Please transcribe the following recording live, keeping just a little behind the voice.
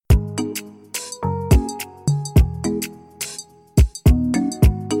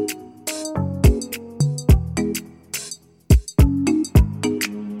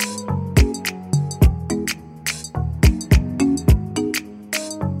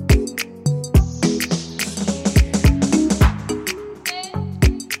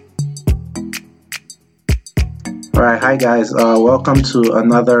All right, hi guys. Welcome to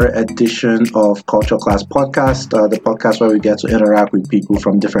another edition of Culture Class Podcast, the podcast where we get to interact with people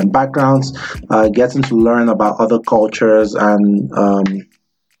from different backgrounds, getting to learn about other cultures and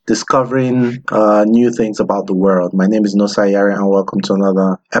discovering new things about the world. My name is Nosa Yari and welcome to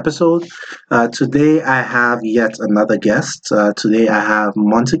another episode. Today I have yet another guest. Today I have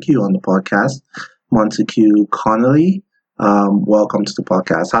Montague on the podcast, Montague Connolly. Welcome to the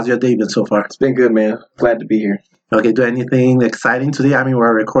podcast. How's your day been so far? It's been good, man. Glad to be here. Okay, do anything exciting today? I mean,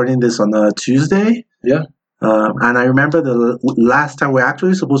 we're recording this on a Tuesday. Yeah. And I remember the last time we're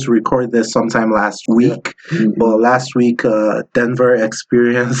actually supposed to record this sometime last week. Yeah. Mm-hmm. But last week, Denver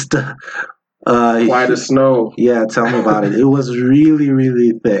experienced quite a snow. Yeah, tell me about it. It was really,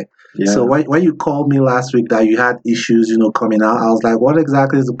 really thick. Yeah. So when you called me last week that you had issues, coming out, I was like, what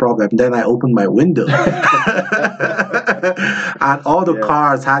exactly is the problem? Then I opened my window. And all the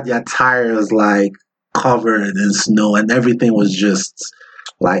cars had their tires covered in snow, and everything was just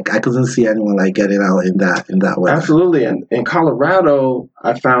I couldn't see anyone getting out in that weather. Absolutely. And in Colorado,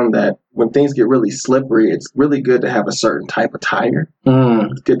 I found that when things get really slippery, it's really good to have a certain type of tire.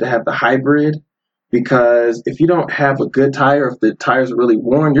 It's good to have the hybrid, because if you don't have a good tire, if the tires are really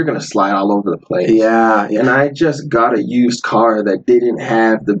worn, you're going to slide all over the place. Yeah. And I just got a used car that didn't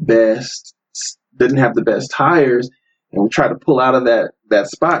have the best tires, and we tried to pull out of that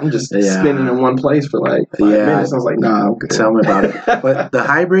spot and just spinning in one place for 5 minutes. I was like, nah, I'm good. Tell me about it. But the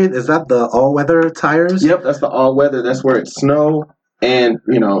hybrid, is that the all-weather tires? Yep, that's the all-weather. That's where it's snow and,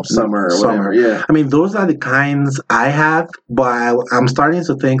 summer or whatever. Yeah. I mean, those are the kinds I have, but I'm starting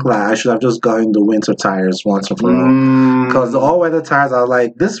to think I should have just gotten the winter tires once and for all. Because the all-weather tires, I was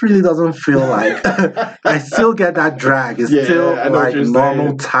like, this really doesn't feel like... I still get that drag. It's still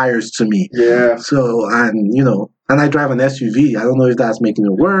normal tires to me. Yeah. So, and I drive an SUV. I don't know if that's making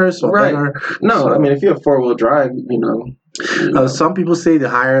it worse or better. No, so, I mean, if you have four-wheel drive, some people say the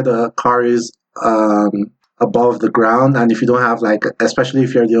higher the car is above the ground, and if you don't have especially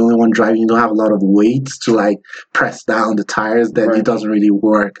if you're the only one driving, you don't have a lot of weight to press down the tires, then it doesn't really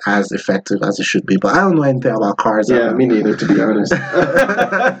work as effective as it should be. But I don't know anything about cars. Yeah, me neither, to be honest.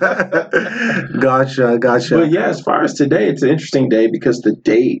 Gotcha. But yeah, as far as today, it's an interesting day because the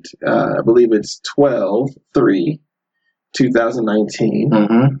date, I believe it's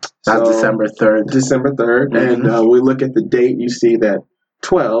 12/3/2019. That's December 3rd. December 3rd. Mm-hmm. And we look at the date, you see that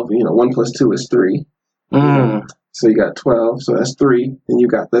 12, 1 plus 2 is 3. So you got 12, so that's 3. Then you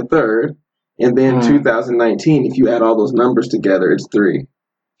got the 3rd. And then 2019, if you add all those numbers together, it's 3.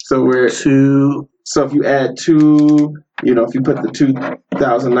 So we're 2. So if you add 2, if you put the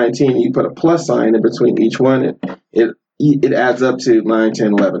 2019, you put a plus sign in between each one, it adds up to 9,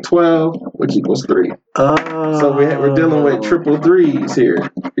 10, 11, 12, which equals 3. So we're dealing with triple threes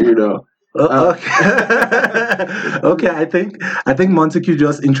here, Okay, I think Montague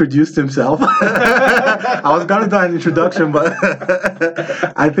just introduced himself. I was gonna do an introduction, but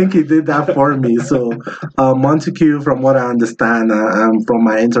I think he did that for me. So, Montague, from what I understand, from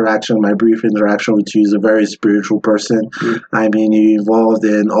my brief interaction with you, is a very spiritual person. I mean, you're involved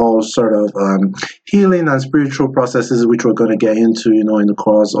in all sort of healing and spiritual processes, which we're going to get into, in the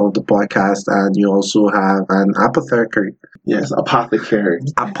course of the podcast. And you also have an apothecary. Yes, apothecary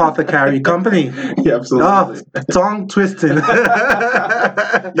company. Yeah, absolutely. Tongue twisting.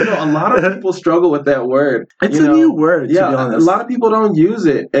 A lot of people struggle with that word. It's a new word, to be honest. A lot of people don't use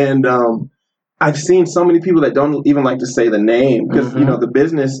it. And I've seen so many people that don't even like to say the name because, the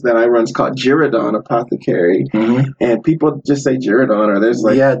business that I run is called Giridon Apothecary. And people just say Giridon, or there's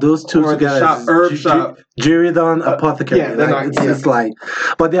those two together. Herb shop. Giridon Apothecary. It's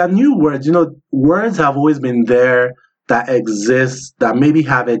but there are new words. Words have always been there that exist, that maybe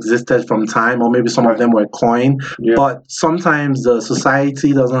have existed from time, or maybe some of them were coined, but sometimes the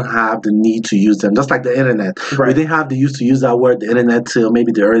society doesn't have the need to use them, just like the internet. We didn't have the use to use that word, the internet, till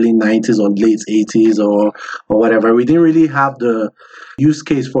maybe the early 90s or late 80s or whatever. We didn't really have the use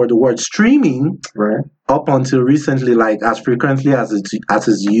case for the word streaming up until recently, as frequently as it's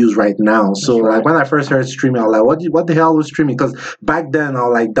used right now. So when I first heard streaming, I was like, what the hell was streaming? Because back then I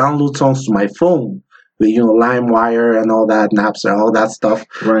would download songs to my phone with LimeWire and all that, Napster, all that stuff.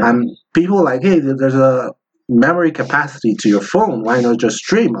 And people were hey, there's a memory capacity to your phone. Why not just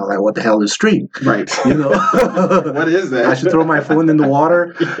stream? I'm what the hell is stream? What is that? I should throw my phone in the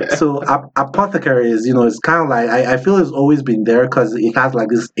water. So apothecary is, it's kind of I feel it's always been there because it has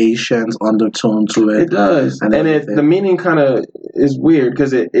this ancient undertone to it. It does. And the meaning kind of is weird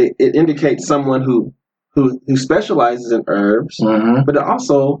because it indicates someone who specializes in herbs, but it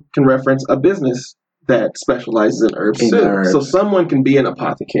also can reference a business that specializes in herbs too. So someone can be an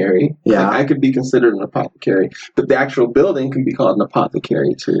apothecary. Yeah. Like I could be considered an apothecary, but the actual building can be called an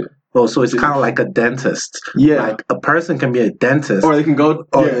apothecary too. Oh, so it's kind of like a dentist. Yeah. Like a person can be a dentist. Or they can go to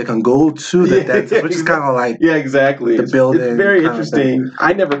the dentist, which is kind of like exactly. The building. It's very interesting.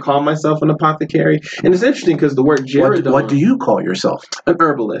 I never call myself an apothecary. And it's interesting because the word Geridon. What do you call yourself? An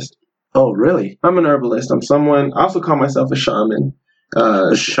herbalist. Oh, really? I'm an herbalist. I'm someone, I also call myself a shaman.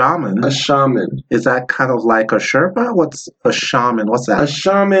 A shaman? A shaman. Is that kind of like a Sherpa? What's a shaman? What's that? A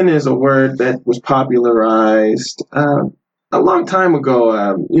shaman is a word that was popularized a long time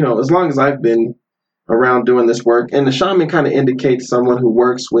ago, as long as I've been around doing this work. And the shaman kind of indicates someone who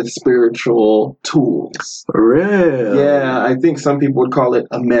works with spiritual tools. Really? Yeah, I think some people would call it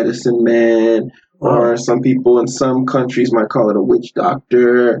a medicine man, or some people in some countries might call it a witch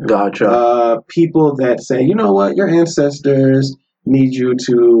doctor. Gotcha. People that say, you know what, your ancestors need you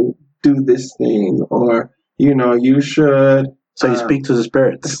to do this thing, or, you should... So you speak to the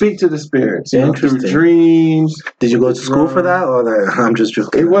spirits. Speak to the spirits. Interesting. Through dreams. Did you go to school for that, or I'm just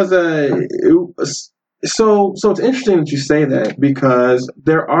joking? So it's interesting that you say that, because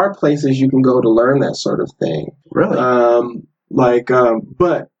there are places you can go to learn that sort of thing. Really?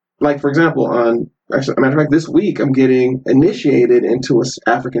 But for example, as a matter of fact, this week I'm getting initiated into an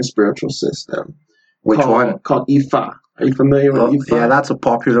African spiritual system. Which one? Called Ifa. Are you familiar with Ifa? Yeah, that's a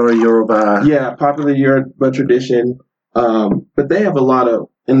popular Yoruba. Yeah, popular Yoruba tradition. But they have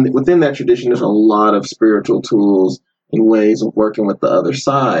within that tradition, there's a lot of spiritual tools and ways of working with the other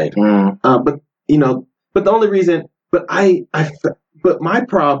side. But the only reason, but my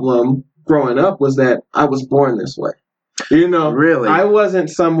problem growing up was that I was born this way. Really? I wasn't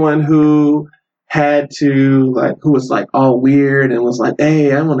someone who had to who was all weird and was like,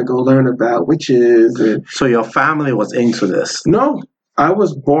 hey, I want to go learn about witches. So your family was into this? No, I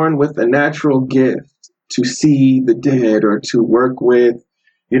was born with a natural gift to see the dead, or to work with,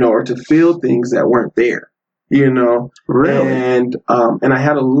 or to feel things that weren't there, Really? And I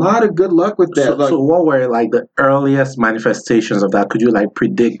had a lot of good luck with that. So what were the earliest manifestations of that? Could you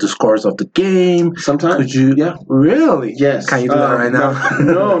predict the scores of the game? Sometimes. Could you? Yeah. Really? Yes. Can you do that right now?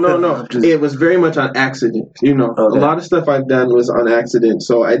 No. It was very much on accident. Okay. A lot of stuff I've done was on accident,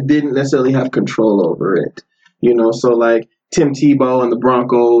 so I didn't necessarily have control over it. So Tim Tebow and the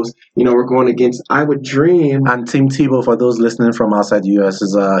Broncos, were going against, I would dream. And Tim Tebow, for those listening from outside the U.S.,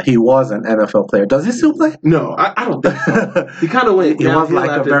 he was an NFL player. Does he still play? No, I don't think so. He kind of went. He was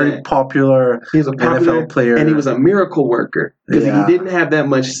a very popular NFL player. And he was a miracle worker. Because he didn't have that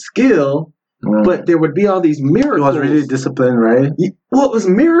much skill, but there would be all these miracles. He was really disciplined, right? It was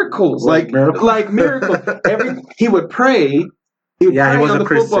miracles. Miracles. He would pray. He was a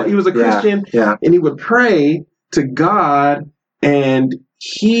Christian. He was a Christian. Yeah. And he would pray to God, and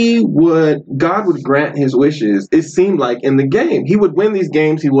God would grant his wishes. It seemed like in the game, he would win these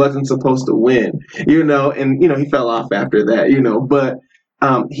games he wasn't supposed to win, and he fell off after that, but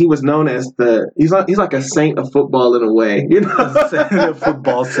he was known as he's like a saint of football in a way, A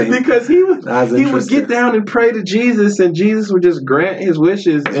football saint. Because he would get down and pray to Jesus, and Jesus would just grant his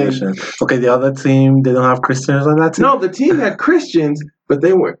wishes. Okay, the other team, they don't have Christians on that team? No, the team had Christians, but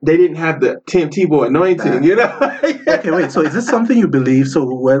they didn't have the Tim Tebow anointing, Okay, wait. So is this something you believe? So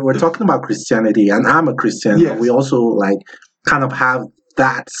we're talking about Christianity, and I'm a Christian. Yes. We also kind of have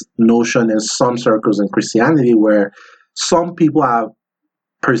that notion in some circles in Christianity, where some people are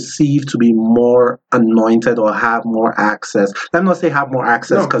perceived to be more anointed or have more access. Let me not say have more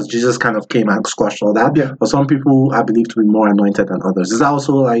access, because Jesus kind of came and squashed all that. Yeah. But some people are believed to be more anointed than others. Is that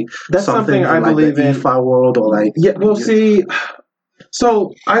also that's something I believe in the Ifa world, or Yeah. Well, see.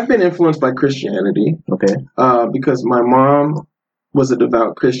 So I've been influenced by Christianity, okay, because my mom was a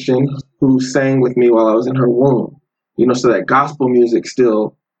devout Christian who sang with me while I was in her womb. So that gospel music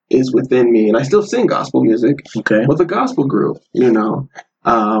still is within me, and I still sing gospel music with a gospel group. And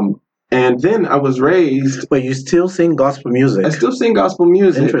then I was raised. But you still sing gospel music? I still sing gospel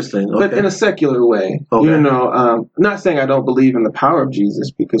music. Interesting, but in a secular way. Okay. Not saying I don't believe in the power of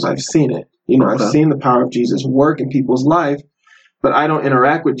Jesus, because I've seen it. I've seen the power of Jesus work in people's life. But I don't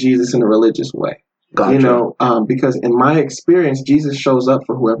interact with Jesus in a religious way, Gotcha. Because in my experience, Jesus shows up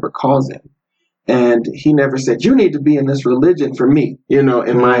for whoever calls him. And he never said, you need to be in this religion for me, in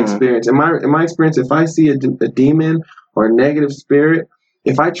my experience. In my experience, if I see a demon or a negative spirit,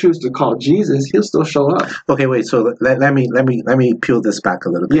 if I choose to call Jesus, he'll still show up. Okay, wait. So let me peel this back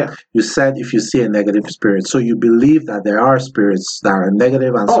a little bit. Yeah. You said if you see a negative spirit, so you believe that there are spirits that are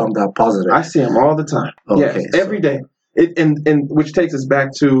negative and some that are positive. I see them all the time. Okay, yes, every day. And which takes us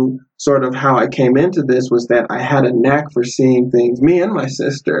back to sort of how I came into this, was that I had a knack for seeing things. Me and my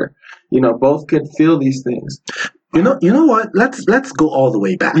sister, both could feel these things. You know what? Let's go all the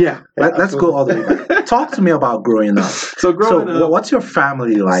way back. Yeah, let's go all the way back. Talk to me about growing up. So growing up, what's your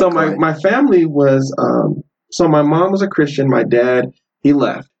family like? So my family was, so my mom was a Christian. My dad, he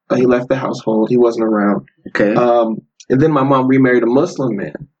left. He left the household. He wasn't around. Okay. And then my mom remarried a Muslim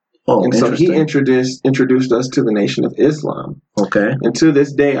man. Oh, and so he introduced us to the Nation of Islam. Okay. And to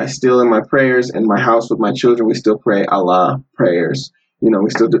this day, I still, in my prayers in my house with my children, we still pray Allah prayers. We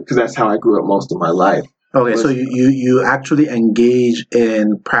still do, because that's how I grew up most of my life. Okay, so you actually engage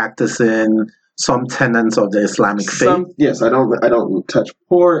in practicing some tenets of the Islamic faith? Yes, I don't touch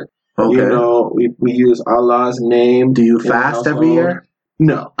pork. Okay. We use Allah's name. Do you fast every year?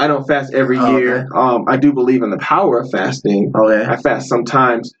 No, I don't fast every year. Okay. I do believe in the power of fasting. Okay. I fast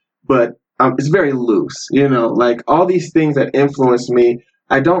sometimes, but it's very loose. Like all these things that influence me,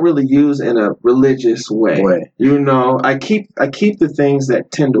 I don't really use in a religious way. I keep the things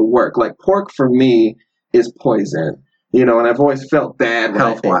that tend to work. Like pork for me is poison, and I've always felt bad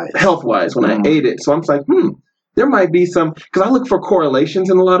health-wise when I ate it. So I'm like, there might be some, because I look for correlations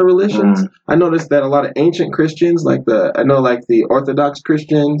in a lot of religions. I noticed that a lot of ancient Christians, like the Orthodox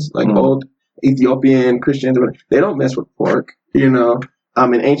Christians, like old Ethiopian Christians, they don't mess with pork. In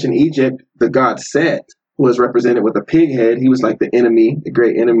ancient Egypt, the god Set was represented with a pig head. He was like the enemy, the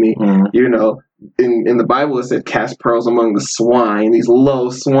great enemy. In the Bible, it said cast pearls among the swine, these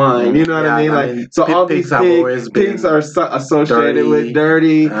low swine. You know what I mean? So all these pigs are associated with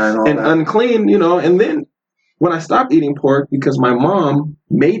dirty and unclean. And then when I stopped eating pork, because my mom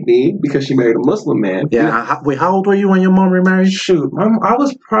made me, because she married a Muslim man. Yeah. How old were you when your mom remarried? Shoot, I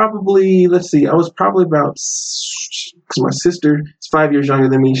was probably about, because my sister is 5 years younger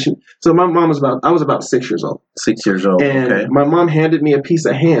than me. So my mom I was about 6 years old. 6 years old. And okay. My mom handed me a piece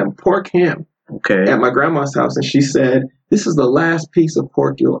of ham, pork ham. Okay. At my grandma's house, and she said, "This is the last piece of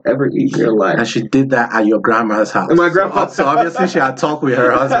pork you'll ever eat in your life." And she did that at your grandma's house. And my grandma, so obviously she had talked with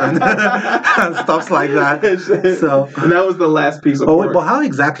her husband and stuff like that. And that was the last piece of pork. But how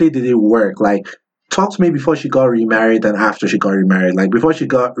exactly did it work? Like, talk to me before she got remarried and after she got remarried. Like, before she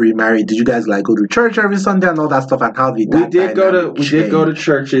got remarried, did you guys like go to church every Sunday and all that stuff? And how did that? We did go to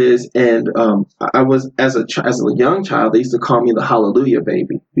churches, and I was as a young child. They used to call me the Hallelujah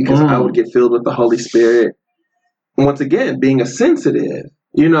baby, because I would get filled with the Holy Spirit. Once again, being a sensitive,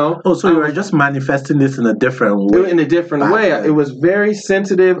 Oh, so you were just manifesting this in a different way. In a different way. It was very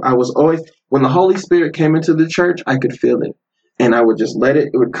sensitive. I was always, when the Holy Spirit came into the church, I could feel it. And I would just let it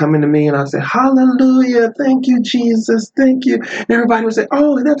would come into me, and I'd say, "Hallelujah, thank you, Jesus, thank you." And everybody would say,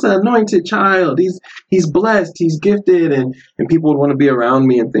 "Oh, that's an anointed child. He's blessed, he's gifted," and people would want to be around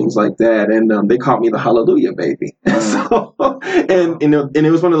me and things like that. And they called me the Hallelujah baby. And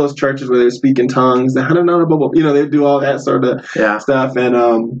it was one of those churches where they would speak in tongues, they'd do all that sort of stuff.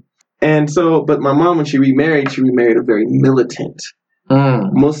 And so, but my mom, when she remarried a very militant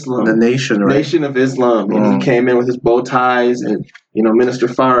Muslim, the Nation of Islam, and he came in with his bow ties, and Minister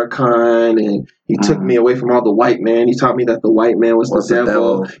Farrakhan, and he took me away from all the white man. He taught me that the white man was the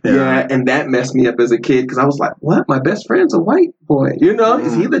devil. Yeah, and that messed me up as a kid, because I was like, "What? My best friend's a white boy.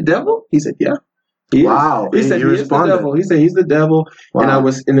 Is he the devil?" He said, "Yeah." Wow. He said, "He is the devil." He said, "He's the devil." Wow.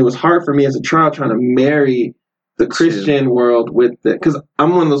 And it was hard for me as a child trying to marry the Christian world with because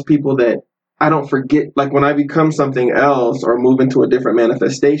I'm one of those people that I don't forget, like when I become something else or move into a different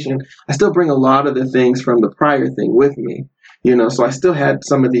manifestation, I still bring a lot of the things from the prior thing with me, so I still had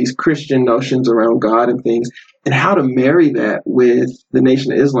some of these Christian notions around God and things, and how to marry that with the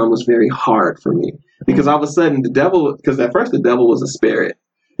Nation of Islam was very hard for me, because all of a sudden because at first the devil was a spirit,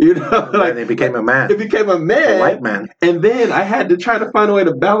 and it became a man. It became a man, a white man, and then I had to try to find a way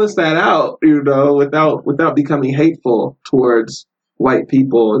to balance that out, without becoming hateful towards white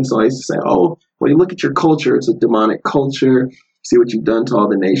people. And so I used to say, "Oh, when you look at your culture, it's a demonic culture. See what you've done to all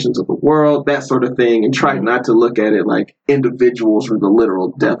the nations of the world," that sort of thing, and try not to look at it like individuals were the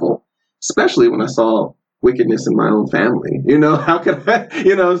literal devil, especially when I saw wickedness in my own family. How could I,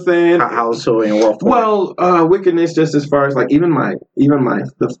 what I'm saying? How so, in what form? Well, wickedness just as far as like even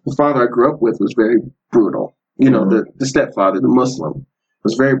the father I grew up with was very brutal. The stepfather, the Muslim,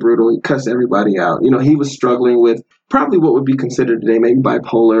 was very brutal. He cussed everybody out. He was struggling with probably what would be considered today maybe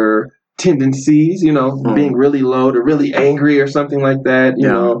bipolar tendencies, being really low to really angry or something like that,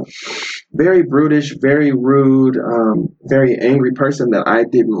 very brutish, very rude, very angry person that I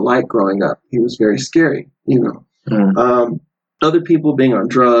didn't like growing up. He was very scary, other people being on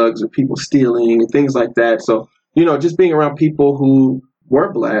drugs or people stealing and things like that. So, just being around people who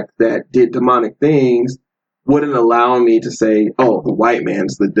were black that did demonic things, wouldn't allow me to say, oh, the white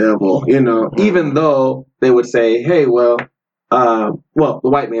man's the devil, even though they would say, hey, well, the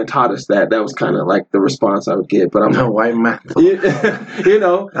white man taught us that. That was kind of like the response I would get. But I'm no white man.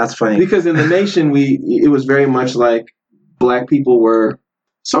 That's funny. Because in the nation, it was very much like black people were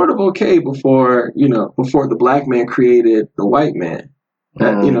sort of okay before the black man created the white man.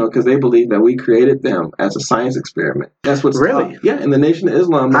 Because they believe that we created them as a science experiment. That's what's really taught. Yeah, in the Nation of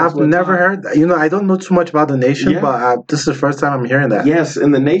Islam. I've never heard that. I don't know too much about the nation, but this is the first time I'm hearing that. Yes,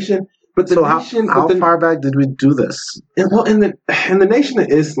 in the nation. But the nation. How far back did we do this? Well, in the Nation of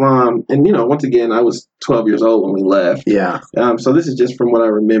Islam, and once again, I was 12 years old when we left. Yeah. So this is just from what I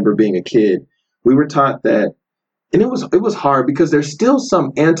remember being a kid. We were taught that, and it was hard because there's still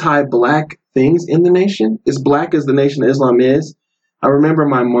some anti-black things in the nation. As black as the Nation of Islam is. I remember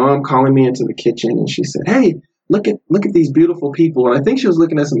my mom calling me into the kitchen and she said, hey, look at these beautiful people. And I think she was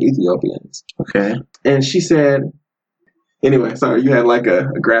looking at some Ethiopians. Okay. And she said, anyway, sorry, you had like a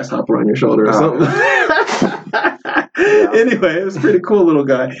grasshopper on your shoulder or something. Anyway, it was a pretty cool little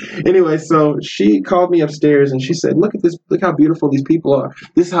guy. Anyway, so she called me upstairs and she said, look at this, look how beautiful these people are.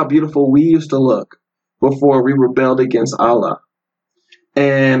 This is how beautiful we used to look before we rebelled against Allah.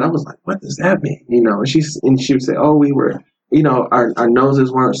 And I was like, what does that mean? And she would say, oh, we were... our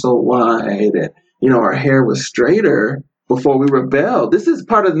noses weren't so wide, and, our hair was straighter before we rebelled. This is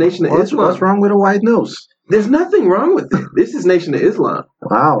part of the Nation of Islam. What's wrong with a wide nose? There's nothing wrong with it. This is Nation of Islam.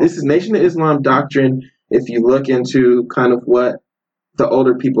 Wow. This is Nation of Islam doctrine if you look into kind of what the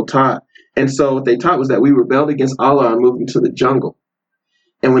older people taught. And so what they taught was that we rebelled against Allah and moved into the jungle.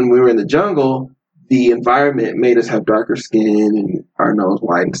 And when we were in the jungle, the environment made us have darker skin and our nose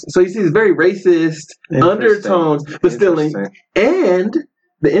widened. So you see, it's very racist undertones, but still. And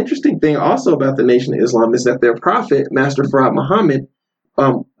the interesting thing also about the Nation of Islam is that their prophet, Master Farad Muhammad,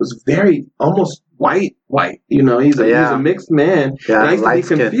 was very almost white. He's a mixed man. Yeah, and I used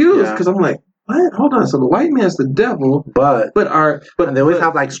to be confused because I'm like, what? Hold on. So the white man's the devil, but they always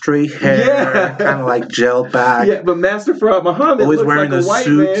have like straight hair, kind of like gel back. Yeah, but Master Farad Muhammad always looks wearing like a white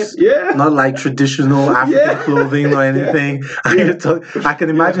suit, man. Yeah, not like traditional African clothing or anything. I can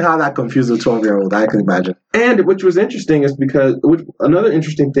imagine how that confused a 12-year-old. I can imagine. And which was interesting is because another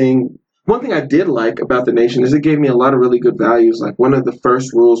interesting thing. One thing I did like about the nation is it gave me a lot of really good values. Like one of the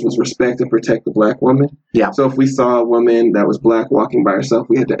first rules was respect and protect the black woman. Yeah. So if we saw a woman that was black walking by herself,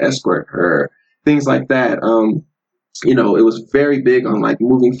 we had to escort her. Things like that. It was very big on like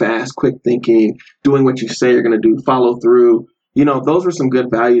moving fast, quick thinking, doing what you say you're going to do, follow through. Those were some good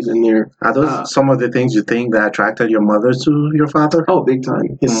values in there. Are those some of the things you think that attracted your mother to your father? Oh, big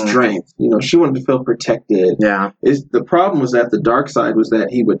time. His strength. She wanted to feel protected. Yeah. The problem was that the dark side was that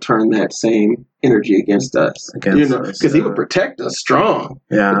he would turn that same energy against us. Because he would protect us strong.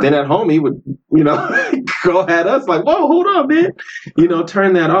 Yeah. But then at home, he would, go at us like, whoa, hold on, man.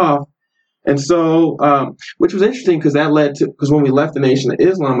 Turn that off. And so, which was interesting because that led to, because when we left the Nation of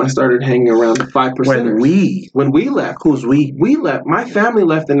Islam, I started hanging around the 5%. When we left. Who's we? We left. My family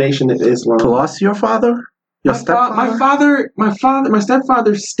left the Nation of Islam. Plus your father? Your stepfather? My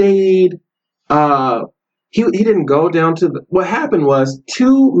stepfather stayed. He didn't go down to what happened was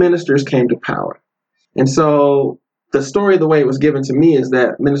 2 ministers came to power. And so the story, the way it was given to me, is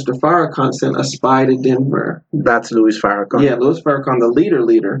that Minister Farrakhan sent a spy to Denver. That's Louis Farrakhan. Yeah, Louis Farrakhan, the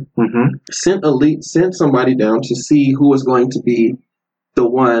leader, sent somebody down to see who was going to be the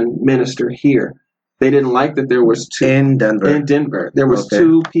one minister here. They didn't like that there was 2 in Denver. There was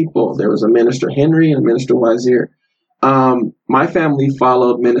 2 people. There was a Minister Henry and a Minister Wazir. My family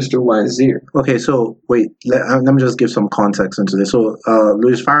followed Minister Wazir. Okay, so wait, let me just give some context into this. So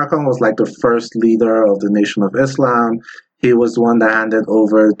Louis Farrakhan was like the first leader of the Nation of Islam. He was the one that handed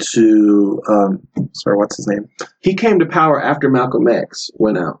over to, what's his name? He came to power after Malcolm X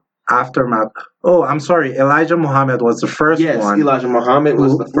went out. I'm sorry, Elijah Muhammad was the first one. Yes, Elijah Muhammad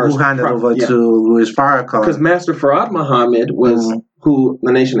was the first. Who handed over to Louis Farrakhan. Because Master Farad Muhammad was who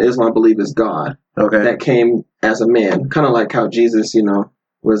the Nation of Islam believed is God. Okay. That came as a man. Kind of like how Jesus,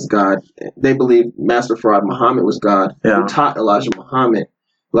 was God. They believed Master Farad Muhammad was God. Yeah. Who taught Elijah Muhammad.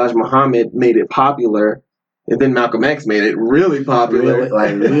 Elijah Muhammad made it popular. And then Malcolm X made it really popular.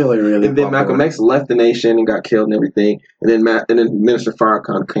 Really and then popular. Malcolm X left the nation and got killed and everything. And then Minister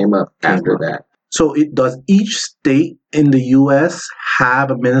Farrakhan came up after that. So does each state in the U.S. have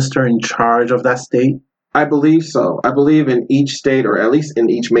a minister in charge of that state? I believe so. I believe in each state, or at least in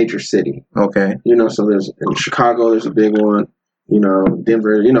each major city. Okay. So there's in Chicago, there's a big one.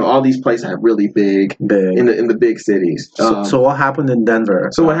 Denver. All these places have really big. in the big cities. So what happened in Denver?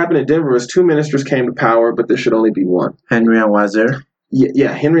 So what happened in Denver was 2 ministers came to power, but there should only be one. Henry and Wazir.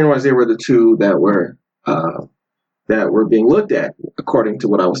 Yeah. Henry and Wazir were the 2 that were that were being looked at, according to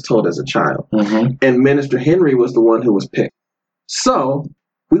what I was told as a child. Mm-hmm. And Minister Henry was the one who was picked. So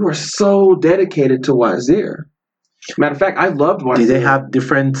we were so dedicated to Wazir. Matter of fact, I loved Wazir. Did they have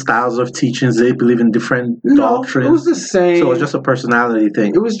different styles of teachings? They believe in different doctrines? It was the same. So it was just a personality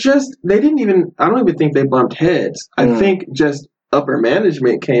thing. It was just, I don't even think they bumped heads. I think just upper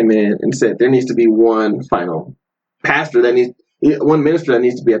management came in and said there needs to be one final pastor one minister that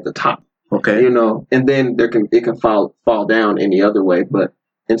needs to be at the top. Okay. And then it can fall down any other way.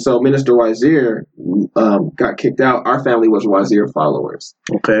 And so Minister Wazir got kicked out. Our family was Wazir followers.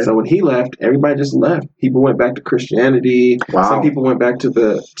 Okay. So when he left, everybody just left. People went back to Christianity. Wow. Some people went back to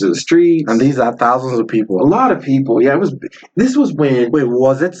the streets. And these are thousands of people. A lot of people. Yeah, this was when. Wait,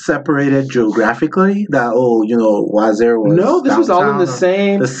 was it separated geographically? Wazir was. No, this was all in the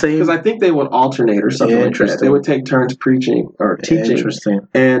same. The same. Because I think they would alternate or something like that. They would take turns preaching or teaching. Interesting.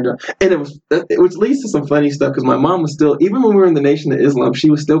 And it leads to some funny stuff because my mom was still, even when we were in the Nation of Islam, she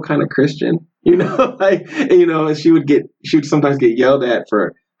was still kind of Christian, and she would sometimes get yelled at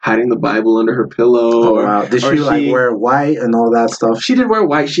for hiding the Bible under her pillow. Oh, wow. Did she wear white and all that stuff? She did wear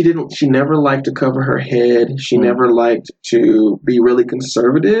white. She never liked to cover her head. She never liked to be really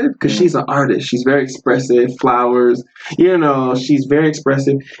conservative because she's an artist. She's very expressive, flowers, she's very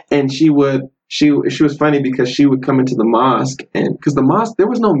expressive. And she was funny because she would come into the mosque because the mosque, there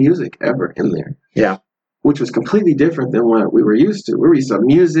was no music ever in there. Yeah. Which was completely different than what we were used to. We were used to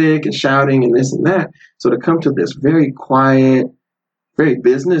music and shouting and this and that. So to come to this very quiet, very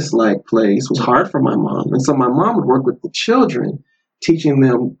business-like place was hard for my mom. And so my mom would work with the children, teaching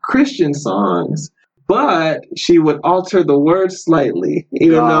them Christian songs, but she would alter the words slightly,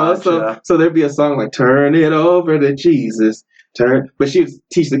 Gotcha. So there'd be a song like, turn it over to Jesus. But she would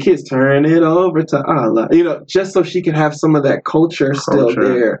teach the kids, turn it over to Allah, just so she could have some of that culture still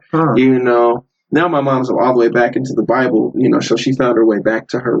there, Now my mom's all the way back into the Bible, so she found her way back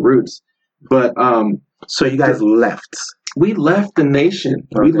to her roots. But so you guys left. We left the nation.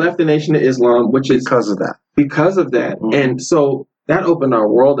 Okay. We left the Nation of Islam, because of that. Because of that. Mm-hmm. And so that opened our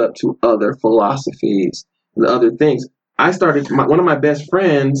world up to other philosophies and other things. One of my best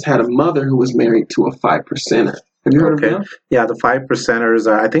friends had a mother who was married to a 5%er. Have you heard of them? Yeah, the 5%ers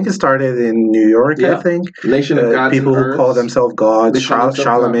I think it started in New York, yeah. I think. Nation of Gods people and who call themselves gods.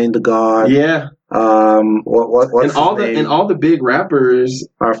 Charlemagne the God. Yeah. What's all the big rappers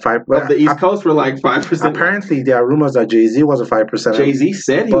are 5 of the East Coast were like 5%. Apparently, there are rumors that Jay-Z was a 5%. Jay-Z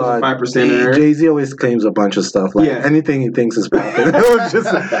said he was a 5%. Jay-Z always claims a bunch of stuff. Anything he thinks is popping,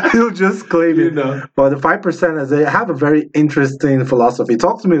 he'll just claim it. But the 5%ers, they have a very interesting philosophy.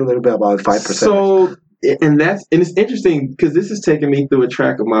 Talk to me a little bit about 5%. So. And it's interesting because this has taken me through a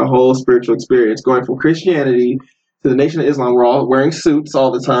track of my whole spiritual experience, going from Christianity to the Nation of Islam. We're all wearing suits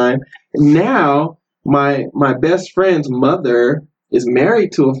all the time. Now, my best friend's mother is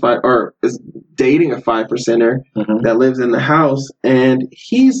married to is dating a 5%er that lives in the house, and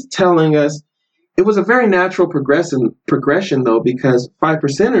he's telling us it was a very natural progression though, because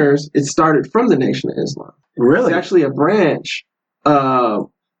 5%ers, it started from the Nation of Islam. Really, it's actually a branch.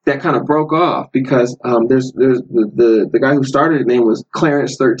 That kind of broke off because there's the guy who started it name was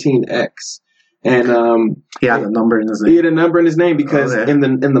Clarence 13X, and he had a number in his name. He had a number in his name because in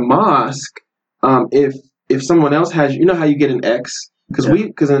the mosque, if someone else has, how you get an X because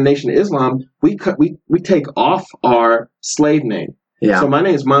in the Nation of Islam we take off our slave name. Yeah. So my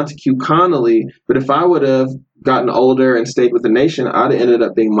name is Montague Connolly, but if I would have gotten older and stayed with the nation, I'd have ended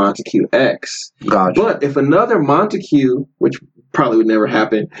up being Montague X. Gotcha. But if another Montague, which probably would never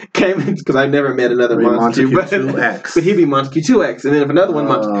happen, came in, because I never met another Montague 2X. But he'd be Montague 2X, and then if another one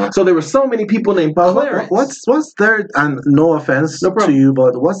Montague. So there were so many people named Clarence. What's there, and no offense to you,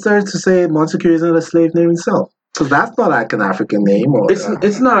 but what's there to say Montague isn't a slave name itself? Because that's not like an African name.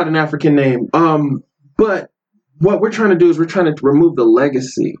 It's not an African name. But what we're trying to do is we're trying to remove the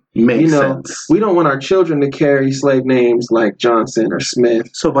legacy. Makes sense. We don't want our children to carry slave names like Johnson or Smith.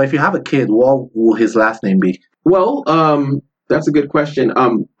 So, but if you have a kid, what will his last name be? Well, that's a good question.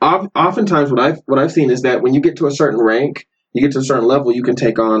 Oftentimes what I've seen is that when you get to a certain rank, you get to a certain level, you can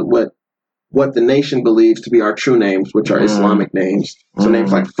take on what the nation believes to be our true names, which are Islamic names. So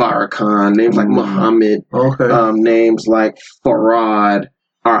names like Farrakhan, names like Muhammad, names like Farad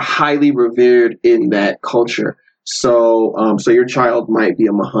are highly revered in that culture. So your child might be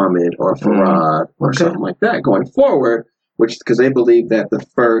a Muhammad or a Farad or something like that going forward, because they believe that the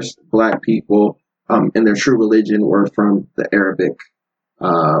first black people in their true religion were from the Arabic,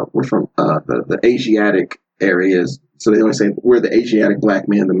 were from the Asiatic areas. So they always say, we're the Asiatic black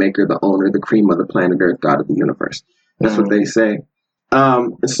man, the maker, the owner, the cream of the planet Earth, God of the universe. That's what they say.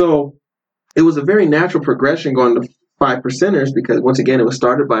 So it was a very natural progression going to 5%ers because, once again, it was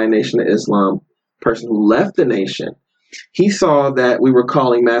started by a Nation of Islam person who left the nation. He saw that we were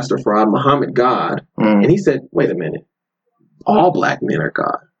calling Master Farad Muhammad God, and he said, wait a minute, all black men are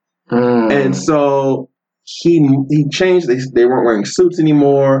God. And so he changed. They weren't wearing suits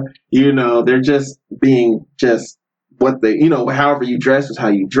anymore. They're just being just what they, however you dress is how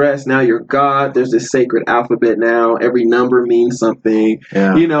you dress. Now you're God. There's this sacred alphabet now. Every number means something.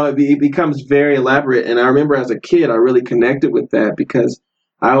 Yeah. It becomes very elaborate. And I remember as a kid, I really connected with that because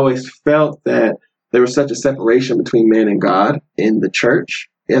I always felt that there was such a separation between man and God in the church.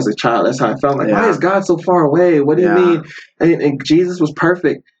 As a child, that's how I felt. Like, why is God so far away? What do you mean? And Jesus was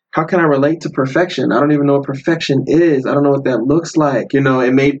perfect. How can I relate to perfection? I don't even know what perfection is. I don't know what that looks like.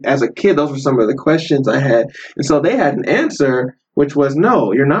 As a kid, those were some of the questions I had. And so they had an answer, which was,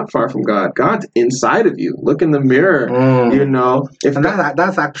 no, you're not far from God. God's inside of you. Look in the mirror,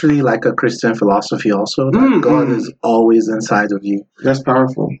 That's actually like a Christian philosophy also. That God is always inside of you. That's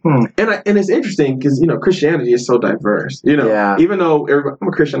powerful. And it's interesting because, Christianity is so diverse. Even though I'm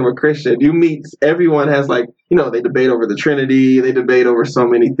a Christian, you meet, everyone has they debate over the Trinity. They debate over so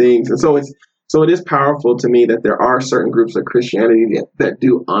many things. And so it is powerful to me that there are certain groups of Christianity that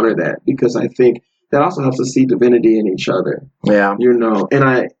do honor that, because I think that also helps us see divinity in each other. Yeah.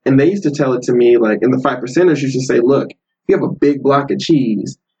 And they used to tell it to me, like, in the 5%ers, you should say, look, you have a big block of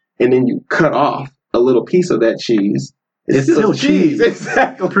cheese and then you cut off a little piece of that cheese. It's still cheese.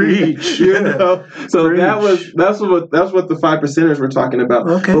 Exactly. Preach. So Preach. that's what the 5%ers were talking about.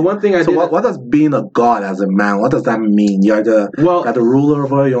 Okay. But one thing what does being a god as a man, what does that mean? You're the ruler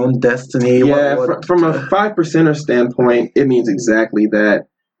over your own destiny. Yeah, from a 5%er standpoint, it means exactly that.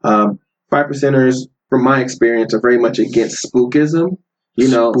 5%ers, from my experience, are very much against spookism.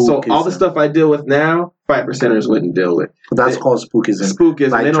 So all the stuff I deal with now, 5%ers wouldn't deal with. That's called spookism.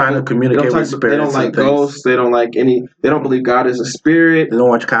 Spookism. Like trying to communicate with spirits. They don't like ghosts. They don't like they don't believe God is a spirit. They don't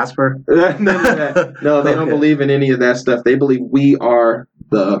watch Casper? No, they don't believe in any of that stuff. They believe we are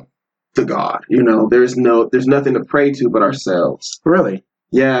the God. There's nothing to pray to but ourselves. Really?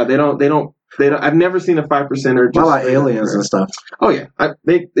 Yeah, they don't. I've never seen a 5%er. Just like aliens and stuff. Oh yeah,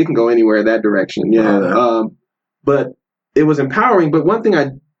 they can go anywhere that direction. Yeah, but it was empowering. But one thing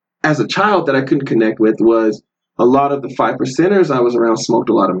as a child that I couldn't connect with was a lot of the 5%ers I was around smoked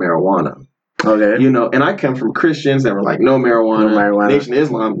a lot of marijuana. Okay. And I come from Christians that were like, no marijuana. Nation of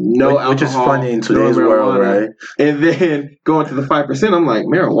Islam, no alcohol. Which is funny in today's world, right? And then going to the 5%, I'm like,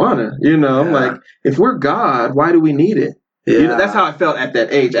 marijuana. I'm like, if we're God, why do we need it? Yeah. That's how I felt at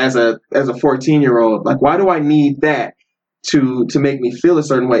that age as a 14-year-old. Like, why do I need that to make me feel a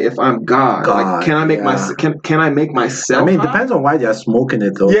certain way if I'm God? Like, can I make can I make myself? I mean, it depends on why they're smoking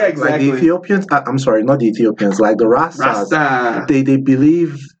it, though. Yeah, exactly. Like the Ethiopians, I'm sorry, not the Ethiopians, like the Rastas. They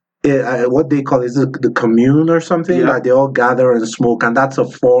believe what they call is the commune or something, that they all gather and smoke, and that's a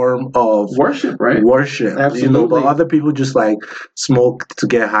form of worship, right? Worship, absolutely. But other people just like smoke to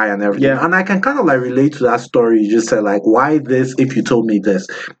get high and everything. And I can kind of like relate to that story. You just said, like, why this if you told me this?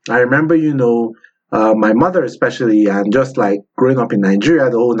 I remember, my mother especially, and just like growing up in Nigeria,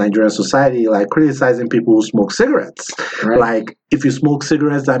 the whole Nigerian society, like criticizing people who smoke cigarettes. Right. Like, if you smoke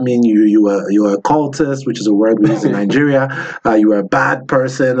cigarettes, that means you are a cultist, which is a word we use in Nigeria. You are a bad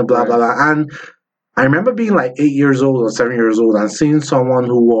person, blah, blah, blah. And I remember being like 8 years old or 7 years old and seeing someone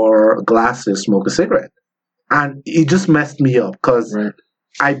who wore glasses smoke a cigarette. And it just messed me up because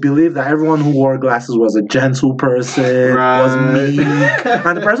I believe that everyone who wore glasses was a gentle person, was meek,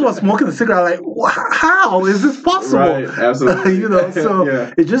 and the person was smoking a cigarette. Like, how is this possible? Right, absolutely.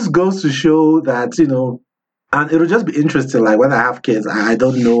 It just goes to show that, and it'll just be interesting. Like, when I have kids, I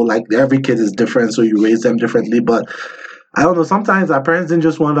don't know, like, every kid is different, so you raise them differently, but I don't know, sometimes our parents didn't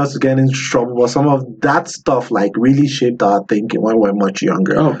just want us to get into trouble, but some of that stuff like really shaped our thinking when we were much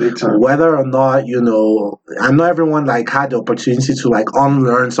younger. Oh, big time. Whether or not, I know everyone like had the opportunity to like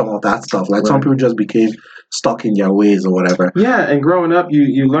unlearn some of that stuff. Like some people just became stuck in their ways or whatever. Yeah, and growing up,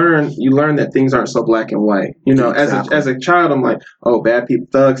 you learn that things aren't so black and white. Exactly. as a child, I'm like, oh, bad people,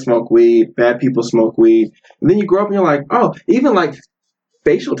 thugs smoke weed, bad people smoke weed. And then you grow up and you're like, oh, even like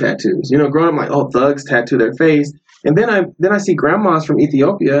facial tattoos. Growing up, I'm like, oh, thugs tattoo their face. And then I see grandmas from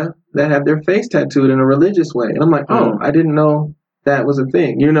Ethiopia that have their face tattooed in a religious way. And I'm like, oh, I didn't know that was a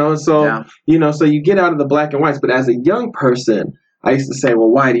thing, So, so you get out of the black and whites. But as a young person, I used to say,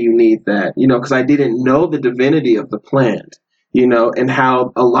 well, why do you need that? Because I didn't know the divinity of the plant, and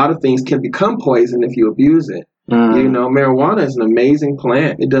how a lot of things can become poison if you abuse it. Marijuana is an amazing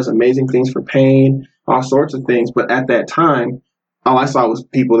plant. It does amazing things for pain, all sorts of things. But at that time, all I saw was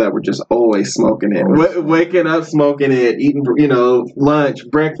people that were just always smoking it, waking up smoking it, eating, lunch,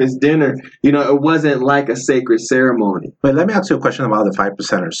 breakfast, dinner. It wasn't like a sacred ceremony. But let me ask you a question about the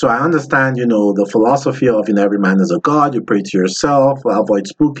 5%ers. So I understand, the philosophy of, every man is a god, you pray to yourself, avoid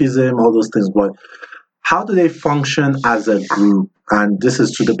spookism, all those things. But how do they function as a group? And this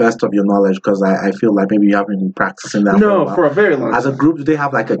is to the best of your knowledge, because I feel like maybe you haven't been practicing that for a very long time. As a group, do they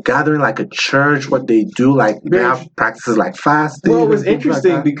have like a gathering, like a church, what they do? Like they have practices like fasting? Well, it was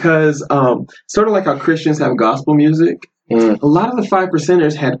interesting because sort of like how Christians have gospel music, a lot of the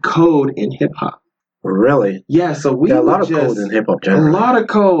 5%ers had code in hip-hop. Really? Yeah, so we a lot of code in hip hop generally. A lot of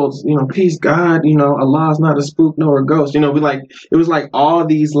codes, peace, God, Allah's not a spook nor a ghost. It was like all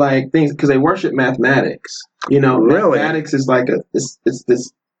these like things because they worship mathematics. Really? Mathematics is like it's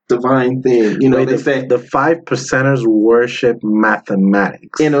this divine thing. They say the 5%ers worship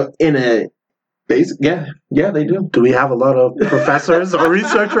mathematics. In a basic, yeah, they do. Do we have a lot of professors or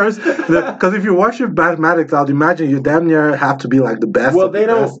researchers? Because if you worship mathematics, I'd imagine you damn near have to be like the best. Well, they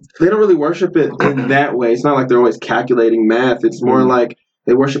don't really worship it in that way. It's not like they're always calculating math. It's more like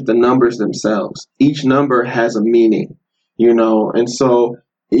they worship the numbers themselves. Each number has a meaning, and so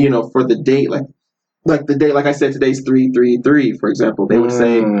for the date, like the day, like I said, today's 333, for example. They would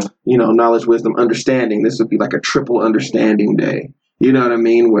say, knowledge, wisdom, understanding. This would be like a triple understanding day. You know what I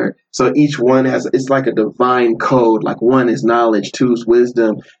mean? So each one it's like a divine code. Like 1 is knowledge, 2 is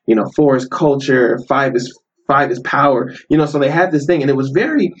wisdom, 4 is culture, 5 is power. So they had this thing, and it was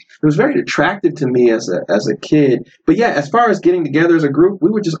very attractive to me as a kid. But yeah, as far as getting together as a group,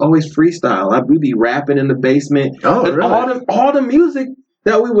 we would just always freestyle. We'd be rapping in the basement. Oh, really? All the music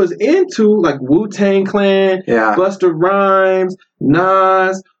that we was into, like Wu-Tang Clan, Busta Rhymes,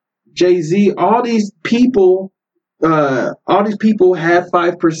 Nas, Jay-Z, all these people had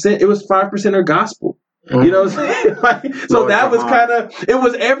 5%. It was 5% gospel. You know what I'm saying? So that was it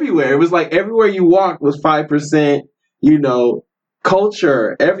was everywhere. It was like everywhere you walked was 5%,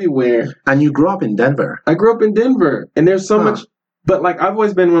 culture everywhere. And you grew up in Denver. I grew up in Denver. And there's so much, but like I've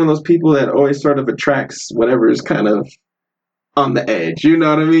always been one of those people that always sort of attracts whatever is kind of on the edge. You know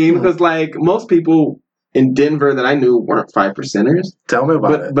what I mean? Because like most people in Denver that I knew weren't 5%ers. Tell me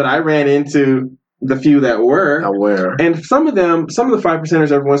about it. But I ran into the few that were. And some of the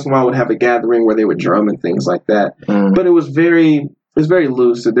 5%ers every once in a while would have a gathering where they would drum and things like that. But it was very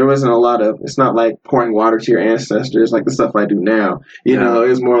loose. There wasn't a lot of, it's not like pouring water to your ancestors like the stuff I do now. It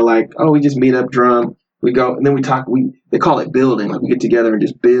was more like, we just meet up, drum, we go, and then we talk, they call it building. Like we get together and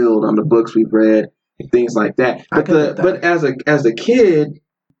just build on the books we've read and things like that. But as a kid,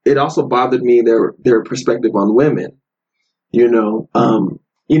 it also bothered me their perspective on women. Being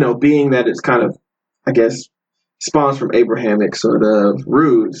that it's kind of, I guess, spawns from Abrahamic sort of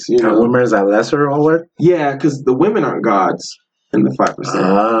roots. Women is that lesser or what? Yeah, because the women aren't gods in the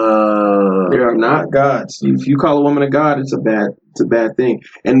 5%. They are not gods. If you call a woman a god, it's a bad thing.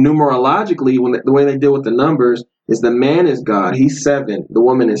 And numerologically, the way they deal with the numbers is the man is God. He's 7. The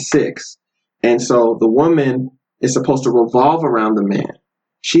woman is 6. And so the woman is supposed to revolve around the man.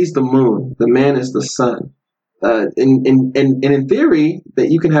 She's the moon. The man is the sun. In theory,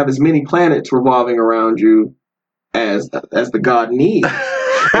 that you can have as many planets revolving around you as the god needs.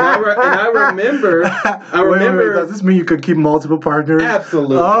 I remember. Wait, does this mean you could keep multiple partners?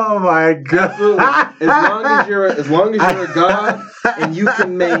 Absolutely. Oh my god. Absolutely. As long as you're a god and you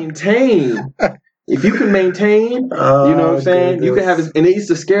can maintain. If you can maintain, you know what I'm saying? Goodness. You can have, and it used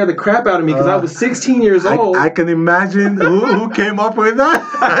to scare the crap out of me because I was 16 years old. I can imagine who came up with that.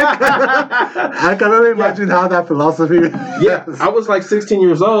 I can only imagine how that philosophy. Yeah, I was like 16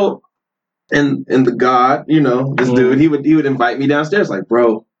 years old, and the god, this dude, he would invite me downstairs, like,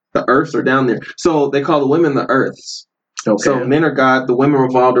 bro, the earths are down there. So they call the women the earths. Okay. So men are God, the women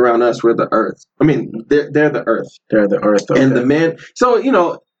revolved around us. We're the earth. I mean, they're the earth. They're the earth. Okay. And the men. So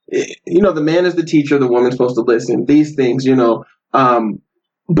the man is the teacher, the woman's supposed to listen, these things,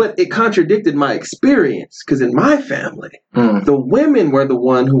 but it contradicted my experience because in my family, the women were the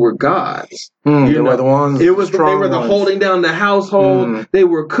one who were gods. They were the ones. They were the holding down the household. They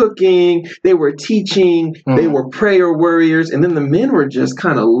were cooking. They were teaching. They were prayer warriors. And then the men were just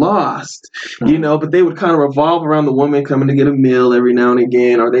kind of lost, but they would kind of revolve around the woman coming to get a meal every now and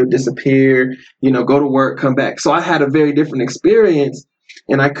again, or they would disappear, go to work, come back. So I had a very different experience.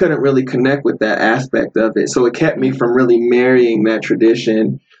 And I couldn't really connect with that aspect of it. So it kept me from really marrying that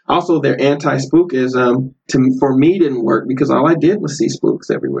tradition. Also, their anti-spookism for me didn't work because all I did was see spooks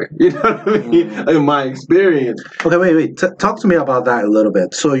everywhere. You know what I mean? In my experience. Okay, wait. Talk to me about that a little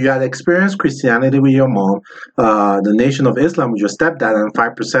bit. So you had experienced Christianity with your mom, the Nation of Islam with your stepdad, and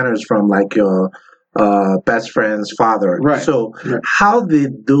 5%ers from like your best friend's father. Right. So how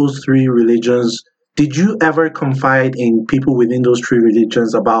did those three religions, did you ever confide in people within those three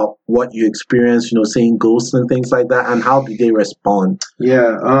religions about what you experienced, seeing ghosts and things like that, and how did they respond?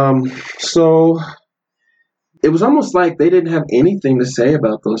 Yeah. So it was almost like they didn't have anything to say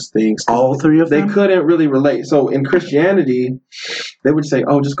about those things. All three of them? They couldn't really relate. So in Christianity, they would say,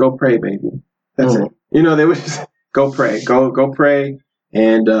 "Oh, just go pray, baby. That's it." They would just go pray, go pray,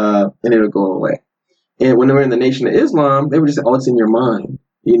 and it'll go away. And when they were in the Nation of Islam, they would just say, "Oh, it's in your mind."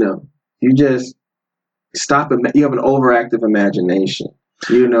 You just stop. You have an overactive imagination.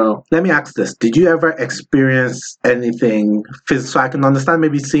 Let me ask this. Did you ever experience anything so I can understand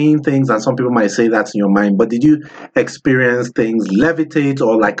maybe seeing things, and some people might say that's in your mind, but did you experience things levitate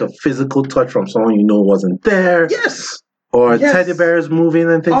or like a physical touch from someone wasn't there? Yes. Or teddy bears moving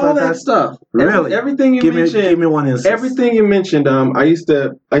and things all like that? All that stuff. Really? Everything you mentioned. Give me one instance. Everything you mentioned. I used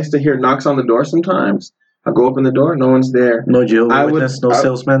to hear knocks on the door sometimes. I go open the door, no one's there. No Jehovah's Witness, no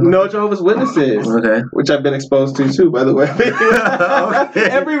salesman? No Jehovah's Witnesses. Okay. Which I've been exposed to too, by the way. Okay.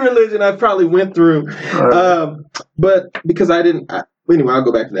 Every religion I probably went through. Right. But because anyway, I'll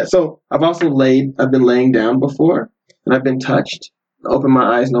go back to that. So I've been laying down before, and I've been touched. I opened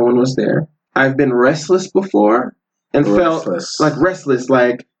my eyes, no one was there. I've been restless before, and felt restless,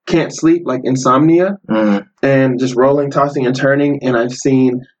 like can't sleep, like insomnia, and just rolling, tossing, and turning. And I've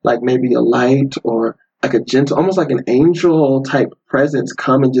seen like maybe a light or like a gentle, almost like an angel type presence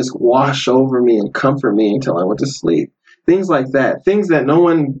come and just wash over me and comfort me until I went to sleep. Things like that. Things that no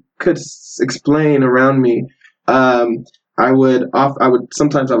one could explain around me. Sometimes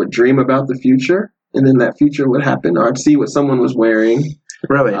I would dream about the future, and then that future would happen, or I'd see what someone was wearing.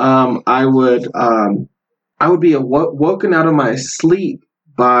 Really? I would be woken out of my sleep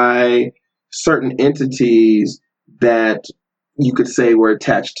by certain entities that you could say were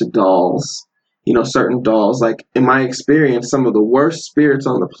attached to dolls. Certain dolls, like in my experience, some of the worst spirits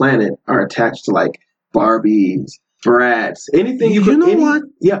on the planet are attached to like Barbies, Bratz, anything. What?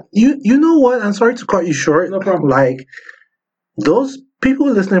 Yeah. You know what? I'm sorry to cut you short. No problem. Like those people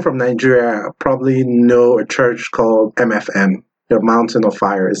listening from Nigeria probably know a church called MFM, the Mountain of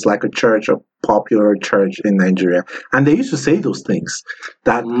Fire. It's like a popular church in Nigeria. And they used to say those things,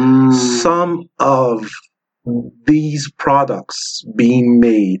 that some of these products being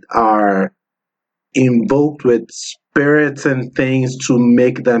made are invoked with spirits and things to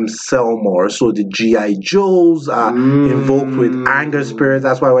make them sell more. So the G.I. Joes are invoked with anger spirits.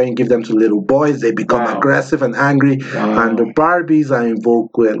 That's why when you give them to little boys, they become aggressive and angry. Wow. And the Barbies are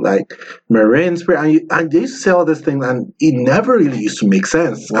invoked with like marine spirit. And they used to say all this thing, and it never really used to make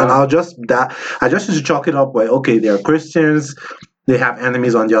sense. Wow. And I just used to chalk it up with, okay, they're Christians. They have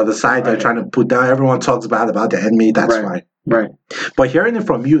enemies on the other side. They're trying to put down. Everyone talks bad about the enemy. That's fine. Right. But hearing it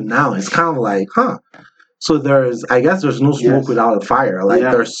from you now, it's kind of like, So I guess there's no smoke without a fire. Like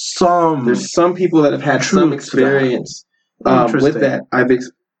there's some people that have had some experience with that.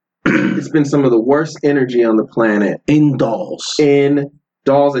 It's been some of the worst energy on the planet. In dolls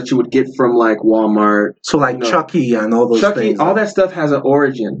that you would get from like Walmart. So like Chucky and all those things. All that stuff has an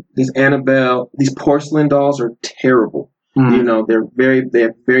origin. These Annabelle, these porcelain dolls are terrible. They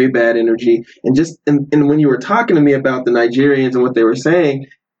have very bad energy. And when you were talking to me about the Nigerians and what they were saying,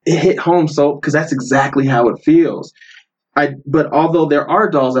 it hit home because that's exactly how it feels. But although there are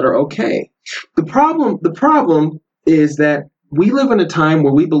dolls that are okay, the problem is that we live in a time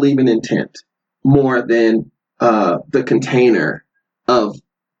where we believe in intent more than the container of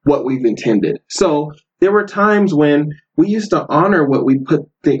what we've intended. So there were times when we used to honor what we put.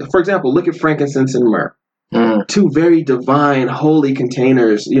 For example, look at frankincense and myrrh. Two very divine, holy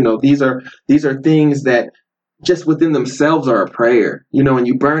containers. These are things that just within themselves are a prayer. When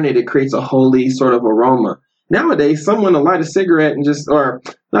you burn it, it creates a holy sort of aroma. Nowadays, someone will light a cigarette or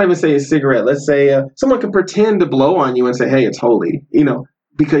not even say a cigarette. Let's say someone can pretend to blow on you and say, "Hey, it's holy,"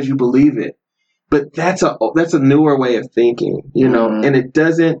 because you believe it. But that's a newer way of thinking, and it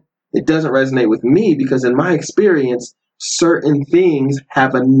doesn't resonate with me because in my experience, certain things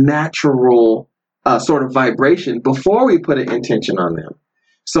have a natural sort of vibration before we put an intention on them.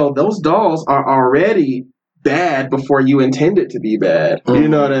 So those dolls are already bad before you intend it to be bad. You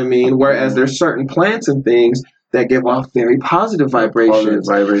know what I mean? Whereas there's certain plants and things that give off very positive vibrations.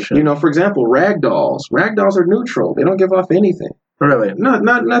 For example, rag dolls. Rag dolls are neutral. They don't give off anything. Really? Not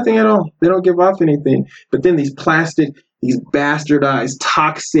nothing at all. They don't give off anything. But then these bastardized,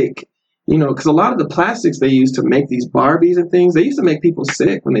 toxic, because a lot of the plastics they use to make these Barbies and things, they used to make people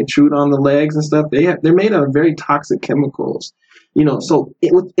sick when they chewed on the legs and stuff. They're made out of very toxic chemicals. So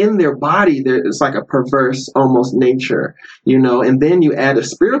within their body, it's like a perverse almost nature, and then you add a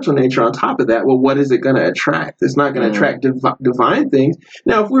spiritual nature on top of that. Well, what is it going to attract? It's not going to attract divine things.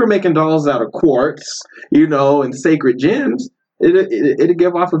 Now, if we were making dolls out of quartz, and sacred gems, it'd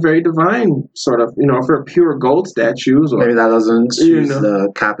give off a very divine sort of, if they're pure gold statues. Or, maybe that doesn't choose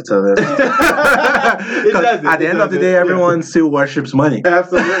the capitalist. At the end of the day, everyone still worships money.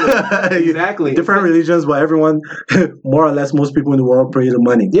 Absolutely. Exactly. Different religions, but everyone, more or less, most people in the world pray to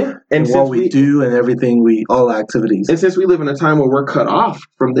money. Yeah. And what we do and everything, all activities. And since we live in a time where we're cut off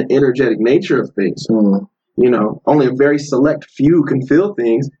from the energetic nature of things, only a very select few can feel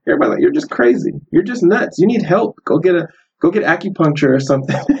things. Everybody's like, you're just crazy. You're just nuts. You need help. Go get acupuncture or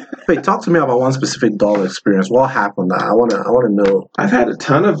something. Wait, talk to me about one specific doll experience. What happened? I want to know. I've had a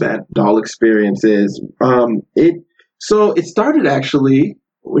ton of that doll experiences. It started actually,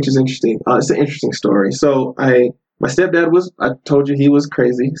 which is interesting. It's an interesting story. So my stepdad I told you he was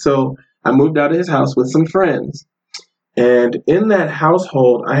crazy. So I moved out of his house with some friends. And in that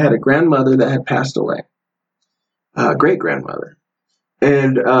household, I had a grandmother that had passed away. Great grandmother.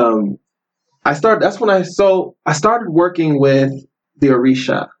 And, I started working with the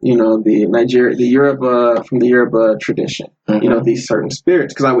Orisha, the Yoruba, from the Yoruba tradition, these certain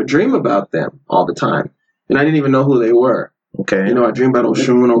spirits, because I would dream about them all the time, and I didn't even know who they were. Okay. I dreamed about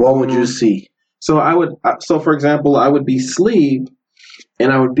Oshun. What would you see? So for example, I would be asleep,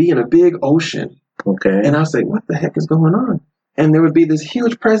 and I would be in a big ocean. Okay. And I would say, what the heck is going on? And there would be this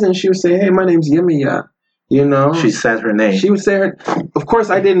huge presence. She would say, hey, my name's Yemiya. She said her name. She would say her. Of course,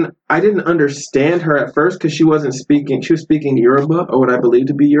 I didn't understand her at first because she wasn't speaking. She was speaking Yoruba, or what I believe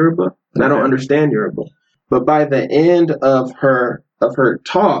to be Yoruba, and I don't understand Yoruba. But by the end of her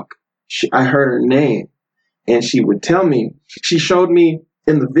talk, I heard her name, and she would tell me. She showed me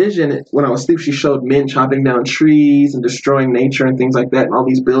in the vision when I was asleep. She showed men chopping down trees and destroying nature and things like that, and all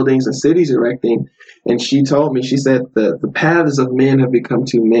these buildings and cities erecting. And she told me. She said the paths of men have become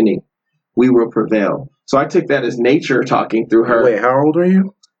too many. We will prevail. So I took that as nature talking through her. Wait, how old are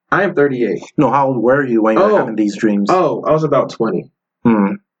you? I am 38. No, how old were you when you were having these dreams? Oh, I was about 20.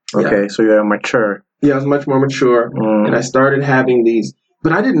 Okay, yeah. So you're mature. Yeah, I was much more mature, and I started having these.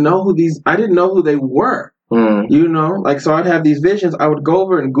 But I didn't know who they were. So I'd have these visions. I would go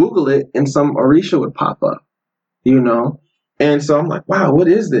over and Google it, and some Orisha would pop up. And so I'm like, wow, what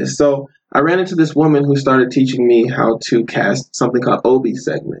is this? So I ran into this woman who started teaching me how to cast something called Obi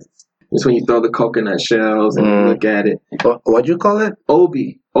segments. It's when you throw the coconut shells and you look at it. What'd you call it?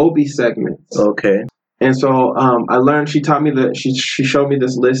 Obi segments. Okay. And so I learned. She taught me she showed me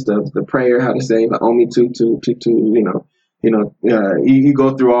this list of the prayer, how to say the Omi tu. You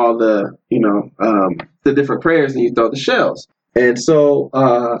go through all the the different prayers and you throw the shells. And so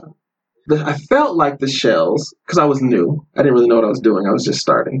I felt like the shells, because I was new. I didn't really know what I was doing. I was just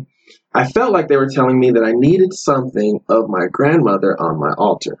starting. I felt like they were telling me that I needed something of my grandmother on my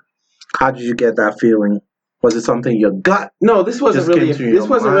altar. How did you get that feeling? Was it something your gut? No, this wasn't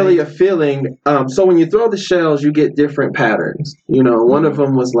really a feeling. So when you throw the shells, you get different patterns. One of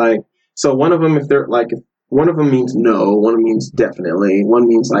them was like, so one of them, if one of them means no, one means definitely, one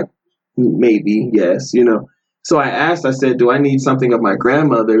means like maybe, yes, So I said, do I need something of my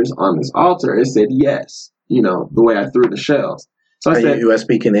grandmother's on this altar? It said yes, the way I threw the shells. So I said, you are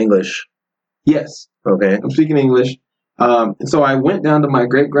speaking English? Yes. Okay. I'm speaking English. And so I went down to my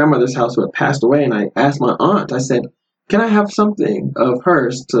great-grandmother's house who had passed away, and I asked my aunt, I said, can I have something of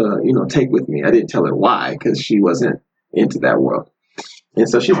hers to, take with me? I didn't tell her why, because she wasn't into that world. And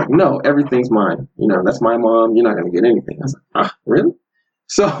so she's like, no, everything's mine. That's my mom. You're not going to get anything. I was like, really?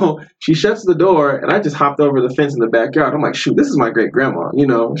 So she shuts the door, and I just hopped over the fence in the backyard. I'm like, shoot, this is my great-grandma.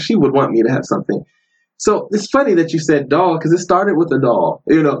 She would want me to have something. So it's funny that you said doll, because it started with a doll.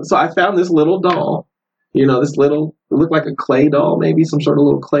 So I found this little doll. This little, it looked like a clay doll, maybe some sort of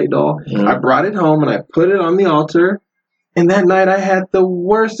little clay doll. Mm-hmm. I brought it home and I put it on the altar. And that night I had the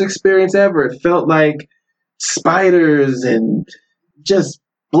worst experience ever. It felt like spiders and just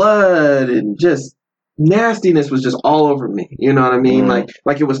blood and just nastiness was just all over me. You know what I mean? Mm-hmm.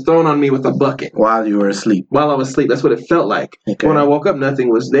 Like it was thrown on me with a bucket. While you were asleep. While I was asleep. That's what it felt like. Okay. When I woke up, nothing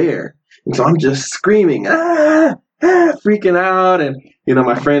was there. And so I'm just screaming, freaking out. And,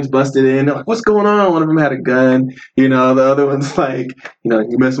 my friends busted in. They're like, what's going on? One of them had a gun. The other one's like,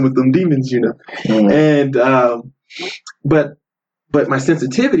 you're messing with them demons, Mm-hmm. And, but my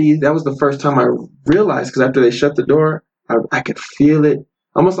sensitivity, that was the first time I realized, because after they shut the door, I could feel it.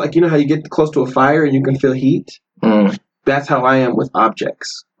 Almost like, how you get close to a fire and you can feel heat? Mm. That's how I am with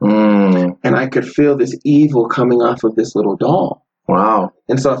objects. Mm. And I could feel this evil coming off of this little doll. Wow.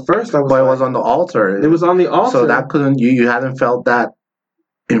 And so at first I was But it was on the altar. It was on the altar. So that couldn't, you hadn't felt that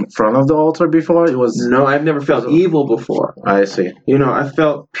in front of the altar before? It was... No, I've never felt evil before. I see. I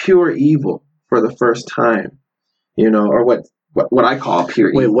felt pure evil for the first time, or what I call pure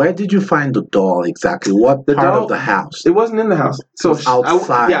evil. Wait, where did you find the doll exactly? What part of the house? It wasn't in the house. So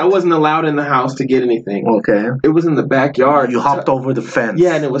outside. I wasn't allowed in the house to get anything. Okay. It was in the backyard. You hopped over the fence.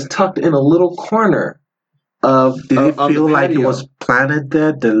 Yeah, and it was tucked in a little corner of. Did it feel like it was planted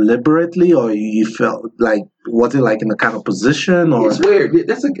there deliberately, or you felt like, was it like in a kind of position? Or? It's weird.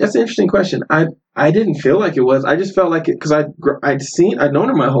 That's an interesting question. I didn't feel like it was. I just felt like it because I'd known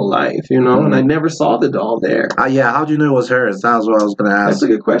her my whole life, and I never saw the doll there. Yeah. How do you know it was hers? That was what I was going to ask. That's a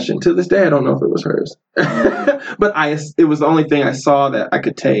good question. To this day, I don't know if it was hers, but it was the only thing I saw that I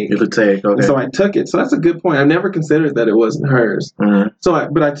could take. You could take. Okay. And so I took it. So that's a good point. I never considered that it wasn't hers.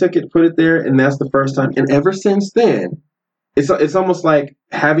 Mm-hmm. But I took it, put it there, and that's the first time. And ever since then, it's almost like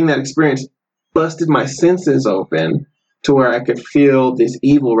having that experience busted my senses open to where I could feel this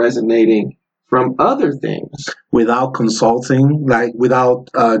evil resonating from other things. Without consulting, like without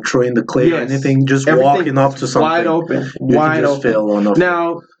throwing the clay or anything, just walking up to something. Wide open. You can just feel enough.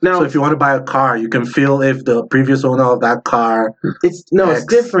 Now, so if you want to buy a car, you can feel if the previous owner of that car... It's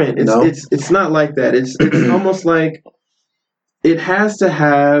different. It's not like that. It's almost like it has to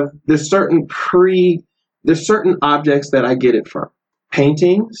have... There's certain objects that I get it from.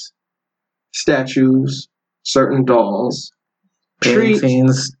 Paintings, statues, certain dolls,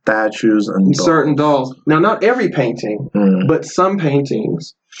 paintings, statues, and dolls. Certain dolls. Now, not every painting, but some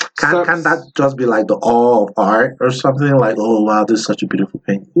paintings. Can that just be like the awe of art or something? Like, oh wow, this is such a beautiful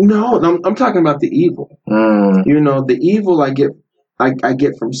painting. No, I'm talking about the evil. The evil I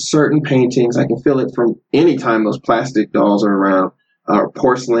get from certain paintings. I can feel it from any time those plastic dolls are around, or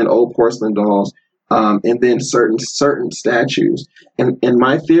old porcelain dolls. And then certain statues. And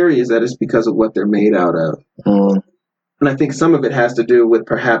my theory is that it's because of what they're made out of. And I think some of it has to do with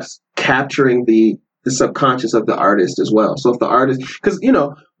perhaps capturing the subconscious of the artist as well. So if the artist, because,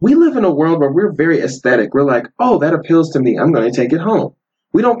 we live in a world where we're very aesthetic. We're like, oh, that appeals to me. I'm going to take it home.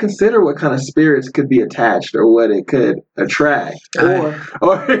 We don't consider what kind of spirits could be attached or what it could attract. Or a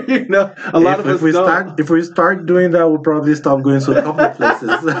lot of us don't. If we start doing that, we'll probably stop going to a couple of places.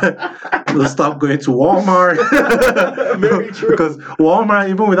 We'll stop going to Walmart. Very true. Because Walmart,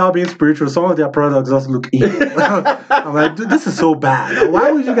 even without being spiritual, some of their products just look evil. I'm like, dude, this is so bad.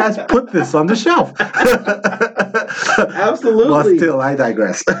 Why would you guys put this on the shelf? Absolutely. But still, I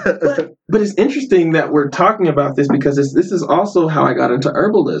digress. But it's interesting that we're talking about this because this is also how I got into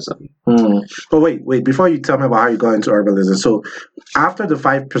herbalism. But wait, before you tell me about how you got into herbalism, so after the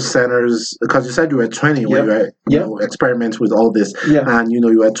 5%ers, because you said you were 20 when you were experimenting with all this, and you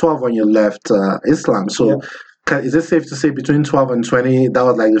were 12 when you left Islam, so is it safe to say between 12 and 20 that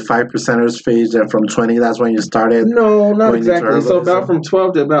was like the 5%ers phase, and from 20 that's when you started? No, not exactly. So about from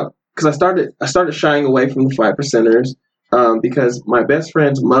 12 to about, because I started shying away from the 5%ers. Because my best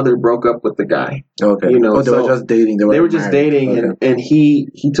friend's mother broke up with the guy. Okay. They were just dating. They were just dating, okay. and he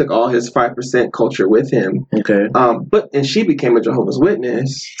took all his 5% culture with him. Okay. And she became a Jehovah's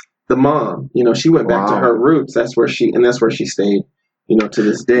Witness. The mom, she went back to her roots. That's where she stayed, to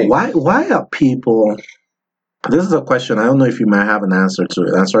this day. Why are people? This is a question. I don't know if you might have an answer to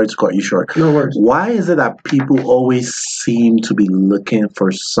it. I'm sorry to cut you short. No worries. Why is it that people always seem to be looking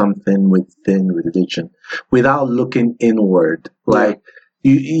for something within religion without looking inward? Like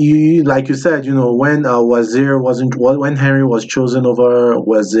you like you said, when when Henry was chosen over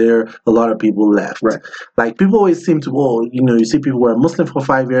Wazir, a lot of people left. Right. Like people always seem to, you see people were Muslim for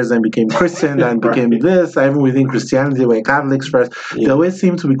 5 years and became Christian and became this. Even within Christianity, they were Catholics first. Yeah. They always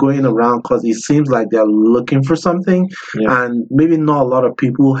seem to be going around because it seems like they're looking for something, and maybe not a lot of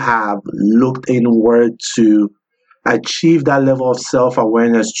people have looked inward to achieve that level of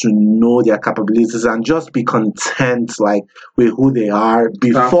self-awareness to know their capabilities and just be content with who they are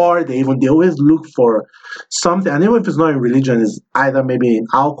before they always look for something. And even if it's not in religion, it's either maybe in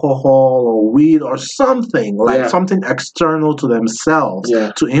alcohol or weed or something something external to themselves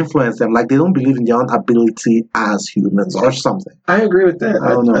to influence them. Like they don't believe in their own ability as humans or something. I agree with that. I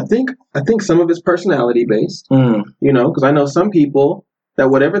don't know. I think some of it's personality based, because I know some people that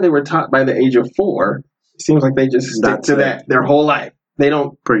whatever they were taught by the age of 4, seems like they just stick to that their whole life. They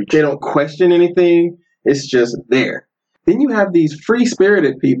don't preach. They don't question anything. It's just there. Then you have these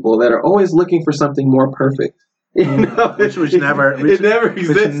free-spirited people that are always looking for something more perfect. Which never exists.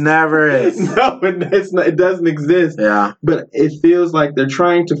 Which never is. No, it's not, it doesn't exist. Yeah. But it feels like they're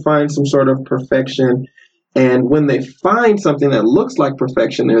trying to find some sort of perfection. And when they find something that looks like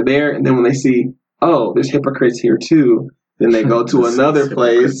perfection, they're there. And then when they see, oh, there's hypocrites here too, then they go to another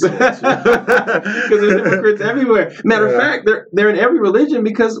place because there's hypocrites everywhere. Matter of fact, they're in every religion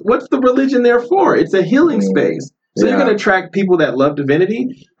because what's the religion there for? It's a healing space. So you're going to attract people that love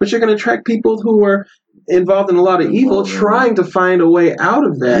divinity, but you're going to attract people who are involved in a lot of evil, trying to find a way out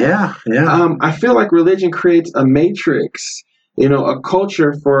of that. I feel like religion creates a matrix, a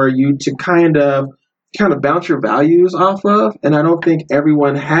culture for you to kind of bounce your values off of, and I don't think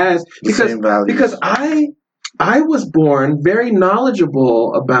everyone has because I was born very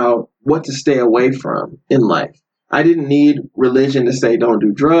knowledgeable about what to stay away from in life. I didn't need religion to say don't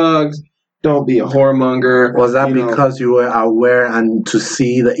do drugs, don't be a whoremonger. Was that because you were aware and to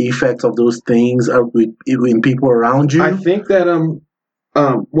see the effects of those things in people around you? I think that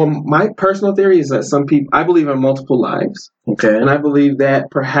my personal theory is that I believe in multiple lives. Okay. And I believe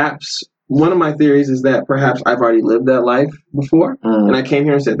that perhaps one of my theories is that perhaps I've already lived that life before, and I came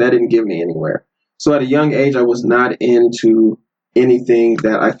here and said that didn't get me anywhere. So at a young age, I was not into anything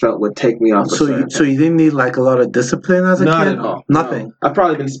that I felt would take me off. So you didn't need like a lot of discipline as a kid? Not at all. Nothing. No. I've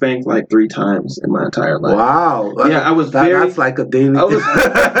probably been spanked like 3 times in my entire life. Wow. Yeah, I was that's like a daily.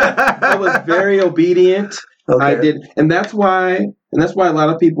 I was very obedient. Okay. I did, and that's why a lot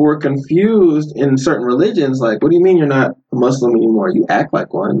of people were confused in certain religions. Like, what do you mean you're not a Muslim anymore? You act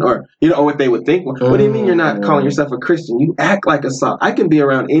like one, or what they would think. What do you mean you're not calling yourself a Christian? You act like a Saw. I can be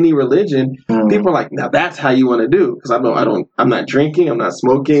around any religion. People are like, now that's how you want to do, because I'm not drinking, I'm not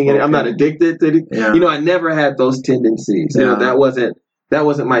smoking, and I'm not addicted to it. Yeah. I never had those tendencies. Yeah. That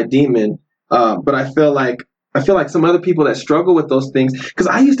wasn't my demon. But I feel like some other people that struggle with those things, because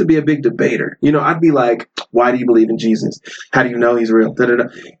I used to be a big debater. I'd be like, why do you believe in Jesus? How do you know he's real? Da-da-da.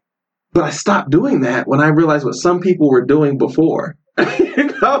 But I stopped doing that when I realized what some people were doing before. Like,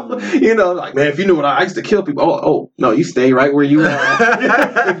 man, if you knew what I used to kill people. Oh, no, you stay right where you are.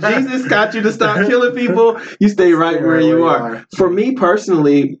 If Jesus got you to stop killing people, you stay right where you are. For me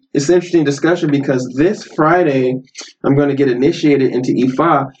personally, it's an interesting discussion because this Friday, I'm going to get initiated into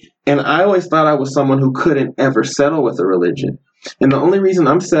Ifa. And I always thought I was someone who couldn't ever settle with a religion. And the only reason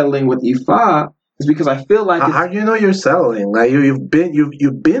I'm settling with Ifa is because I feel like how do you know you're settling? Like you've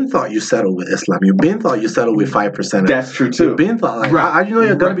been thought you settled with Islam. You've been thought you settled with 5%. That's true too. You've been thought how do you know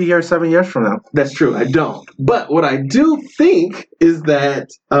you're going to be here 7 years from now? That's true. I don't. But what I do think is that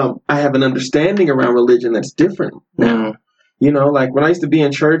I have an understanding around religion that's different now. Like when I used to be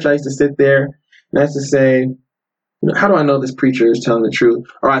in church, I used to sit there and I used to say, how do I know this preacher is telling the truth?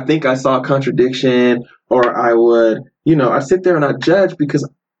 Or I think I saw a contradiction, or I would, I sit there and I judge because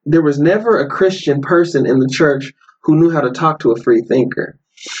there was never a Christian person in the church who knew how to talk to a free thinker.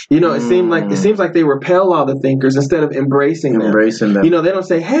 It seems like they repel all the thinkers instead of embracing them. They don't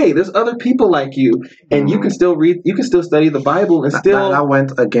say, hey, there's other people like you, and you can still read, you can still study the Bible, and still that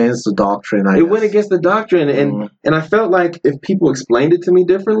went against the doctrine. It went against the doctrine, and I felt like if people explained it to me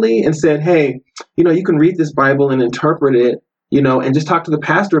differently and said, hey, you can read this Bible and interpret it, and just talk to the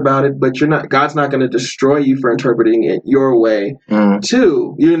pastor about it, but God's not going to destroy you for interpreting it your way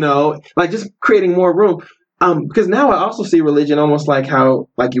too, like just creating more room. Because now I also see religion almost like how,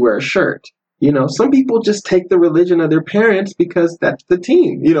 like you wear a shirt. Some people just take the religion of their parents because that's the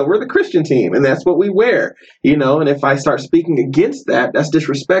team. We're the Christian team, and that's what we wear. And if I start speaking against that, that's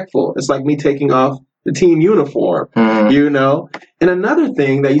disrespectful. It's like me taking off the team uniform, And another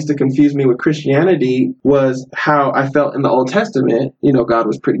thing that used to confuse me with Christianity was how I felt in the Old Testament, God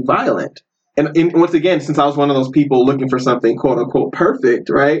was pretty violent. And once again, since I was one of those people looking for something quote unquote perfect,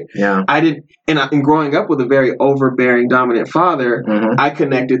 right? Yeah. I didn't, and growing up with a very overbearing, dominant father, I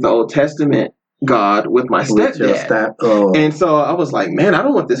connected the Old Testament God with my stepdad. And so I was like, man, I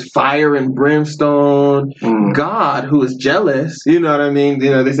don't want this fire and brimstone God who is jealous. You know what I mean?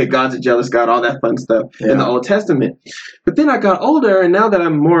 They say God's a jealous God, all that fun stuff in the Old Testament. But then I got older, and now that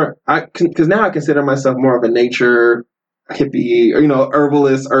I'm more, because now I consider myself more of a nature hippie, or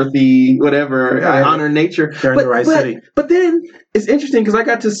herbalist, earthy, whatever. Yeah, I honor nature. You're in the right city. But then it's interesting because I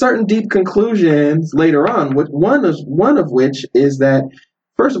got to certain deep conclusions later on. One of which is that,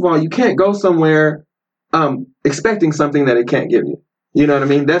 first of all, you can't go somewhere expecting something that it can't give you. You know what I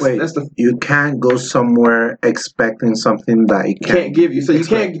mean? You can't go somewhere expecting something that it can't give you. So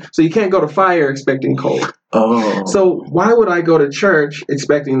you can't go to fire expecting cold. Oh. So why would I go to church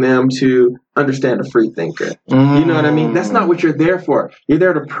expecting them to understand a free thinker? You know what I mean? That's not what you're there for. You're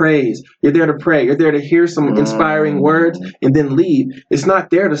there to praise. You're there to pray. You're there to hear some inspiring words and then leave. It's not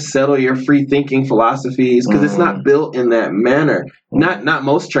there to settle your free thinking philosophies because it's not built in that manner. Not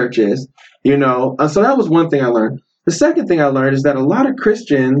most churches, So that was one thing I learned. The second thing I learned is that a lot of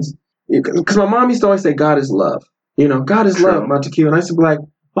Christians, because my mom used to always say God is love. God is love, Montague. And I used to be like,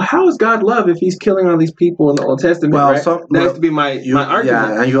 well, how is God love if he's killing all these people in the Old Testament? Well, right? That used to be my argument.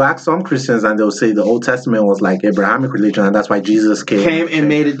 Yeah, and you ask some Christians and they'll say the Old Testament was like Abrahamic religion, and that's why Jesus came and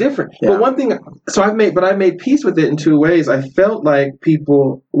made it different. Yeah. But one thing, I made peace with it in two ways. I felt like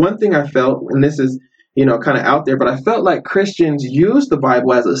one thing I felt, and this is, kind of out there, but I felt like Christians use the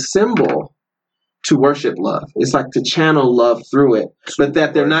Bible as a symbol to worship love. It's like to channel love through it, but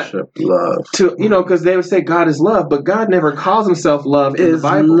that they're not love to, because they would say God is love, but God never calls himself love in the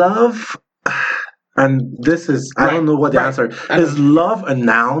Bible. Love, and this is, I don't know what the answer is. Love a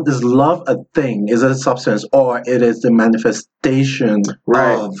noun? Is love a thing? Is it a substance, or it is the manifestation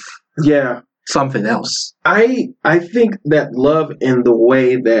of something else? I think that love, in the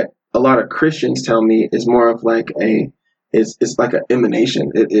way that a lot of Christians tell me, is more of like it's like an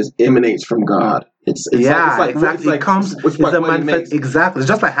emanation. It emanates from God. It's exactly. It comes. It's a manifest. Exactly. It's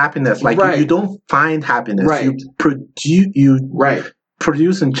just like happiness. Like you don't find happiness. Right. You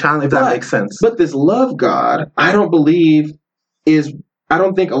produce and channel. If that makes sense. But this love God, I don't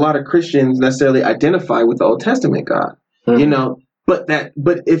think a lot of Christians necessarily identify with the Old Testament God. Mm-hmm.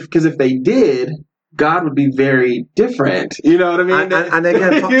 Because if they did, God would be very different. You know what I mean? And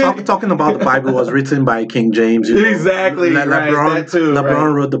again, talking about the Bible was written by King James. Exactly.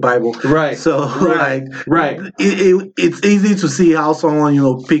 LeBron wrote the Bible. Right. So it's easy to see how someone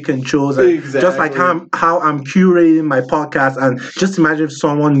pick and chose. And just like how I'm curating my podcast, and just imagine if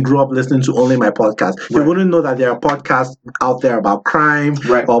someone grew up listening to only my podcast, they wouldn't know that there are podcasts out there about crime,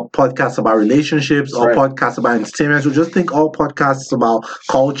 or podcasts about relationships, or podcasts about entertainment. So just think all podcasts about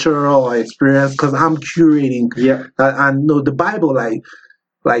culture or experience, because I'm curating. And the Bible,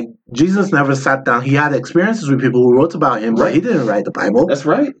 like Jesus never sat down. He had experiences with people who wrote about him, but he didn't write the Bible. That's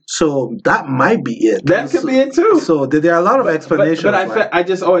right. So that might be it. That could be it too. So there are a lot of explanations. But I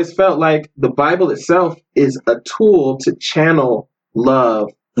just always felt like the Bible itself is a tool to channel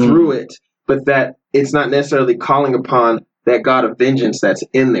love through it, but that it's not necessarily calling upon that God of vengeance that's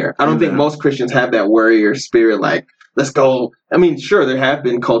in there. I don't think most Christians have that warrior spirit, like, let's go. I mean, sure, there have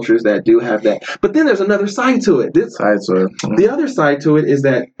been cultures that do have that, but then there's another side to it. The other side to it is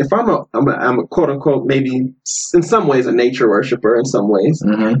that if I'm a quote unquote, maybe in some ways a nature worshiper, in some ways,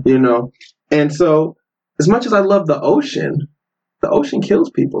 and so as much as I love the ocean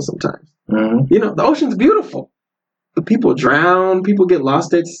kills people sometimes. The ocean's beautiful, but people drown, people get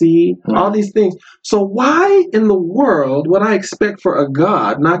lost at sea, all these things. So why in the world would I expect for a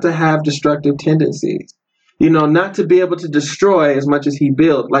God not to have destructive tendencies? Not to be able to destroy as much as he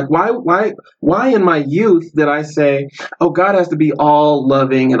built. Like, why in my youth did I say, oh, God has to be all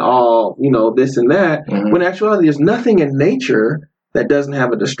loving and all, this and that, when in actuality there's nothing in nature that doesn't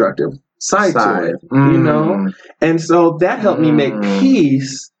have a destructive side to it, And so that helped me make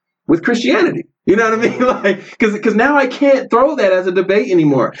peace with Christianity. You know what I mean? Like, because now I can't throw that as a debate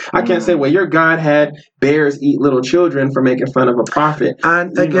anymore. I can't say, well, your God had bears eat little children for making fun of a prophet.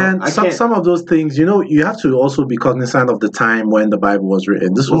 And again, some of those things, you have to also be cognizant of the time when the Bible was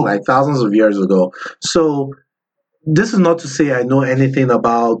written. This was like thousands of years ago. So this is not to say I know anything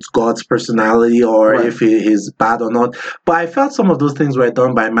about God's personality or if he's bad or not, but I felt some of those things were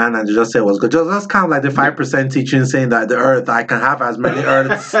done by man and they just said it was good. Just kind of like the 5% teaching saying that the earth, I can have as many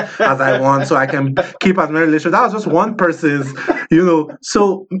earths as I want, so I can keep as many relationships. That was just one person's,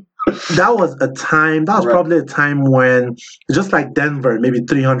 so that was probably a time when, just like Denver, maybe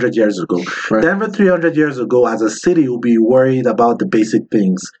 300 years ago. Denver 300 years ago as a city would be worried about the basic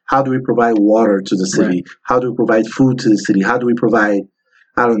things. How do we provide water to the city? How do we provide food to the city? How do we provide,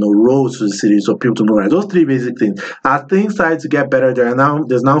 roads to the city so people to move around? Those three basic things. As things started to get better, there's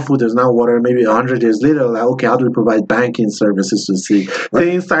now food, there's now water. Maybe 100 years later, like, okay, how do we provide banking services to the city?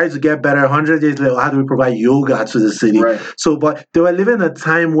 Things started to get better. 100 years later, how do we provide yoga to the city? So, but they were living in a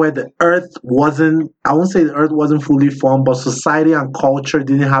time where the earth wasn't, I won't say the earth wasn't fully formed, but society and culture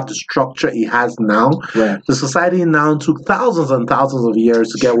didn't have the structure it has now. The society now took thousands and thousands of years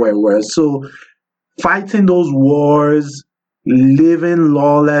to get where it was. So, fighting those wars, living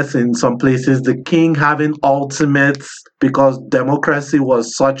lawless in some places, the king having ultimates because democracy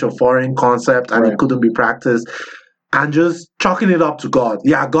was such a foreign concept and it couldn't be practiced, and just chalking it up to God.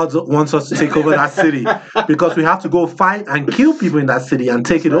 Yeah, God wants us to take over that city because we have to go fight and kill people in that city and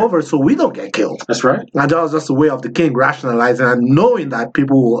take it over so we don't get killed. That's right. And that was just a way of the king rationalizing and knowing that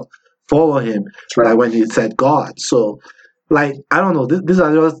people will follow him, like when he said God. So, like, I don't know, these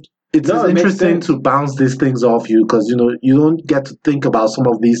are just it's interesting to bounce these things off you because you don't get to think about some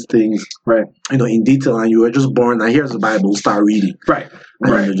of these things right in detail, and you were just born and here's the Bible, start reading right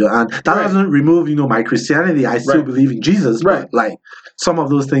and that doesn't remove my Christianity. I still believe in Jesus, but like some of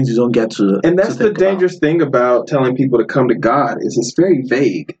those things you don't get to. And that's the dangerous thing about telling people to come to God is it's very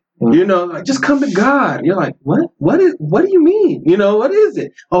vague. Like just come to God. You're like, what do you mean? What is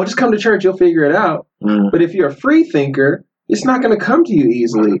it? Oh, just come to church, you'll figure it out. But if you're a free thinker, it's not going to come to you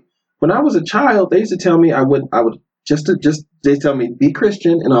easily. When I was a child, they used to tell me I would they tell me be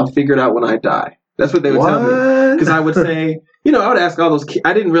Christian and I'll figure it out when I die. That's what they would tell me. Because I would say, I would ask all those kids.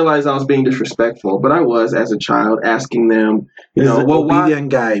 I didn't realize I was being disrespectful, but I was as a child asking them, obedient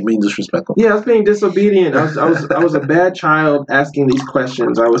guy being disrespectful. Yeah, I was being disobedient. I was a bad child asking these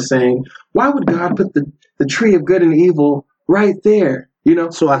questions. I was saying, why would God put the tree of good and evil right there?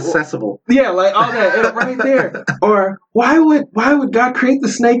 So accessible. Yeah, like all that right there. Or why would God create the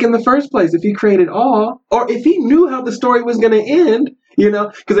snake in the first place if he created all? Or if he knew how the story was going to end,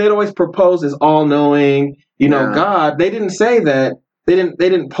 because they'd always propose as all-knowing, God. They didn't say that. They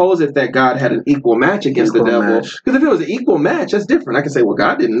didn't pose it that God had an equal match against the devil. Because if it was an equal match, that's different. I can say, well,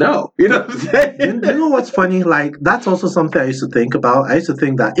 God didn't know. You know what I'm saying? You know what's funny? Like, that's also something I used to think about. I used to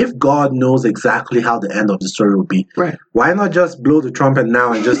think that if God knows exactly how the end of the story will be, why not just blow the trumpet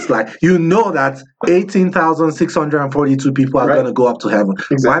now and just that 18,642 people are going to go up to heaven.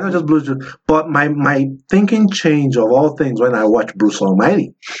 Exactly. Why not just blow the trumpet? But my thinking changed of all things when I watched Bruce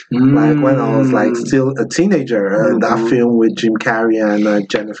Almighty. Like when I was like still a teenager, that film with Jim Carrey and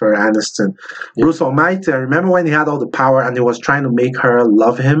Jennifer Aniston. Bruce Almighty, I remember when he had all the power and he was trying to make her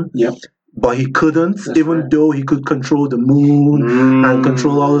love him. Yep. But he couldn't, though he could control the moon and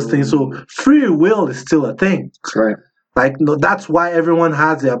control all those things. So free will is still a thing. That's right. Like, that's why everyone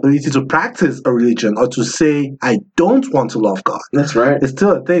has the ability to practice a religion or to say, I don't want to love God. That's right. It's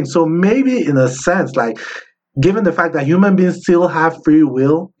still a thing. So maybe in a sense, like, given the fact that human beings still have free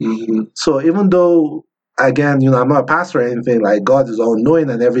will, so even though, again, I'm not a pastor or anything, like God is all-knowing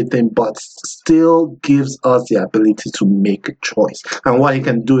and everything, but still gives us the ability to make a choice. And what he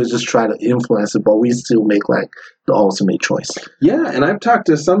can do is just try to influence it, but we still make like the ultimate choice. Yeah, and I've talked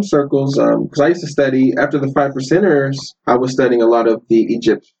to some circles, because I used to study, after the 5%ers, I was studying a lot of the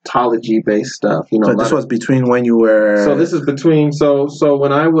Egyptology-based stuff. So this was between when you were... So this is between, so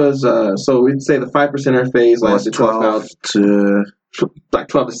when I was, so we'd say the 5%er phase lasted 12 to... like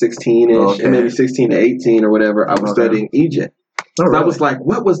 12 to 16-ish, and maybe 16 to 18 or whatever. I was studying Egypt. So I was like,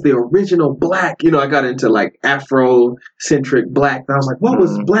 what was the original black? I got into like Afrocentric black. And I was like, what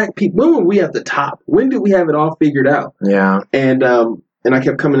was black people? When were we at the top? When did we have it all figured out? Yeah. And I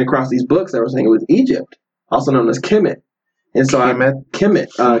kept coming across these books that were saying it was Egypt, also known as Kemet. And so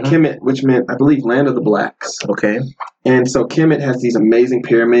Kemet, which meant, I believe, land of the blacks. Okay. And so Kemet has these amazing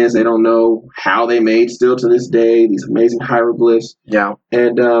pyramids. They don't know how they made still to this day, these amazing hieroglyphs. Yeah.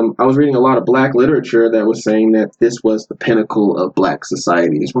 And I was reading a lot of black literature that was saying that this was the pinnacle of black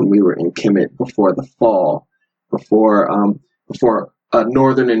societies when we were in Kemet before the fall, before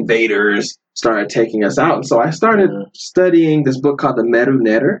northern invaders started taking us out. And so I started studying this book called the Medu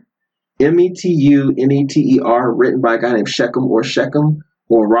Neter. Metuneter, written by a guy named Shechem or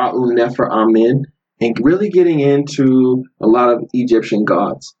Ra'u Nefer Amen, and really getting into a lot of Egyptian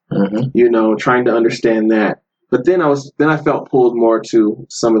gods, trying to understand that. But then I felt pulled more to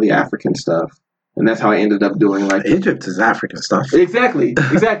some of the African stuff. And that's how I ended up doing like... Egypt is African stuff. Exactly.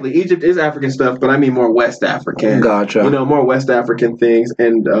 Egypt is African stuff, but I mean more West African. Gotcha. More West African things.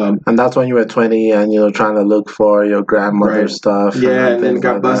 And that's when you were 20 and, trying to look for your grandmother's stuff. Yeah, and then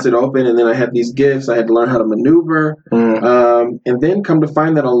got busted open, and then I had these gifts. I had to learn how to maneuver. And then come to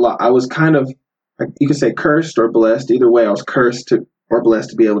find that I was kind of, you could say cursed or blessed. Either way, I was cursed or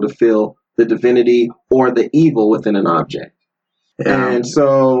blessed to be able to feel the divinity or the evil within an object. Yeah. And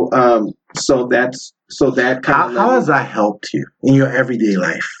so that kind of... How has that helped you in your everyday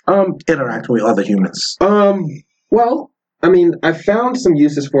life? Interacting with other humans. Well, I mean, I found some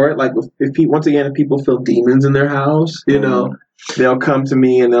uses for it. Like if people feel demons in their house, they'll come to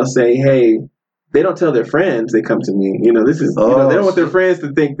me and they'll say, "Hey." They don't tell their friends. They come to me. They don't want their friends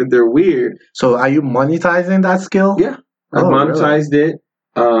to think that they're weird. So, are you monetizing that skill? Yeah, I monetized it.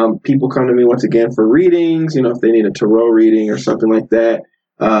 People come to me once again for readings. If they need a tarot reading or something like that.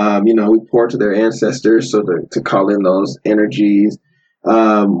 We pour to their ancestors to call in those energies.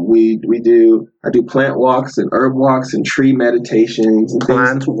 I do plant walks and herb walks and tree meditations. And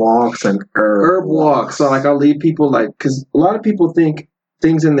plant walks and herb walks. So like I'll lead people because a lot of people think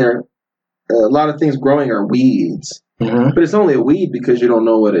things in there, a lot of things growing are weeds. But it's only a weed because you don't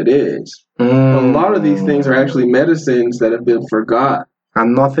know what it is. A lot of these things are actually medicines that have been forgot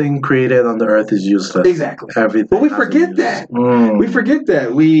And nothing created on the earth is useless. Exactly. Everything. But we forget that. We forget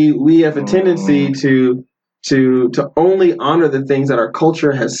that. We have a tendency to only honor the things that our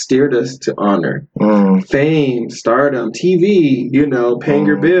culture has steered us to honor. Fame, stardom, TV, paying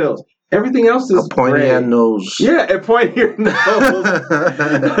your bills. Everything else is a pointy nose. Yeah, a pointy nose.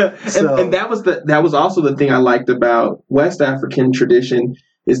 and that was also the thing I liked about West African tradition,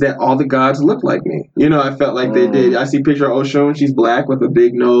 is that all the gods look like me. I felt like they did. I see a picture of Oshun. She's black with a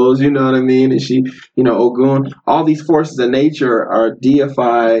big nose. You know what I mean? And she, Ogun. All these forces of nature are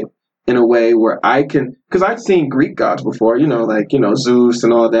deified in a way where I can, because I've seen Greek gods before. Zeus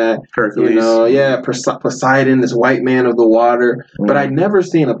and all that. Hercules. Poseidon, this white man of the water. But I'd never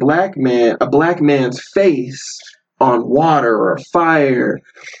seen a black man's face on water or fire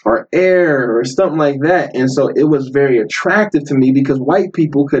or air or something like that. And so it was very attractive to me because white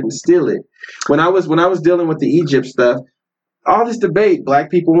people couldn't steal it. When I was dealing with the Egypt stuff, all this debate,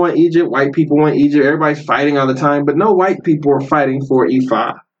 black people want Egypt, white people want Egypt, everybody's fighting all the time, but no white people are fighting for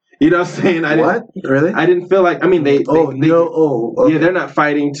Ifa. You know what I'm saying? Really? I didn't feel like, okay. Yeah, they're not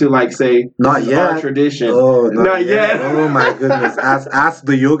fighting to say, not yet. Our tradition. Oh, not yet. Oh my goodness. Ask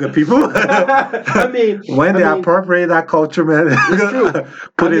the yoga people. When they appropriate that culture, man, it's true.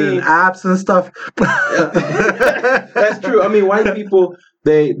 Put it in apps and stuff. That's true. White people,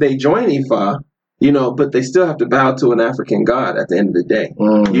 they join Ifa, but they still have to bow to an African god at the end of the day.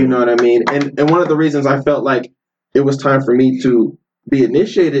 You know what I mean? And one of the reasons I felt like it was time for me to be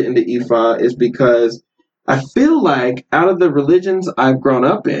initiated into Ifa is because I feel like out of the religions I've grown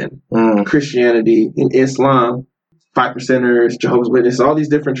up in, Christianity and Islam, 5%ers, Jehovah's Witnesses, all these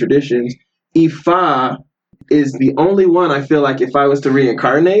different traditions, Ifa is the only one I feel like if I was to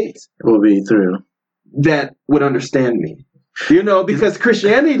reincarnate, it will be through, that would understand me. Because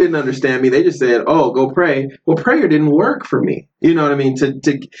Christianity didn't understand me. They just said, "Oh, go pray." Well, prayer didn't work for me. You know what I mean?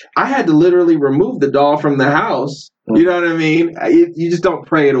 I had to literally remove the doll from the house. You know what I mean? You just don't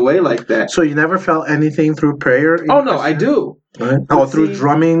pray it away like that. So you never felt anything through prayer? Oh no, I do. Right? Or through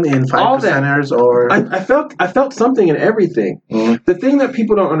drumming in 5%ers, or I felt something in everything. The thing that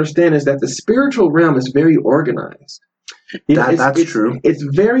people don't understand is that the spiritual realm is very organized. That's true. It's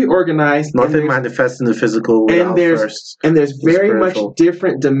very organized. Nothing manifests in the physical. And there's very much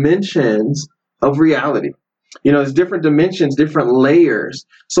different dimensions of reality. There's different dimensions, different layers.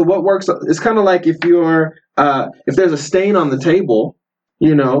 So what works? It's kind of like if there's a stain on the table,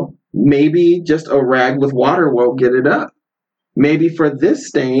 maybe just a rag with water won't get it up. Maybe for this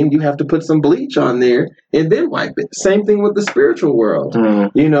stain, you have to put some bleach on there and then wipe it. Same thing with the spiritual world.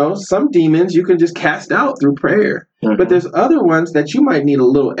 Some demons you can just cast out through prayer. But there's other ones that you might need a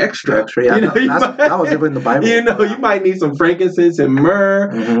little extra. Yeah, that was even in the Bible. You might need some frankincense and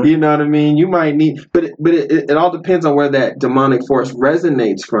myrrh. You know what I mean? You might need, but it all depends on where that demonic force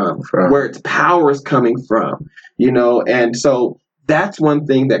resonates from, where its power is coming from. And so that's one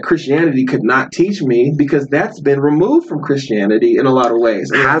thing that Christianity could not teach me, because that's been removed from Christianity in a lot of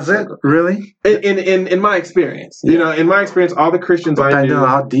ways. Has it really? In my experience, in my experience, all the Christians I know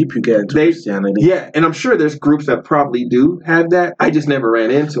how deep you get into Christianity. Yeah, and I'm sure there's groups that probably do have that. I just never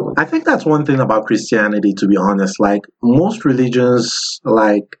ran into them. I think that's one thing about Christianity, to be honest. Like most religions,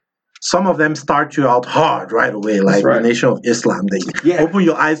 some of them start you out hard right away, like the Nation of Islam. They open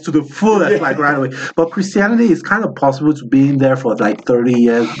your eyes to the fullest, right away. But Christianity is kind of possible to be in there for 30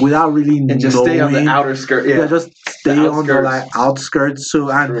 years without really knowing. And just stay on the outer skirt. Yeah, just stay on the outskirts.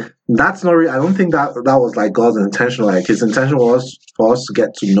 So, and that's not really, I don't think that was God's intention. His intention was for us to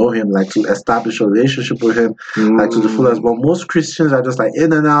get to know Him, to establish a relationship with Him, to the fullest. But most Christians are just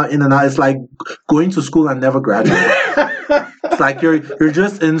in and out. It's like going to school and never graduating. It's like you're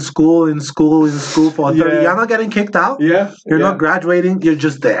just in school for 30. You're not getting kicked out. Yeah. You're not graduating. You're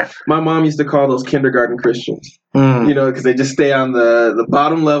just there. My mom used to call those kindergarten Christians. Because they just stay on the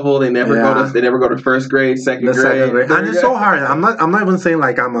bottom level. They never go to first grade, second grade. And it's so hard. I'm not even saying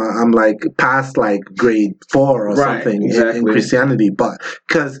I'm past grade 4 or something in Christianity, but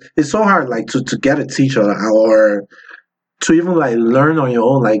because it's so hard to get a teacher or to even learn on your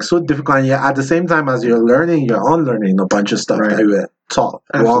own, so difficult. And at the same time as you're learning, you're unlearning a bunch of stuff that you were taught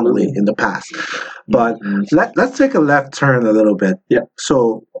wrongly in the past. But let's take a left turn a little bit. Yeah.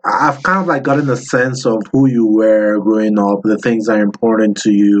 So I've kind of gotten a sense of who you were growing up, the things that are important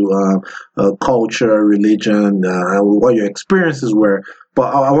to you, culture, religion, what your experiences were.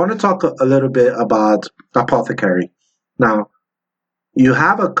 But I want to talk a little bit about Apothecary. Now, you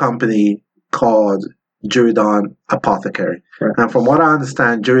have a company called Jiridon Apothecary. Right. And from what I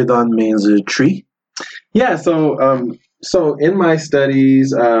understand, Jiridon means a tree. Yeah, so in my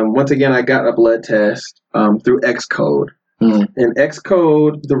studies, once again, I got a blood test through Xcode. In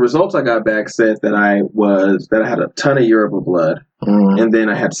Xcode, the results I got back said that I had a ton of Yoruba blood, and then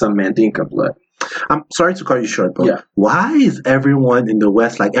I had some Mandinka blood. I'm sorry to cut you short, but why is everyone in the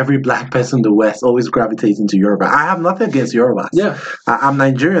West, like every black person in the West, always gravitating to Yoruba? I have nothing against Yorubas. Yeah, I'm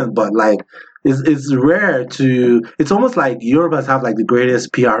Nigerian, but like it's rare to. It's almost like Yorubas have like the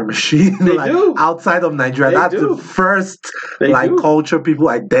greatest PR machine. They like, do outside of Nigeria. That's the first culture people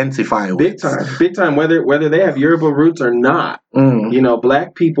identify with. Big time. Whether they have Yoruba roots or not,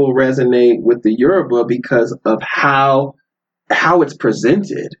 black people resonate with the Yoruba because of how it's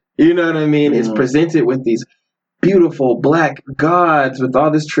presented. You know what I mean? It's presented with these beautiful black gods with all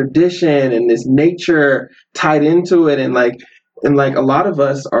this tradition and this nature tied into it, and a lot of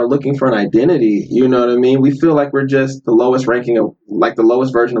us are looking for an identity. You know what I mean? We feel like we're just the lowest ranking of, like, the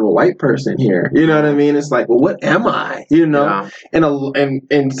lowest version of a white person here. You know what I mean? It's like, well, what am I? You know? Yeah.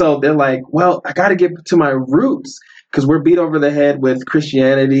 And so they're like, well, I got to get to my roots. Because we're beat over the head with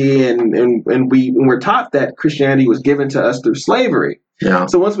Christianity, and we're taught that Christianity was given to us through slavery. Yeah.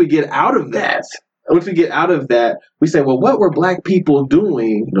 So once we get out of that, we say, well, what were black people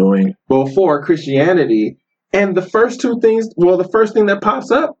doing before Christianity? And the first thing that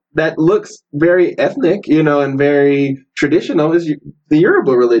pops up that looks very ethnic, and very traditional is the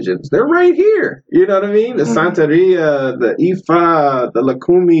Yoruba religions. They're right here. You know what I mean? The Santeria, the Ifa, the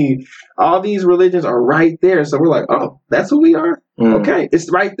Lakumi, all these religions are right there. So we're like, oh, that's who we are? Okay, it's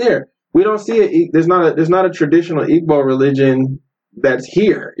right there. We don't see it. There's not a traditional Igbo religion that's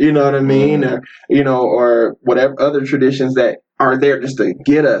here. You know what I mean? Or whatever other traditions that are there just to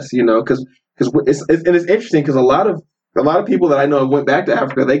get us, because it's interesting because a lot of people that I know went back to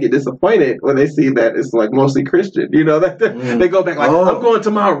Africa, they get disappointed when they see that it's like mostly Christian. They go back like, I'm going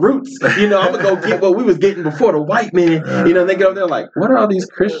to my roots. I'm gonna go get what we was getting before the white man. And they go there like, what are all these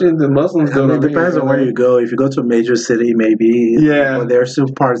Christians and Muslims doing? It depends on where you go. If you go to a major city, maybe. Yeah. But there are still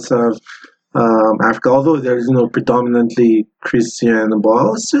parts of Africa, although there's predominantly Christian,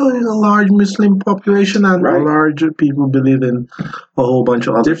 but still a large Muslim population, and a large people believe in a whole bunch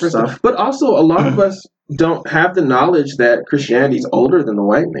of other stuff. But also, a lot of us don't have the knowledge that Christianity is older than the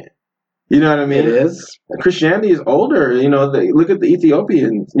white man. You know what I mean? It is. Christianity is older. Look at the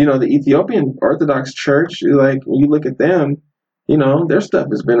Ethiopians. The Ethiopian Orthodox Church. Like, you look at them. Their stuff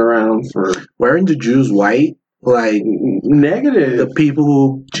has been around for. Weren't the Jews white? Like, negative. The people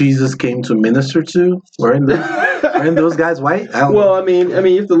who Jesus came to minister to, weren't those guys white? Well, I mean,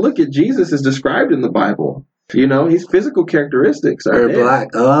 you have to look at Jesus as described in the Bible. His physical characteristics are black.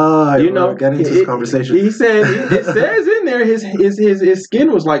 Oh, we're getting into this conversation. It says in there his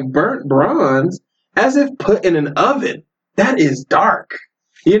skin was like burnt bronze, as if put in an oven. That is dark.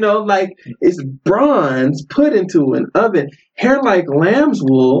 It's bronze put into an oven. Hair like lamb's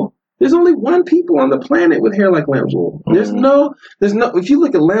wool. There's only one people on the planet with hair like lamb's wool. There's no. If you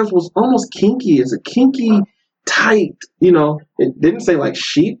look at lamb's wool, it's almost kinky. It's a kinky, tight. It didn't say like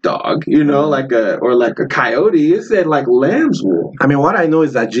sheepdog. Like a coyote. It said like lamb's wool. I mean, what I know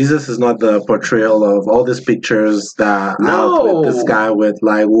is that Jesus is not the portrayal of all these pictures that out with this guy with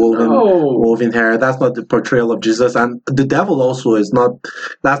like woven hair. That's not the portrayal of Jesus, and the devil also is not.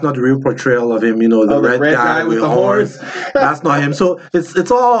 That's not the real portrayal of him. The red guy with the horns. That's not him. So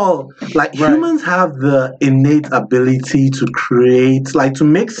it's all like humans have the innate ability to create, like to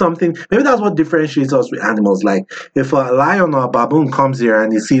make something. Maybe that's what differentiates us with animals. Like if a lion or a baboon comes here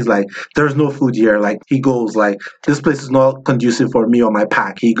and he sees like there's no food here, like he goes like, this place is not conducive for me or my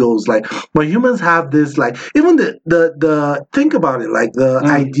pack. He goes like, but humans have this, like, even the think about it, like the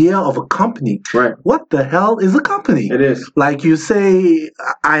idea of a company. Right. What the hell is a company? It is. Like you say,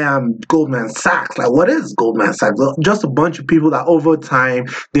 I am Goldman Sachs. Like, what is Goldman Sachs? Just a bunch of people that over time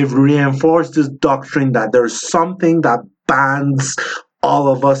they've reinforced this doctrine that there's something that bands all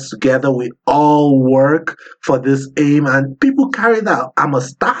of us together. We all work for this aim, and people carry that. I'm a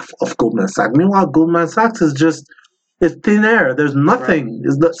staff of Goldman Sachs. Meanwhile, Goldman Sachs is just, it's thin air. There's nothing.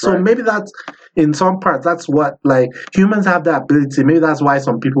 So maybe that's, in some parts, that's what, like, humans have the ability. Maybe that's why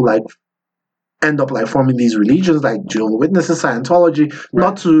some people, like, end up, like, forming these religions, like Jehovah's Witnesses, Scientology.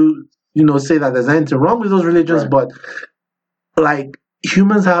 Not to, say that there's anything wrong with those religions, but, like,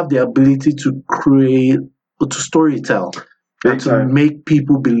 humans have the ability to create, to storytell. And to make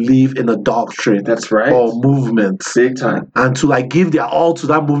people believe in a doctrine. That's right. Or movement. Big time. And to like give their all to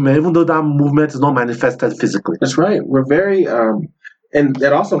that movement, even though that movement is not manifested physically. That's right. We're very, and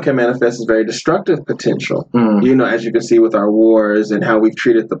that also can manifest as very destructive potential. As you can see with our wars and how we've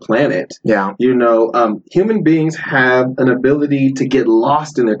treated the planet. Yeah. Human beings have an ability to get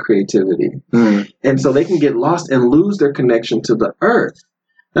lost in their creativity. And so they can get lost and lose their connection to the earth.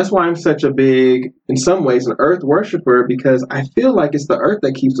 That's why I'm such a big, in some ways, an earth worshiper, because I feel like it's the earth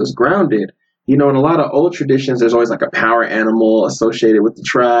that keeps us grounded. You know, in a lot of old traditions, there's always like a power animal associated with the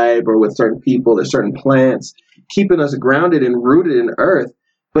tribe or with certain people or certain plants, keeping us grounded and rooted in earth.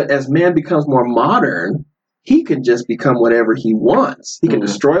 But as man becomes more modern, he can just become whatever he wants. He can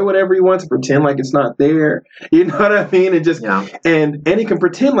destroy whatever he wants and pretend like it's not there. You know what I mean? And he can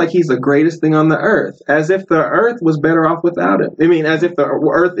pretend like he's the greatest thing on the earth, as if the earth was better off without him. I mean, as if the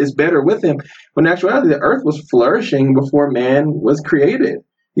earth is better with him. When in actuality, the earth was flourishing before man was created.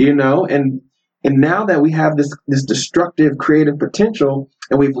 You know, and now that we have this destructive creative potential,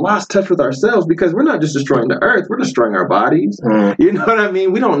 and we've lost touch with ourselves because we're not just destroying the earth, we're destroying our bodies. You know what I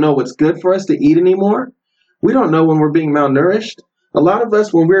mean? We don't know what's good for us to eat anymore. We don't know when we're being malnourished. A lot of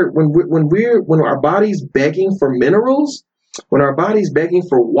us, when our body's begging for minerals, when our body's begging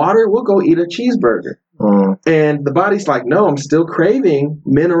for water, we'll go eat a cheeseburger. And the body's like, no, I'm still craving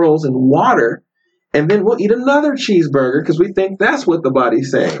minerals and water. And then we'll eat another cheeseburger because we think that's what the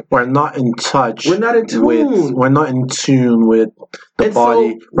body's saying. We're not in touch. We're not in tune. We're not in tune with the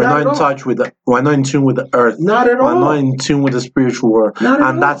body. We're not in touch with we're not in tune with the earth. Not at all. We're not in tune with the spiritual world.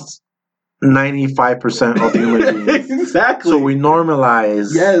 And that's 95% of human beings. Exactly. So we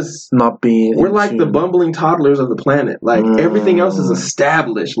normalize not being. We're like the bumbling toddlers of the planet. Like everything else is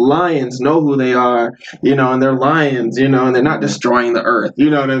established. Lions know who they are, you know, and they're lions, you know, and they're not destroying the earth. You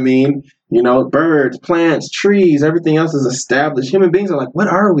know what I mean? You know, birds, plants, trees, everything else is established. Human beings are like, what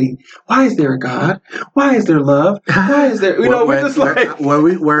are we? Why is there a God? Why is there love? Why is there, you know, we're just like.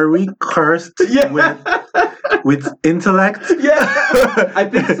 Were we cursed with intellect? Yeah, I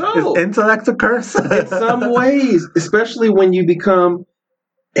think so. Is intellect a curse? In some ways, especially when you become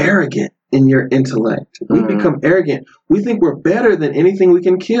arrogant in your intellect. We become arrogant. We think we're better than anything we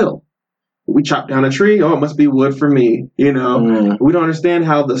can kill. We chop down a tree. Oh, it must be wood for me. You know, we don't understand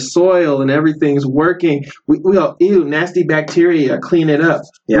how the soil and everything's working. We all, ew, nasty bacteria, clean it up.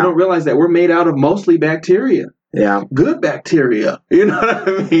 We don't realize that we're made out of mostly bacteria. Yeah. Good bacteria. You know what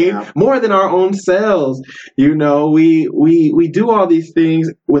I mean? Yeah. More than our own cells. You know, we do all these things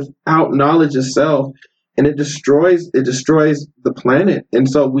without knowledge of self, and it destroys the planet. And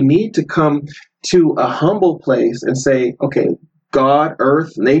so we need to come to a humble place and say, okay, God,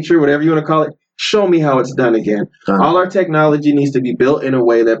 earth, nature, whatever you want to call it, show me how it's done again. All our technology needs to be built in a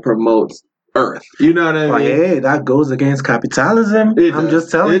way that promotes earth. You know what I mean? Hey, that goes against capitalism. I'm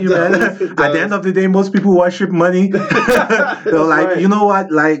just telling you, man. At the end of the day, most people worship money. They're like, right. You know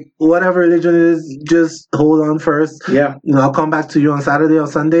what? Like, whatever religion is, just hold on first. Yeah. You know, I'll come back to you on Saturday or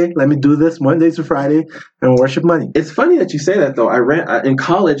Sunday. Let me do this Monday to Friday and worship money. It's funny that you say that, though. In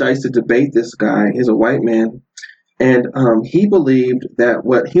college, I used to debate this guy. He's a white man. And he believed that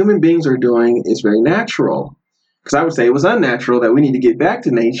what human beings are doing is very natural. Because I would say it was unnatural, that we need to get back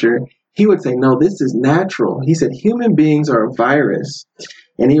to nature. He would say, no, this is natural. He said, human beings are a virus.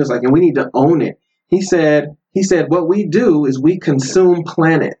 And he was like, and we need to own it. He said, what we do is we consume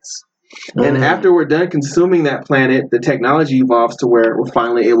planets. And after we're done consuming that planet, the technology evolves to where we're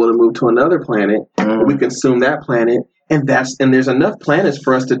finally able to move to another planet. We consume that planet. And there's enough planets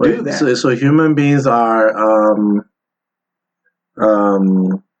for us to do that. So human beings are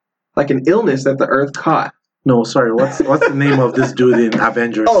like an illness that the Earth caught. No, sorry. What's the name of this dude in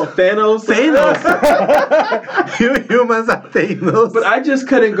Avengers? Oh, Thanos. Humans are Thanos. But I just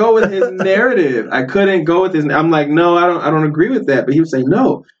couldn't go with his narrative. I'm like, no, I don't agree with that. But he would say,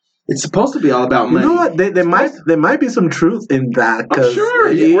 no. It's supposed to be all about money. You know what? There might be some truth in that. I'm sure.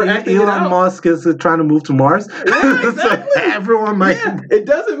 Elon Musk is trying to move to Mars. Yeah, exactly. So everyone might. Yeah, it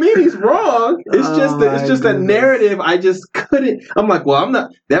doesn't mean he's wrong. It's just a narrative. I just couldn't. I'm like, well, I'm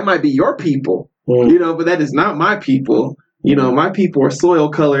not. That might be your people, you know, but that is not my people. You know, my people are soil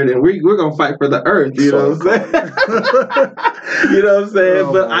colored, and we're gonna fight for the earth. You know what I'm saying? You know what I'm saying?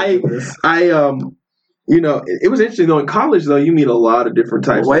 Oh, but I you know, it was interesting, though. In college, though, you meet a lot of different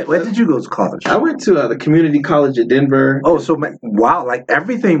types. Where did you go to college? I went to the community college at Denver. Oh, so wow! Like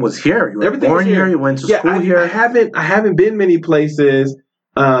everything was here. You were born here. You went to school here. I haven't been many places.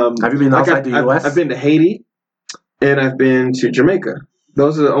 Have you been outside the U.S.? I've been to Haiti, and I've been to Jamaica.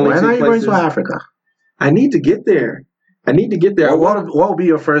 Those are the only two places. When are you going to Africa? I need to get there. Well, what will be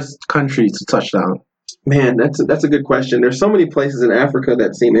your first country to touch down? Man, that's a good question. There's so many places in Africa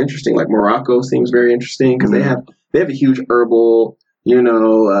that seem interesting. Like Morocco seems very interesting because they have a huge herbal, you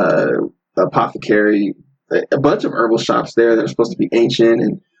know, apothecary, a bunch of herbal shops there that are supposed to be ancient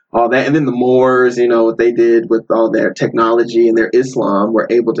and all that. And then the Moors, you know, what they did with all their technology and their Islam were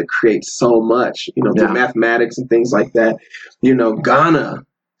able to create so much, you know, through mathematics and things like that. You know, Ghana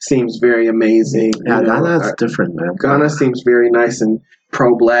seems very amazing. Yeah, Ghana's different, man. Ghana seems very nice and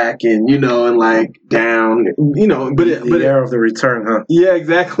pro-black and, you know, and like down, you know, but the year of the return, huh? Yeah,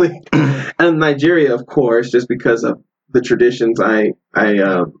 exactly. And Nigeria, of course, just because of the traditions I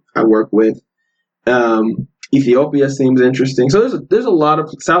work with. Ethiopia seems interesting. So there's a lot of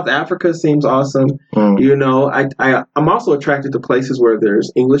South Africa seems awesome. You know, I'm also attracted to places where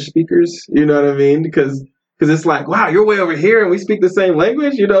there's English speakers. You know what I mean? Because it's like, wow, you're way over here and we speak the same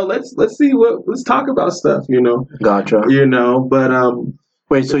language. You know, let's talk about stuff. You know, gotcha. You know, but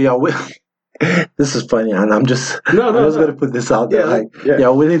wait, so this is funny, and I'm just gonna put this out there.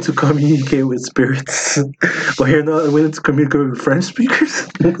 You're willing to communicate with spirits, but you're not willing to communicate with French speakers.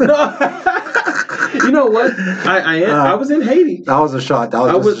 No. You know what? I was in Haiti. That was a shot. That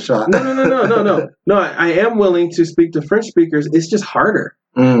was just a shot. No. I am willing to speak to French speakers. It's just harder.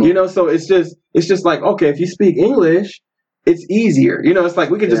 You know, so it's just like, okay, if you speak English, it's easier. You know, it's like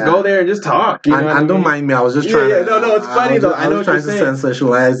we can just go there and just talk. You know and don't mind me. I was just trying. No, it's funny though. I was trying to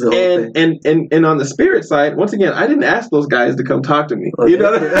sensationalize the whole thing. And on the spirit side, once again, I didn't ask those guys to come talk to me. Okay. You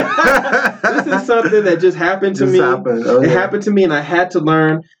know, this is something that just happened to me. Okay. It happened to me, and I had to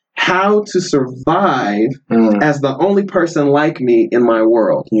learn how to survive as the only person like me in my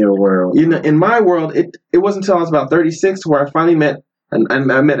world. Your world. You know, in my world, it wasn't until I was about 36 where I finally met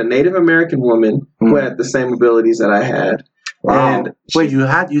a Native American woman who had the same abilities that I had. Wow. And wait, you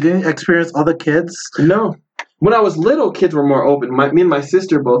didn't experience other kids? No. When I was little, kids were more open. Me and my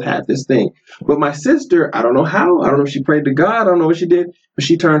sister both had this thing. But my sister, I don't know how. I don't know if she prayed to God. I don't know what she did. But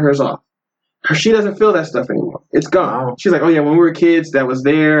she turned hers off. She doesn't feel that stuff anymore. It's gone. Wow. She's like, oh yeah, when we were kids, that was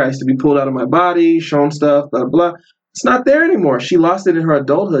there. I used to be pulled out of my body, shown stuff, blah, blah, blah. It's not there anymore. She lost it in her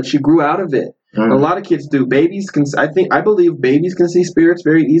adulthood. She grew out of it. A lot of kids do. I believe babies can see spirits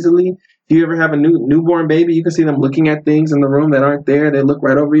very easily. If you ever have a newborn baby, you can see them looking at things in the room that aren't there. They look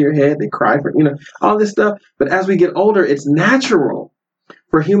right over your head. They cry for, you know, all this stuff. But as we get older, it's natural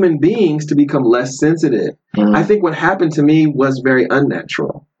for human beings to become less sensitive. I think what happened to me was very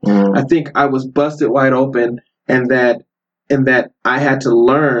unnatural. I think I was busted wide open, and that I had to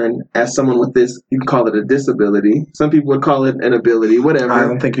learn as someone with this, you can call it a disability. Some people would call it an ability, whatever. I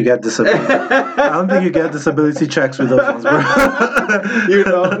don't think you get disability. I don't think you get disability checks with those ones, bro. You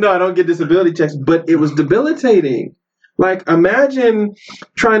know, no, I don't get disability checks, but it was debilitating. Like, imagine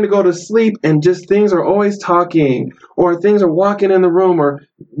trying to go to sleep and just things are always talking, or things are walking in the room, or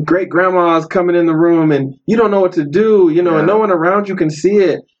great grandma's coming in the room and you don't know what to do, you know, and no one around you can see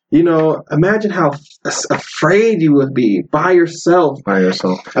it. You know, imagine how afraid you would be by yourself. Imagine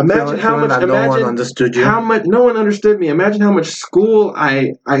how much. Imagine no one understood you. How much no one understood me. Imagine how much school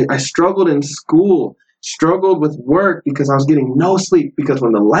I struggled in school, struggled with work because I was getting no sleep because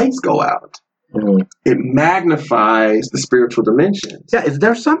when the lights go out, it magnifies the spiritual dimensions. Yeah, is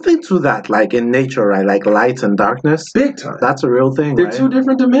there something to that, like in nature, right? Like light and darkness? Big time. That's a real thing, They're two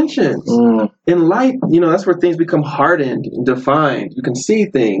different dimensions. In light, you know, that's where things become hardened and defined. You can see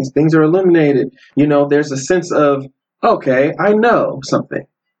things. Things are illuminated. You know, there's a sense of, okay, I know something.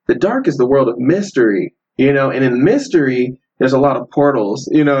 The dark is the world of mystery, you know, and in mystery, there's a lot of portals,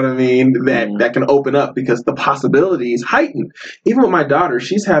 you know what I mean, that can open up because the possibilities heighten. Even with my daughter,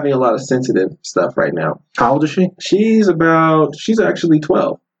 she's having a lot of sensitive stuff right now. How old is she? She's actually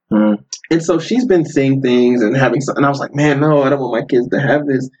 12. And so she's been seeing things and having something. And I was like, man, no, I don't want my kids to have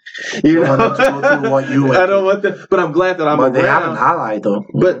this. You know, I don't want that. But I'm glad that I'm around. But they have an ally, though.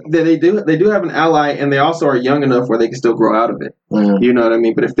 But they do have an ally, and they also are young enough where they can still grow out of it. You know what I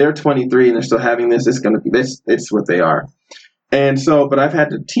mean? But if they're 23 and they're still having this, it's what they are. And so, but I've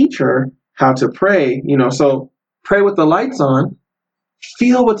had to teach her how to pray, you know, so pray with the lights on,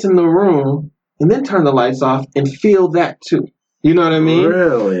 feel what's in the room, and then turn the lights off and feel that too. You know what I mean?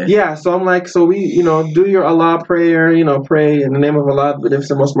 Really? Yeah. So I'm like, so we, you know, do your Allah prayer, you know, pray in the name of Allah, the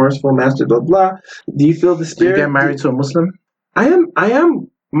beneficent, most merciful, master, blah, blah. Do you feel the spirit? Do you get married to a Muslim? I am.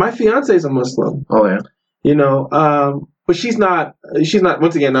 My fiance is a Muslim. Oh, yeah. You know, but she's not,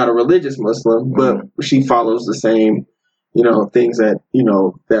 once again, not a religious Muslim, but she follows the same, you know, things that, you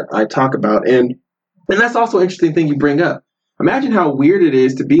know, that I talk about. And that's also an interesting thing you bring up. Imagine how weird it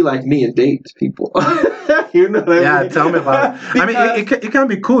is to be like me and date people. You know what I mean? Tell me about it. I mean, it can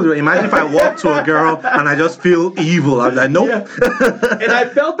be cool. Imagine if I walk to a girl and I just feel evil. I'm like, nope. Yeah. And I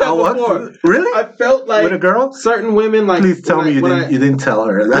felt that before. Really? I felt like with a girl? Certain women, like, please tell me you didn't tell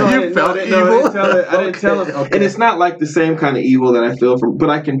her. Like, you felt evil? No, I didn't tell her. Okay. And it's not like the same kind of evil that I feel from, but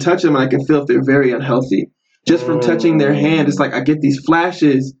I can touch them and I can feel if they're very unhealthy. Just from touching their hand, it's like I get these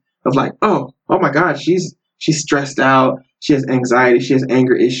flashes of like, oh my God, she's stressed out. She has anxiety. She has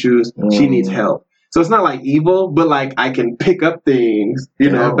anger issues. She needs help. So it's not like evil, but like I can pick up things, you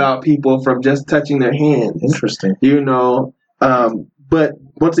know, about people from just touching their hands. Interesting. You know, But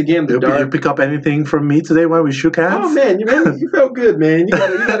once again, Did you pick up anything from me today when we shook hands? Oh man, you felt good, man. You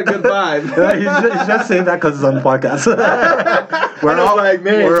got a good vibe. He's just saying that because it's on the podcast.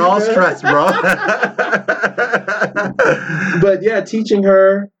 We're all stressed, bro. But yeah, teaching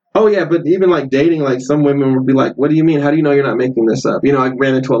her. Oh yeah, but even like dating, like some women would be like, "What do you mean? How do you know you're not making this up?" You know, I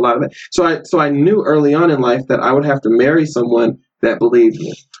ran into a lot of that. So I knew early on in life that I would have to marry someone that believed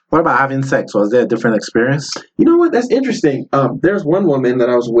me. What about having sex? Was there a different experience? You know what? That's interesting. There's one woman that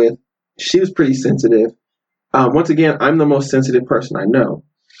I was with. She was pretty sensitive. Once again, I'm the most sensitive person I know.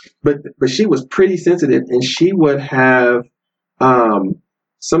 But she was pretty sensitive, and she would have,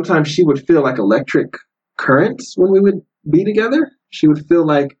 sometimes she would feel like electric currents when we would be together. She would feel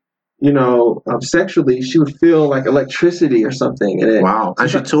like, sexually, she would feel like electricity or something. Wow. And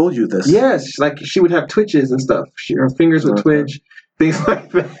she told you this? Yes. Like she would have twitches and stuff. Her fingers would twitch. Things like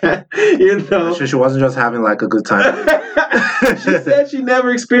that, She wasn't just having like a good time. She said she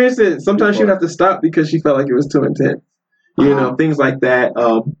never experienced it. Sometimes she would have to stop because she felt like it was too intense. Things like that.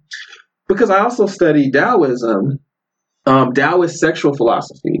 Because I also study Taoism, Taoist sexual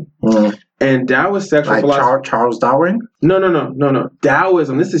philosophy. And Taoist sexual philosophy. Charles Darwin? No.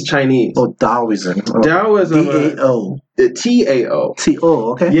 Taoism. This is Chinese. Oh, Taoism. Taoism. T-A-O. T-A-O.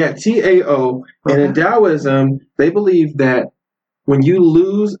 T-O, okay. Yeah, T-A-O. Okay. And in Taoism, they believe that when you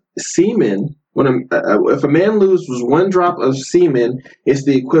lose semen, if a man loses one drop of semen, it's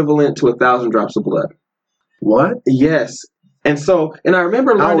the equivalent to 1,000 drops of blood. What? Yes. And I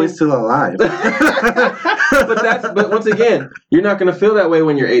remember learning. How is still alive? But once again, you're not going to feel that way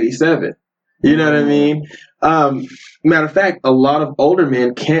when you're 87. You know what I mean? Matter of fact, a lot of older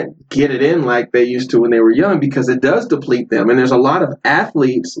men can't get it in like they used to when they were young because it does deplete them. And there's a lot of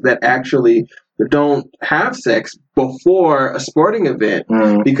athletes that actually don't have sex before a sporting event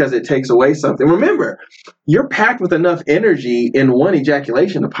because it takes away something. Remember, you're packed with enough energy in one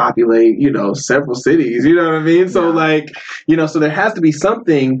ejaculation to populate, several cities. You know what I mean? So so there has to be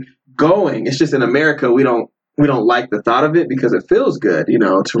something going. It's just in America, we don't like the thought of it because it feels good,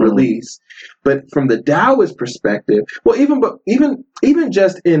 to release. But from the Taoist perspective, well, even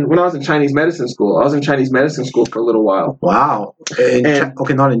just when I was in Chinese medicine school, for a little while. Wow.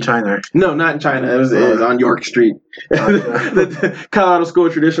 Not in China. No, not in China. It was on York Street. The Colorado School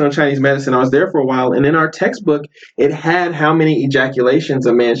of Traditional Chinese Medicine. I was there for a while, and in our textbook, it had how many ejaculations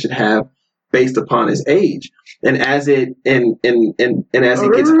a man should have based upon his age. And as it as he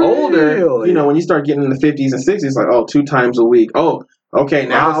gets older, when you start getting in the 50s and 60s, like 2 times a week. Oh, okay.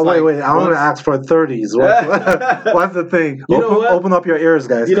 Now wait. I want to ask for 30s. What's the thing? Open up your ears,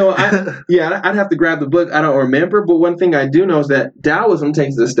 guys. I'd have to grab the book. I don't remember, but one thing I do know is that Taoism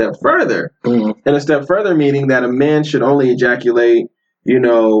takes it a step further, and a step further meaning that a man should only ejaculate,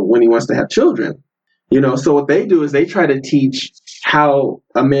 when he wants to have children. So what they do is they try to teach how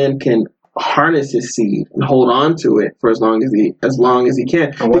a man can harness his seed and hold on to it for as long as he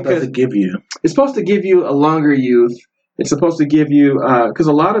can. And what does it give you? It's supposed to give you a longer youth. It's supposed to give you because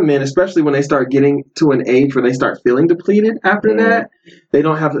a lot of men, especially when they start getting to an age where they start feeling depleted after that, they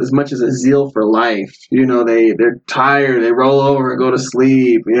don't have as much as a zeal for life. They're tired. They roll over and go to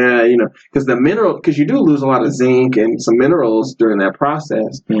sleep. Yeah, because you do lose a lot of zinc and some minerals during that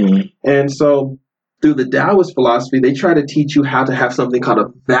process. And so through the Taoist philosophy, they try to teach you how to have something called a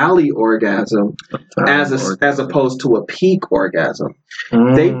valley orgasm as opposed to a peak orgasm.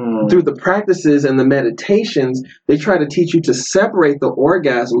 Through the practices and the meditations, they try to teach you to separate the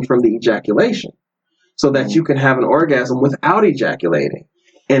orgasm from the ejaculation so that you can have an orgasm without ejaculating.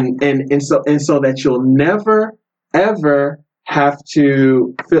 And so that you'll never, ever have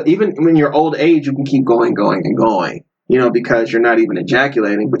to feel, even when you're old age, you can keep going and going. Because you're not even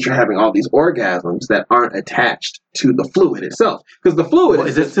ejaculating, but you're having all these orgasms that aren't attached to the fluid itself. Because the fluid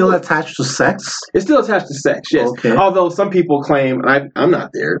is it still attached to sex? It's still attached to sex, yes. Okay. Although some people claim, and I'm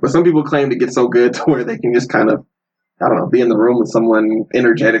not there, but some people claim to get so good to where they can just kind of, I don't know, be in the room with someone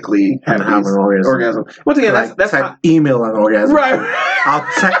energetically having an orgasm. Once again, that's email an orgasm. Right.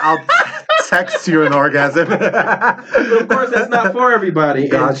 I'll text you an orgasm. But of course, that's not for everybody.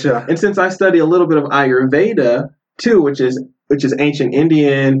 Gotcha. And since I study a little bit of Ayurveda too, which is ancient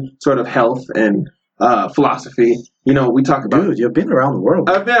Indian sort of health and philosophy. We talk about. Dude, you've been around the world.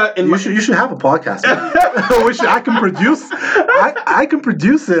 You should have a podcast. I can produce. I can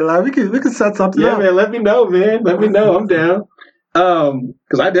produce it. Like we can set something up. Yeah, man. Let me know, man. Let me know. I'm down.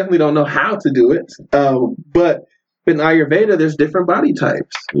 Because I definitely don't know how to do it. But in Ayurveda, there's different body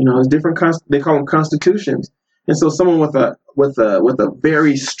types. There's different. They call them constitutions. And so, someone with a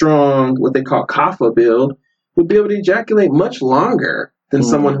very strong, what they call kapha build, would be able to ejaculate much longer than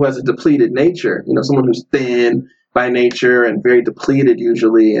someone who has a depleted nature. Someone who's thin, by nature and very depleted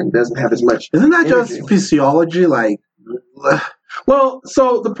usually and doesn't have as much. Isn't that energy. Just physiology? Like, well,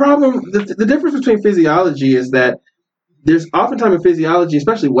 so the problem, the difference between physiology is that there's oftentimes in physiology,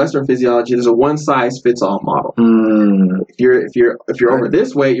 especially Western physiology, there's a one size fits all model. If you're over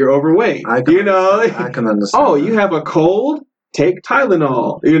this weight, you're overweight. I can understand. Oh, you have a cold? Take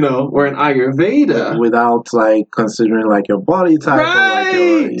Tylenol. Or in Ayurveda, without like considering like your body type,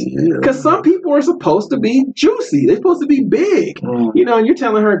 right? Because some people are supposed to be juicy. They're supposed to be big. And you're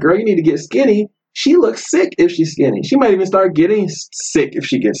telling her, girl, you need to get skinny. She looks sick if she's skinny. She might even start getting sick if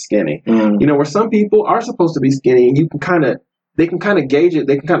she gets skinny. Where some people are supposed to be skinny, and they can kind of gauge it.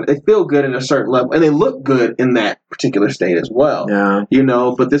 They feel good in a certain level, and they look good in that particular state as well. Yeah.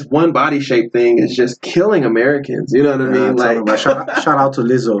 But this one body shape thing is just killing Americans. You know what I mean? Like, shout out to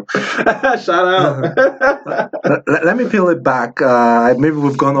Lizzo. Shout out. Let me peel it back. Maybe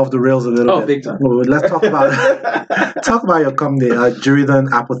we've gone off the rails a little bit. Oh, big time. Well, let's talk about your company, Jiridan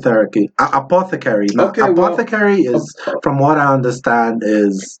Apothecary. Now, okay, Apothecary is, from what I understand,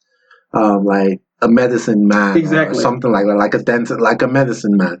 is like a medicine man, exactly, or something like that, like a dentist, like a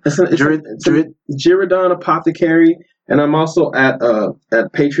medicine man. It's Jiridan Apothecary, and I'm also at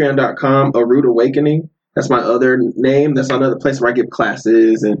Patreon.com, A Root Awakening. That's my other name. That's another place where I give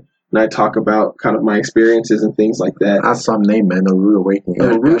classes and I talk about kind of my experiences and things like that. That's some name, man. A Root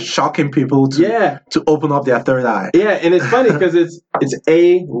Awakening. Shocking people to open up their third eye. Yeah, and it's funny because it's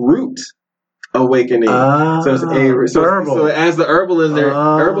a root awakening. So it's herbal. So it has the herbal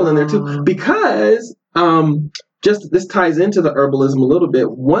in there too. Because just this ties into the herbalism a little bit.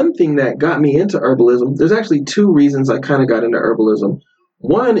 One thing that got me into herbalism, there's actually two reasons I kind of got into herbalism.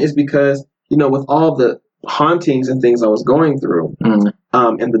 One is because, with all the hauntings and things I was going through, and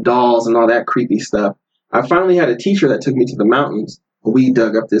the dolls and all that creepy stuff, I finally had a teacher that took me to the mountains. We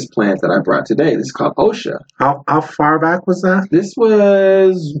dug up this plant that I brought today. This is called Osha. How far back was that? This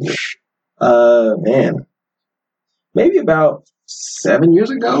was maybe about 7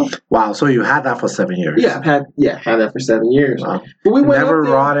 years ago. Wow, so you had that for 7 years? Yeah, had that for 7 years. Wow. But we never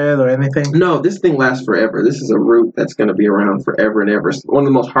rotted or anything? No, this thing lasts forever. This is a root that's going to be around forever and ever. It's one of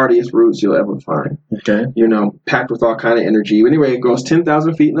the most hardiest roots you'll ever find. Okay. Packed with all kind of energy. Anyway, it grows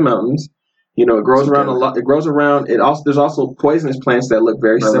 10,000 feet in the mountains. It grows around a lot. It grows around. There's also poisonous plants that look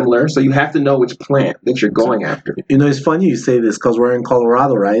very similar. So you have to know which plant that you're going after. It's funny you say this because we're in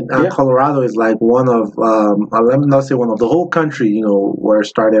Colorado, right? And Colorado is like one of, let me not say one of, the whole country, were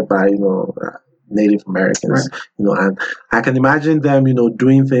started by, Native Americans, right. And I can imagine them,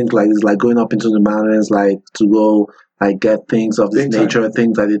 doing things like this, like going up into the mountains, like to go, like get things of this nature,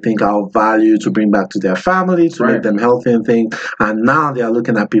 things that they think are of value to bring back to their family, to make them healthy and things. And now they are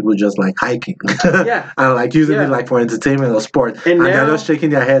looking at people just like hiking. And like using it like for entertainment or sport. And they're just shaking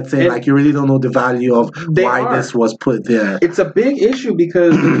their head saying like, you really don't know the value of why this was put there. It's a big issue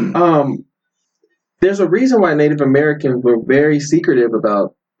because there's a reason why Native Americans were very secretive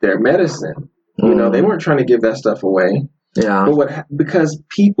about their medicine. They weren't trying to give that stuff away. Yeah. But because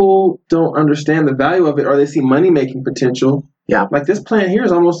people don't understand the value of it, or they see money-making potential. Yeah. Like this plant here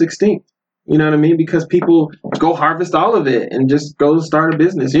is almost extinct. You know what I mean? Because people go harvest all of it and just go start a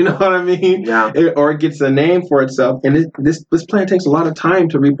business. You know what I mean? Yeah. Or it gets a name for itself. And this plant takes a lot of time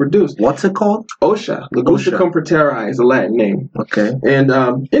to reproduce. What's it called? Osha. Ligusticum praeteri is the Latin name. Okay. And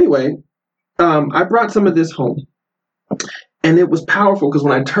anyway, I brought some of this home. And it was powerful because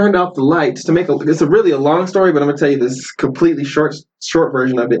when I turned off the lights it's really a long story, but I'm going to tell you this completely short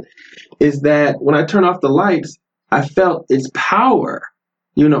version of it, is that when I turned off the lights, I felt its power,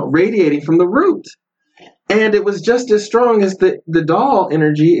 radiating from the root. And it was just as strong as the doll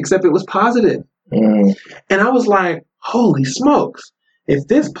energy, except it was positive. And I was like, holy smokes, if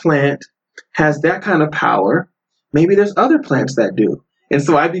this plant has that kind of power, maybe there's other plants that do. And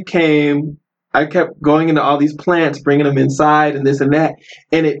so I kept going into all these plants, bringing them inside and this and that.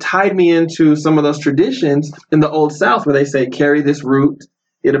 And it tied me into some of those traditions in the Old South where they say, carry this root,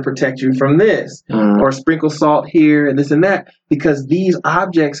 it'll protect you from this. Or sprinkle salt here and this and that. Because these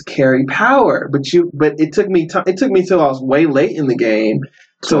objects carry power. But it took me till I was way late in the game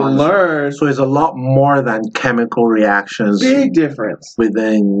to learn. So it's a lot more than chemical reactions. Big difference.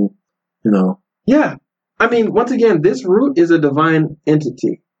 Within, Yeah. I mean, once again, this root is a divine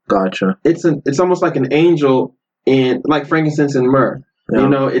entity. Gotcha. It's almost like an angel in like frankincense and myrrh.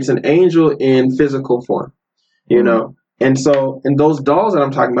 Yeah. It's an angel in physical form. And so, and those dolls that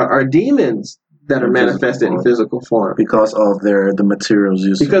I'm talking about are demons that are manifested in physical form because of the materials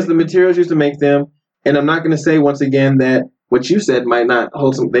used. Because the materials used to make them. And I'm not going to say once again that what you said might not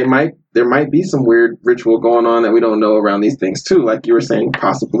hold some. There might be some weird ritual going on that we don't know around these things too. Like you were saying,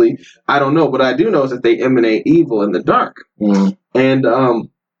 possibly. I don't know, but I do know is that they emanate evil in the dark. Mm. And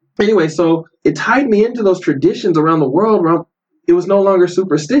anyway, so it tied me into those traditions around the world. It was no longer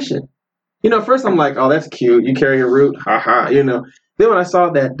superstition. At first I'm like, oh, that's cute. You carry a root, haha. Then when I saw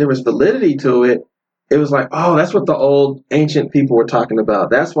that there was validity to it, it was like, oh, that's what the old ancient people were talking about.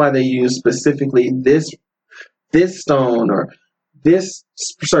 That's why they use specifically this stone or this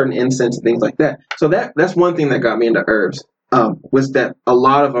certain incense and things like that. So that's one thing that got me into herbs, was that a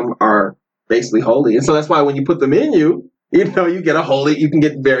lot of them are basically holy. And so that's why when you put them in you can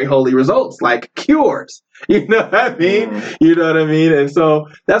get very holy results, like cures. You know what I mean? Mm. You know what I mean? And so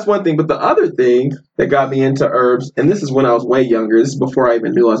that's one thing. But the other thing that got me into herbs, and this is when I was way younger, this is before I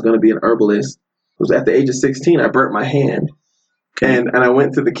even knew I was going to be an herbalist, was at the age of 16, I burnt my hand. And I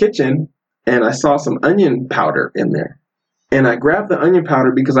went to the kitchen and I saw some onion powder in there. And I grabbed the onion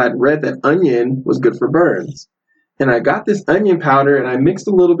powder because I'd read that onion was good for burns. And I got this onion powder and I mixed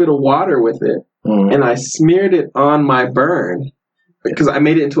a little bit of water with it. Mm. And I smeared it on my burn because I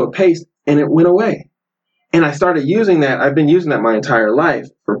made it into a paste and it went away. And I started using that. I've been using that my entire life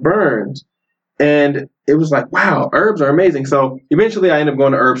for burns. And it was like, wow, herbs are amazing. So eventually I ended up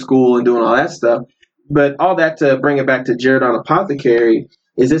going to herb school and doing all that stuff. But all that, to bring it back to Jared on Apothecary,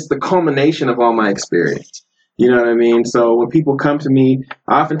 is it's the culmination of all my experience. You know what I mean? So when people come to me,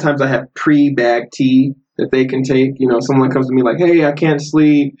 oftentimes I have pre-bagged tea that they can take. Someone comes to me like, hey, I can't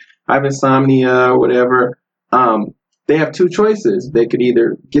sleep, I have insomnia or whatever. They have two choices. They could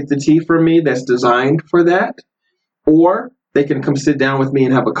either get the tea from me that's designed for that, or they can come sit down with me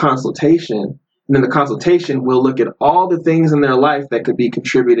and have a consultation. And then the consultation will look at all the things in their life that could be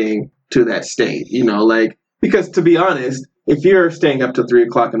contributing to that state. Because to be honest, if you're staying up till 3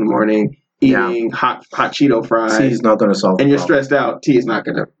 o'clock in the morning eating hot Cheeto fries, tea is not going to solve. And you're stressed out, tea is not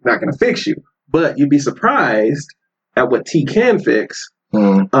gonna fix you. But you'd be surprised at what tea can fix.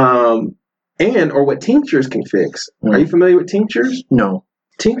 Mm. Or what tinctures can fix. Are you familiar with tinctures? No.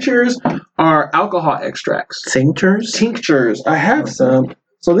 Tinctures are alcohol extracts. Tinctures? Tinctures. I have some.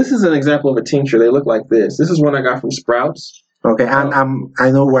 So this is an example of a tincture. They look like this. This is one I got from Sprouts. Okay, and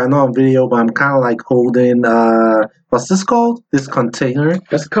I know we're not on video, but I'm kind of like holding, what's this called? This container?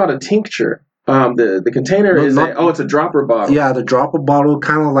 That's called a tincture. The container it's a dropper bottle. Yeah, the dropper bottle,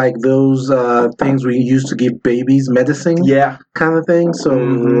 kind of like those things we used to give babies medicine. Yeah, kind of thing. So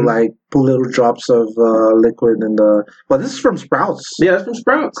like put little drops of liquid in the. But this is from Sprouts. Yeah, it's from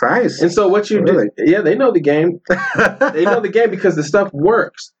Sprouts. Christ. And so what you do? Yeah, they know the game. They know the game because the stuff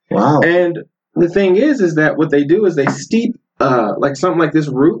works. Wow. And the thing is that what they do is they steep like something like this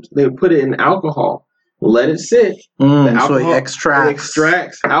root. They put it in alcohol. Let it sit. So it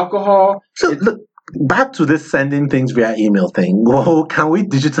extracts alcohol. So look, back to this sending things via email thing. Well, can we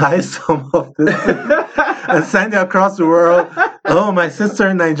digitize some of this and send it across the world? Oh, my sister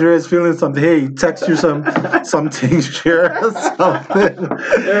in Nigeria is feeling something. Hey, text you something, share something.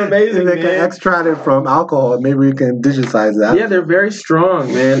 They're amazing. They can extract it from alcohol. Maybe we can digitize that. Yeah, they're very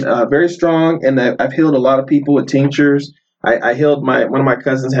strong, man. Very strong. And I've healed a lot of people with tinctures. I healed one of my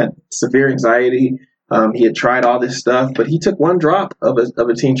cousins had severe anxiety. He had tried all this stuff, but he took one drop of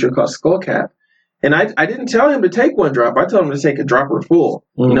a tincture called Skullcap. And I didn't tell him to take one drop. I told him to take a dropper full.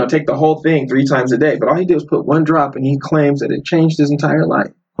 Take the whole thing 3 times a day. But all he did was put one drop, and he claims that it changed his entire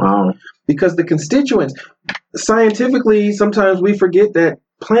life. Wow. Because the constituents, scientifically, sometimes we forget that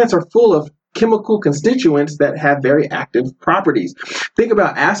plants are full of chemical constituents that have very active properties. Think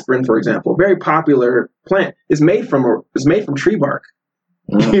about aspirin, for example. Very popular plant is made from tree bark.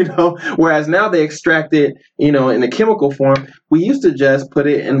 Whereas now they extract it, in a chemical form. We used to just put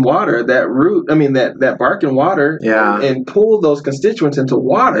it in water, that bark in water, and pull those constituents into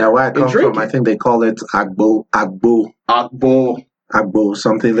water. Yeah, where I come from, I think they call it agbo,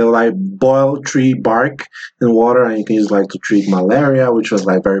 something. They'll like boil tree bark in water, and you can use to treat malaria, which was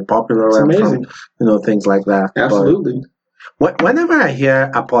very popular. It's amazing. Things like that. Absolutely. But whenever I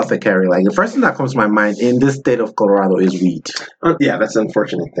hear apothecary, the first thing that comes to my mind in this state of Colorado is weed. Yeah, that's an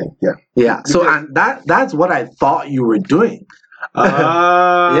unfortunate thing. Yeah. Yeah. So and that's what I thought you were doing.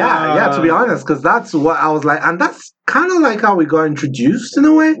 Yeah, to be honest, because that's what I was like, and that's kind of like how we got introduced in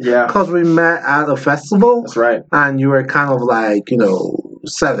a way. Yeah. Because we met at a festival. That's right. And you were kind of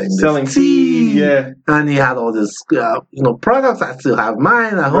selling tea. Yeah. And he had all this, products. I still have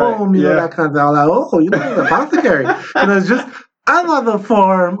mine at home, that kind of thing. I was like, oh, you're an apothecary. It's just another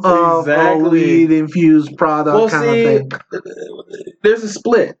form of weed-infused product of thing. There's a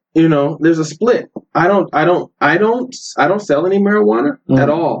split. There's a split. I don't sell any marijuana at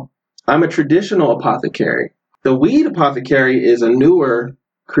all. I'm a traditional apothecary. The weed apothecary is a newer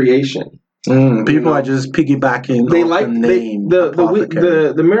creation. People are just piggybacking. They like the name. The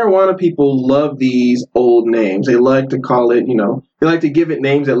marijuana people love these old names. They like to call it, they like to give it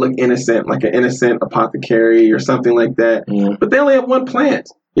names that look innocent, like an innocent apothecary or something like that. But they only have one plant.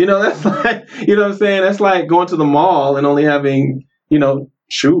 That's like, what I'm saying? That's like going to the mall and only having,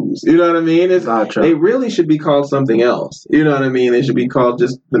 shoes. You know what I mean? They really should be called something else. You know what I mean? They should be called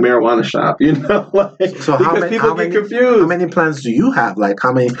just the marijuana shop. So people get confused. How many plants do you have? Like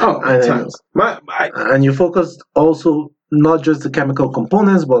how many? Tons. And you focus also not just the chemical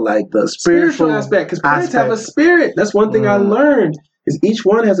components, but like the spiritual aspect. Because plants have a spirit. That's one thing I learned. Is each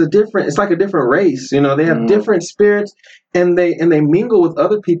one has it's like a different race. They have different spirits, and they mingle with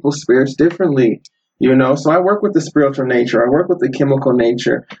other people's spirits differently. So I work with the spiritual nature. I work with the chemical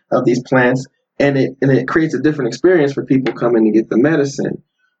nature of these plants, and it creates a different experience for people coming to get the medicine.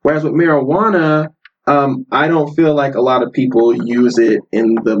 Whereas with marijuana, I don't feel like a lot of people use it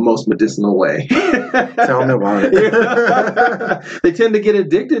in the most medicinal way. Tell me about it. They tend to get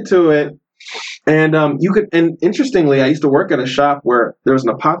addicted to it. And and interestingly, I used to work at a shop where there was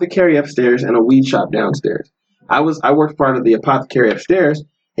an apothecary upstairs and a weed shop downstairs. I worked part of the apothecary upstairs.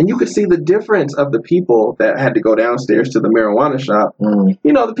 And you could see the difference of the people that had to go downstairs to the marijuana shop.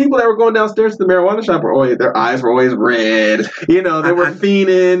 The people that were going downstairs to the marijuana shop their eyes were always red. They were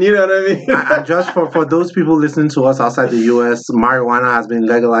fiending. You know what I mean? And just for those people listening to us outside the U.S., marijuana has been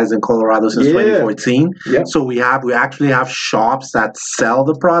legalized in Colorado since 2014. Yep. So we actually have shops that sell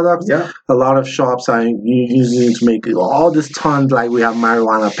the products. Yep. A lot of shops are using to make all this tons. Like we have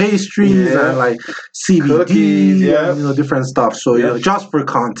marijuana pastries and like CBD cookies, and different stuff. So just for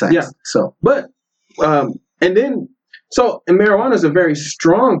context. Yeah. So, but and marijuana is a very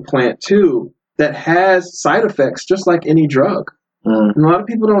strong plant too that has side effects just like any drug. And a lot of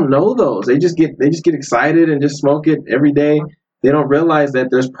people don't know those. They just get excited and just smoke it every day. They don't realize that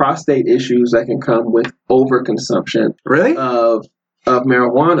there's prostate issues that can come with overconsumption. Really? Of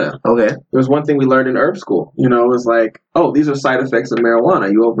marijuana. Okay. There's one thing we learned in herb school. It was like, these are side effects of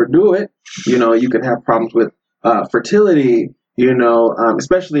marijuana. You overdo it, you can have problems with fertility.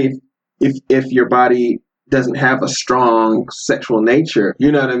 Especially if your body doesn't have a strong sexual nature,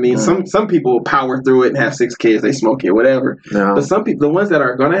 you know what I mean? Some people power through it and have 6 kids, they smoke it, whatever. No. But some people, the ones that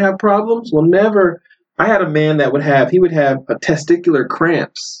are going to have problems, will never. I had a man that would have a testicular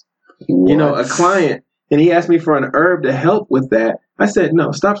cramps. What? A client, and he asked me for an herb to help with that. I said,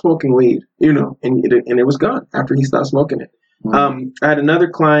 no, stop smoking weed, and it was gone after he stopped smoking it. I had another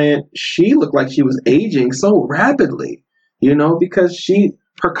client, she looked like she was aging so rapidly. Because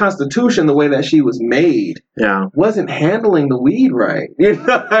her constitution, the way that she was made, wasn't handling the weed right. You know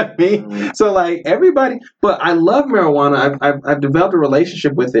what I mean? So like everybody, but I love marijuana. I've developed a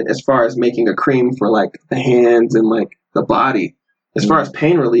relationship with it as far as making a cream for like the hands and like the body. As far as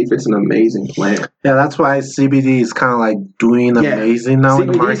pain relief, it's an amazing plant. Yeah, that's why CBD is kind of like doing amazing now CBD in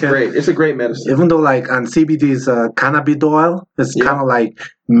the market. Is great. It's a great medicine. Even though and CBD is cannabis oil. It's kind of like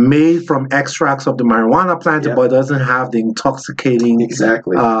made from extracts of the marijuana plant, but it doesn't have the intoxicating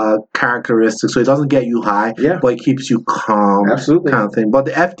characteristics. So it doesn't get you high, but it keeps you calm. Absolutely. Kind of thing. But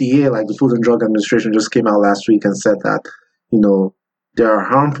the FDA, like the Food and Drug Administration, just came out last week and said that, they are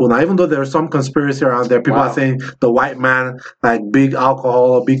harmful. Now, even though there's some conspiracy around there, people are saying the white man, like big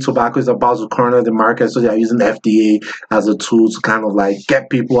alcohol or big tobacco, is about to corner the market. So they're using FDA as a tool to kind of like get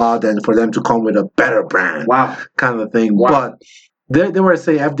people out and for them to come with a better brand. Kind of thing. But they were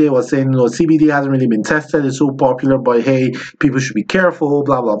saying, FDA was saying, CBD hasn't really been tested. It's so popular, but hey, people should be careful,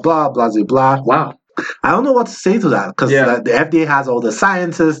 blah, blah, blah, blah, blah, blah. Wow. I don't know what to say to that because the FDA has all the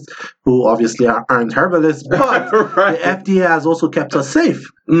scientists who obviously aren't herbalists, but the FDA has also kept us safe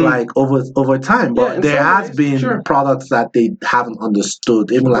like over time. But there has been products that they haven't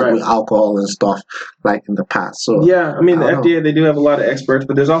understood, even like with alcohol and stuff like in the past. So the FDA, they do have a lot of experts,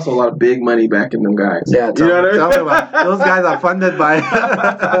 but there's also a lot of big money backing them guys. Yeah, tell me about those guys are funded by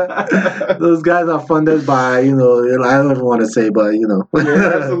I don't even want to say, but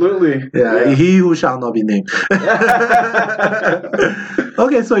absolutely. He who shall not be named.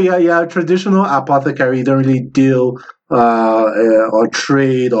 Okay, so traditional apothecary, you don't really deal or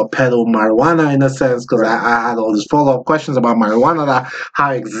trade or peddle marijuana in a sense, because I had all these follow-up questions about marijuana,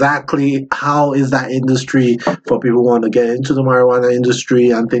 how is that industry for people who want to get into the marijuana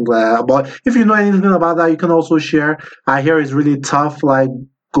industry and things like that. But if you know anything about that, you can also share. I hear it's really tough, like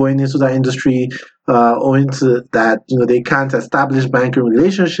going into that industry, owing to that, they can't establish banking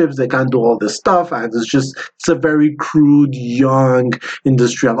relationships, they can't do all this stuff, and it's a very crude, young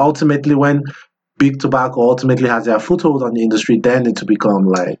industry. And ultimately, when big tobacco ultimately has their foothold on the industry, then it to become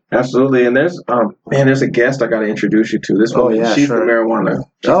like absolutely. And there's there's a guest I got to introduce you to. This woman, she's the marijuana.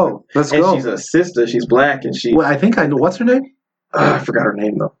 Let's go. She's a sister. She's black, and she. Well, I think I know. What's her name? I forgot her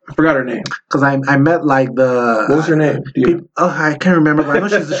name though. Because I met like the. What was her name? I can't remember. But I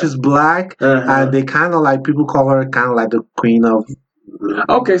know she's black, and they kind of like people call her kind of like the queen of.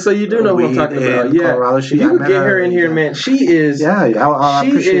 Okay, so you do know what I'm talking about. Yeah, if you could get her in here, man. She is. Yeah, I'll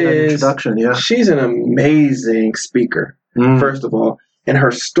appreciate that introduction. Yeah, she's an amazing speaker. First of all, and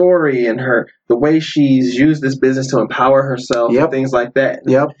her story and the way she's used this business to empower herself and things like that.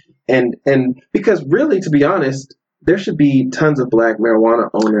 Yep. And because really, to be honest, there should be tons of black marijuana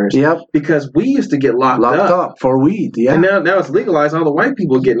owners. Yep. Because we used to get locked up for weed. Yeah. And now it's legalized. All the white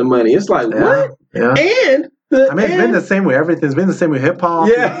people getting the money. It's like what? Yeah. And it's been the same with everything. It's been the same with hip hop.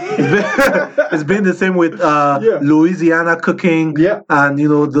 Yeah. It's been the same with Louisiana cooking. Yeah. And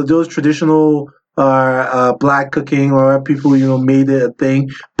those traditional black cooking or people made it a thing.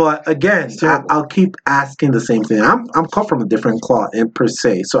 But again, I'll keep asking the same thing. I'm cut from a different cloth per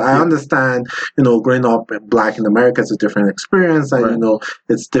se, so I understand. Growing up black in America is a different experience, and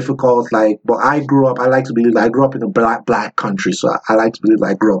it's difficult. But I grew up. I like to believe I grew up in a black country, so I like to believe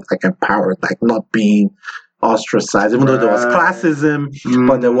I grew up like empowered, like not being ostracized, even though there was classism,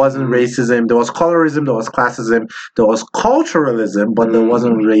 but there wasn't racism. There was colorism, there was classism, there was culturalism, but there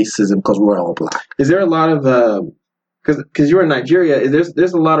wasn't racism because we're all black. Is there a lot of because you're in Nigeria?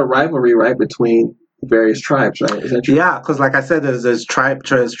 There's a lot of rivalry, right, between various tribes, right? Is that true? Yeah, because like I said, there's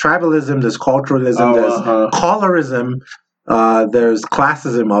tribalism, there's culturalism, there's colorism, there's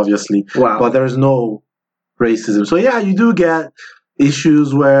classism, obviously, but there's no racism. So yeah, you do get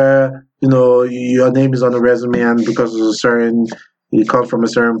issues where your name is on the resume, and because of you come from a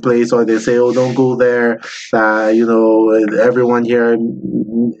certain place, or they say, "Oh, don't go there." Everyone here,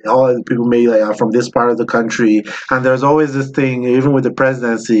 all the people are from this part of the country, and there's always this thing, even with the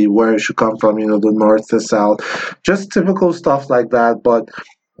presidency, where it should come from. The north, the south, just typical stuff like that. But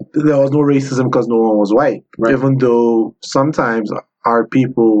there was no racism because no one was white, even though sometimes our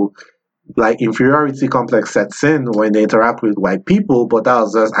people. Like inferiority complex sets in when they interact with white people, but that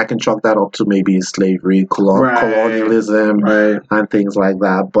was just, I can chalk that up to maybe slavery, colonialism, and things like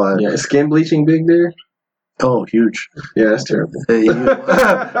that. But is skin bleaching big there? Oh, huge! Yeah, that's terrible.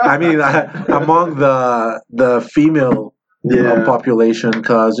 I mean, among the female population,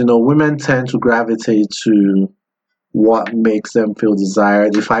 because women tend to gravitate to what makes them feel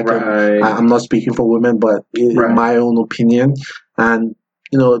desired. If I can, I'm not speaking for women, but in my own opinion, and.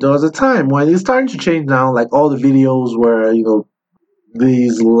 There was a time when it's starting to change now, like all the videos where,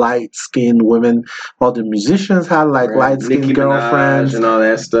 these light-skinned women, all the musicians had light-skinned girlfriends. And all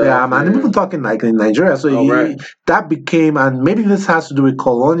that stuff. Yeah, man. And people talking like in Nigeria. So that became, and maybe this has to do with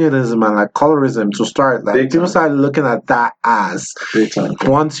colonialism and like colorism to start. Like people started looking at that as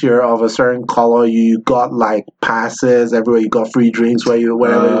once you're of a certain color, you got like passes everywhere, you got free drinks wherever you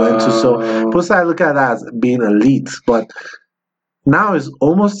went to. So people started looking at that as being elite. But now it's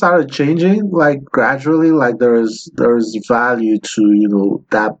almost started changing, like gradually, like there's value to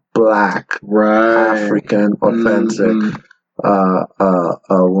that black African authentic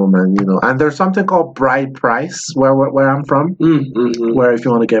woman, and there's something called bride price where I'm from, where if you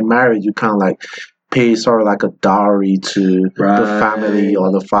want to get married, you kind of like pay sort of like a dowry to the family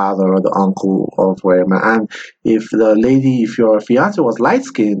or the father or the uncle of where man. And if your fiance was light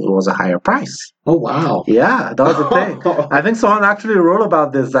skinned, it was a higher price. Oh wow! Yeah, that was the thing. I think someone actually wrote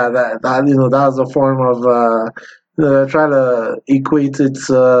about this. That was a form of try to equate it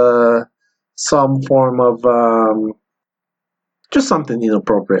to some form of just something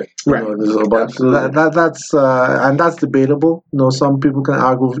inappropriate. But that's and that's debatable. Some people can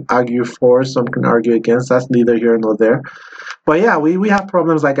argue for, some can argue against. That's neither here nor there. But yeah, we have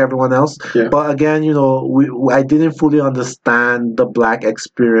problems like everyone else. Yeah. But again, I didn't fully understand the black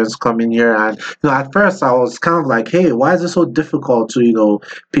experience coming here, and at first I was kind of like, hey, why is it so difficult to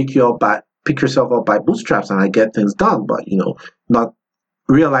pick yourself up by bootstraps and I get things done? But not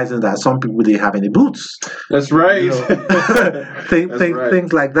realizing that some people didn't have any boots. That's right.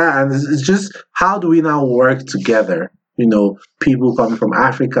 Things like that, and it's just how do we now work together? People coming from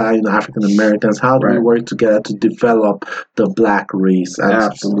Africa, African Americans, how do we work together to develop the black race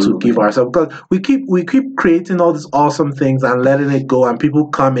and to give ourselves? Because we keep creating all these awesome things and letting it go, and people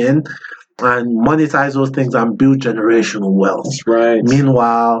come in and monetize those things and build generational wealth. That's right.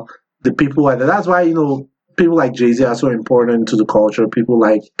 Meanwhile, the people that's why people like Jay-Z are so important to the culture. People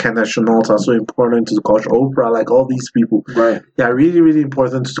like Kenneth Chenault are so important to the culture. Oprah, like all these people. Right. They are really, really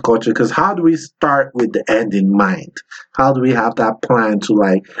important to the culture because how do we start with the end in mind? How do we have that plan to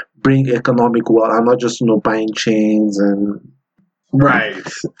like bring economic wealth and not just, buying chains and... Right.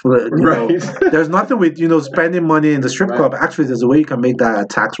 There's nothing with, spending money in the strip club. Actually, there's a way you can make that a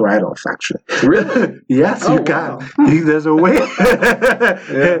tax write-off, actually. Really? Yes, you can. There's a way. You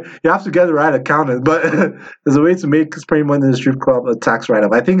have to get the right accountant, but there's a way to make spending money in the strip club a tax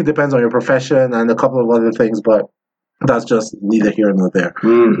write-off. I think it depends on your profession and a couple of other things, but that's just neither here nor there.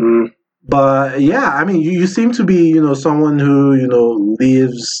 Mm-hmm. But yeah, I mean, you seem to be, someone who,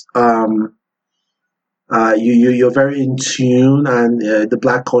 lives... you're very in tune, and the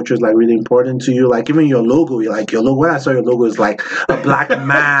black culture is like really important to you. Like even your logo, when I saw your logo, it's like a black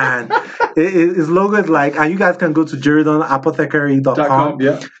man. His logo is like, and you guys can go to JerryDonApothecary.com.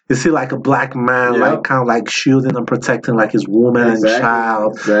 Yeah. You see like a black man, like kind of like shielding and protecting like his woman and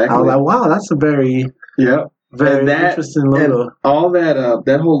child. Exactly. I was like, wow, that's a very interesting logo. And all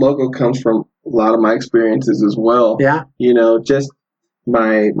that whole logo comes from a lot of my experiences as well. Yeah. Just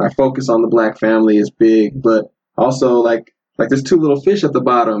my focus on the black family is big, but also like there's two little fish at the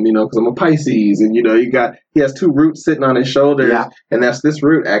bottom, because I'm a Pisces, and he has two roots sitting on his shoulders, and that's this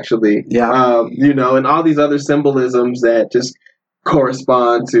root actually, and all these other symbolisms that just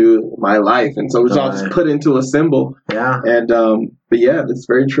correspond to my life, and so it's all just put into a symbol. But yeah, that's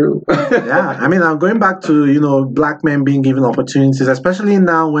very true. I mean, I'm going back to black men being given opportunities, especially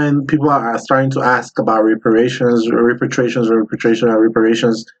now when people are starting to ask about reparations. Is it reparations or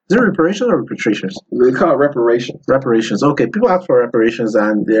reparations? They call it reparations. Reparations. Okay, people ask for reparations,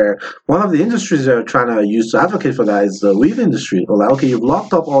 and one of the industries they're trying to use to advocate for that is the weed industry. Like, okay, you've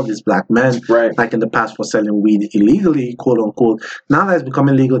locked up all these black men, like in the past, for selling weed illegally, quote unquote. Now that it's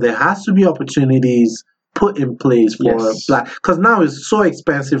becoming legal, there has to be opportunities put in place for black, because now it's so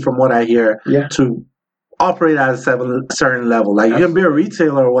expensive, from what I hear, to operate at a certain level. Like, you can be a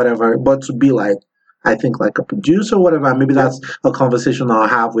retailer or whatever, but to be like, I think like a producer or whatever, maybe that's a conversation I'll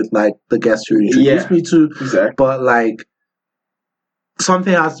have with like the guests you introduced me to. Exactly. But like,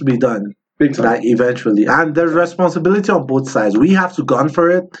 something has to be done. Like eventually, and there's responsibility on both sides. We have to gun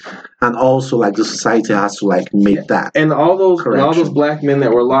for it, and also like the society has to like make that. And all those black men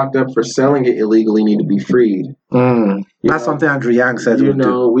that were locked up for selling it illegally need to be freed. That's something Andrew Yang said.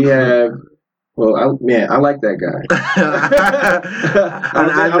 We have. Well, I like that guy.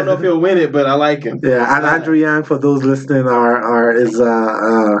 I don't know if he'll win it, but I like him. Yeah, and Andrew Yang, for those listening, is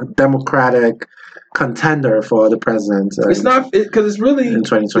a Democratic contender for the president. It's not, because it's really in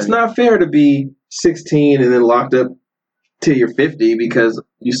 2020. It's not fair to be 16 and then locked up till you're 50 because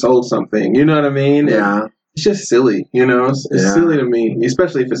you sold something. You know what I mean? Yeah. And it's just silly. It's silly to me,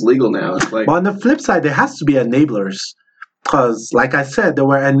 especially if it's legal now. It's like, but on the flip side, there has to be enablers, because, like I said, there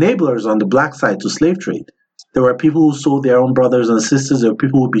were enablers on the black side to slave trade. There were people who sold their own brothers and sisters. There were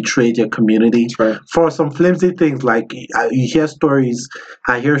people who betrayed their community for some flimsy things. Like, I hear stories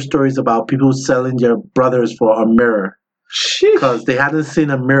about people selling their brothers for a mirror. Because they hadn't seen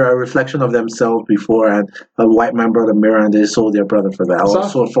a reflection of themselves before, and a white man brought a mirror and they sold their brother for that.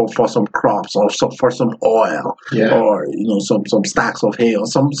 Also for some crops, or for some oil, or some stacks of hay, or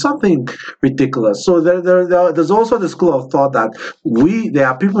something ridiculous. So there's also the school of thought that there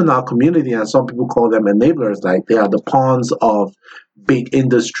are people in our community, and some people call them enablers, like they are the pawns of big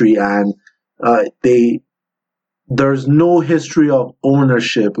industry, and there's no history of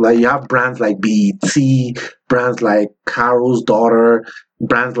ownership. Like, you have brands like BET, brands like Carol's Daughter,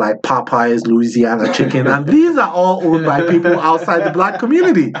 brands like Popeyes, Louisiana Chicken, and these are all owned by people outside the black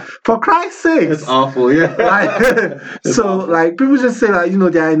community. For Christ's sake. It's awful, yeah. Awful. Like, people just say that,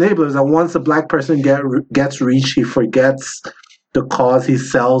 they're enablers, and once a black person gets rich, he forgets the cause he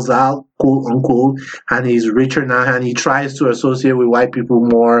sells out, quote unquote, and he's richer now, and he tries to associate with white people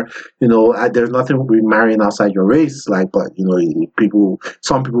more. There's nothing with marrying outside your race, but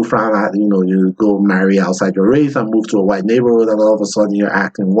some people frown at, you go marry outside your race and move to a white neighborhood, and all of a sudden you're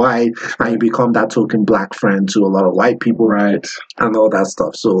acting white, and you become that token black friend to a lot of white people, right? And all that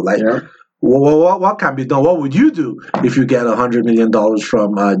stuff. So what can be done? What would you do if you get $100 million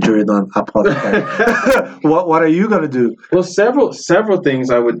from Jerry Apothecary? What are you gonna do? Well, several things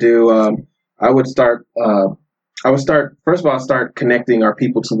I would do. I would start. First of all, I'll start connecting our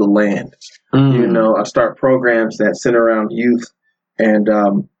people to the land. I'll start programs that center around youth, and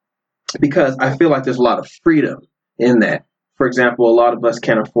because I feel like there's a lot of freedom in that. For example, a lot of us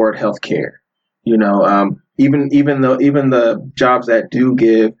can't afford health care. Even the jobs that do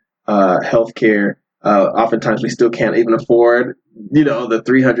give healthcare, oftentimes we still can't even afford, the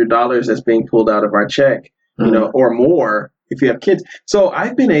 $300 that's being pulled out of our check, or more if you have kids. So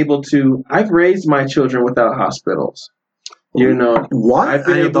I've raised my children without hospitals. What?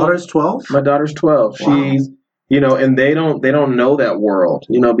 And your daughter's 12? My daughter's 12. Wow. and they don't know that world,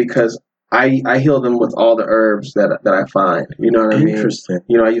 because I heal them with all the herbs that I find. You know what I mean? Interesting.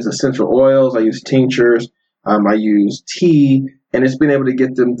 I use essential oils, I use tinctures, I use tea, and it's been able to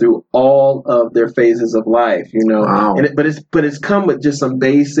get them through all of their phases of life. Wow. But it's come with just some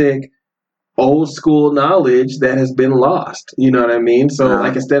basic old school knowledge that has been lost. You know what I mean? So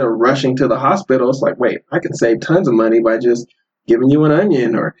like instead of rushing to the hospital, it's like, wait, I can save tons of money by just giving you an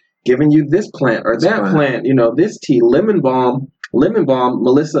onion or giving you this plant or that plant. This tea, lemon balm,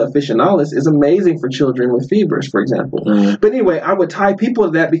 Melissa officinalis, is amazing for children with fevers, for example. But anyway, I would tie people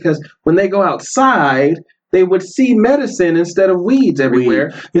to that because when they go outside, they would see medicine instead of weeds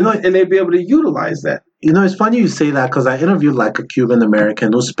everywhere, and they'd be able to utilize that. It's funny you say that because I interviewed like a Cuban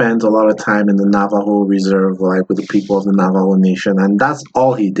American who spends a lot of time in the Navajo Reserve, like with the people of the Navajo Nation, and that's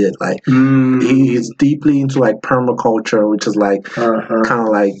all he did. Like he's deeply into like permaculture, which is like kind of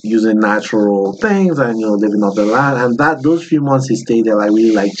like using natural things and living off the land. And those few months he stayed there, like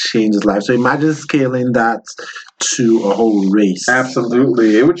really like changed his life. So imagine scaling that to a whole race.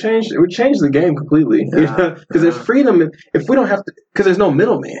 Absolutely, it would change the game completely. Because there's freedom if we don't have to, because there's no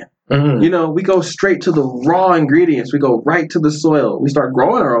middleman. We go straight to the raw ingredients. We go right to the soil. We start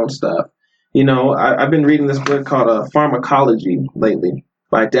growing our own stuff. I've been reading this book called Pharmacology lately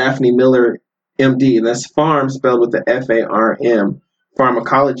by Daphne Miller, MD, and that's farm spelled with the FARM,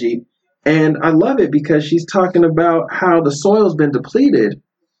 pharmacology. And I love it because she's talking about how the soil's been depleted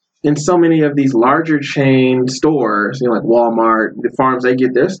in so many of these larger chain stores, like Walmart, the farms they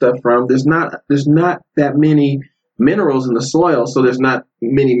get their stuff from. There's not that many minerals in the soil, so there's not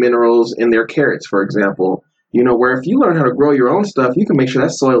many minerals in their carrots, for example. Where if you learn how to grow your own stuff, you can make sure that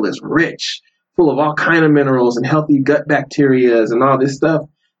soil is rich, full of all kind of minerals and healthy gut bacteria and all this stuff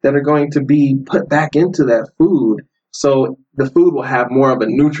that are going to be put back into that food, so the food will have more of a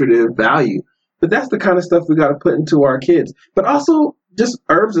nutritive value. But that's the kind of stuff we got to put into our kids. But also, just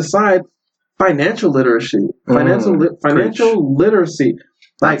herbs aside, financial literacy, financial literacy.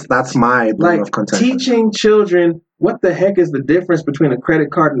 That's my bone of contention. Teaching children what the heck is the difference between a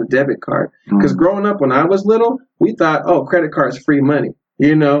credit card and a debit card. Because growing up when I was little, we thought, credit card is free money. We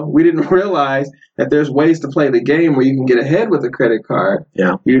didn't realize that there's ways to play the game where you can get ahead with a credit card.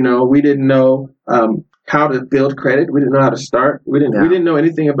 Yeah. We didn't know how to build credit. We didn't know how to start. We didn't know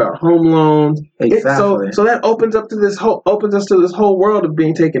anything about home loans. Exactly. So that opens us to this whole world of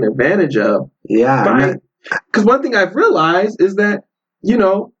being taken advantage of. Yeah. Because one thing I've realized is that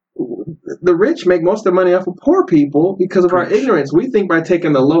the rich make most of the money off of poor people because of our ignorance. We think by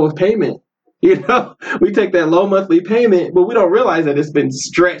taking the lowest payment, we take that low monthly payment, but we don't realize that it's been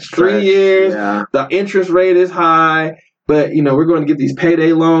stretched 3 years. Yeah. The interest rate is high, but we're going to get these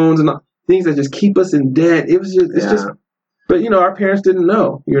payday loans and things that just keep us in debt. But our parents didn't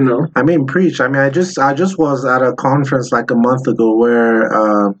know. I mean, preach. I mean, I just was at a conference like a month ago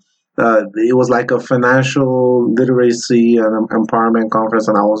where it was like a financial literacy and empowerment conference,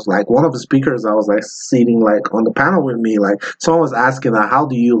 and I was like one of the speakers. I was like sitting like on the panel with me. Like someone was asking, how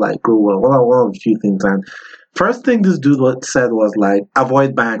do you like grow well? One of the few things, and first thing this dude said was like,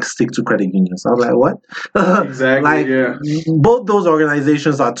 avoid banks, stick to credit unions. I was like, what? Exactly. Both those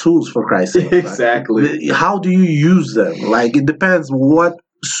organizations are tools, for Christ's sake. Exactly. How do you use them? Like it depends what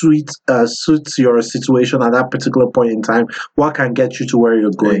suits your situation at that particular point in time. What can get you to where you're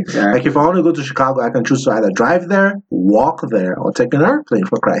going? Exactly. Like if I want to go to Chicago, I can choose to either drive there, walk there, or take an airplane,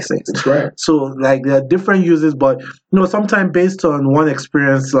 for Christ's sake. That's right. So like there are different uses, but sometimes based on one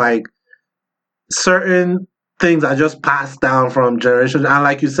experience, like certain things are just passed down from generation. And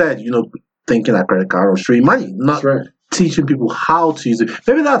like you said, thinking that credit card was free money, not teaching people how to use it.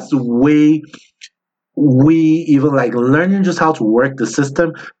 Maybe that's the way we even like learning just how to work the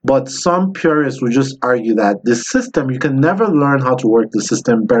system, but some purists would just argue that the system, you can never learn how to work the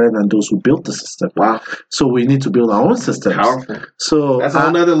system better than those who built the system. Wow. So we need to build our own systems. Powerful. So that's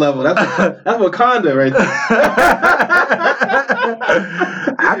on another level. That's Wakanda right there.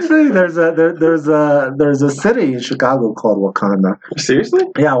 Actually, there's a city in Chicago called Wakanda. Seriously?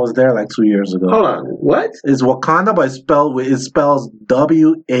 Yeah, I was there like 2 years ago. Hold on, what? It's Wakanda, but it spells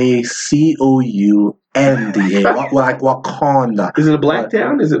WACOUNDA, like Wakanda. Is it a black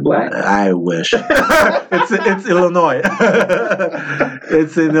town? Is it black? I wish. It's Illinois.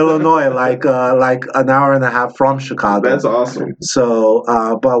 It's in Illinois, like an hour and a half from Chicago. That's awesome. So,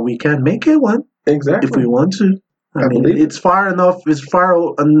 but we can make it one. Exactly. If we want to. I mean, it's far enough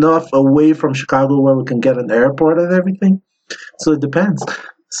away from Chicago where we can get an airport and everything. So it depends.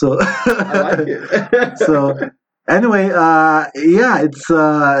 So I like it. Anyway, it's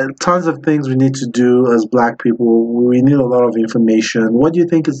tons of things we need to do as Black people. We need a lot of information. What do you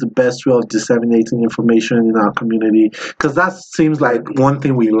think is the best way of disseminating information in our community? Because that seems like one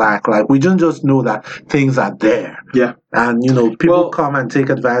thing we lack. Like, we don't just know that things are there. Yeah. And, people come and take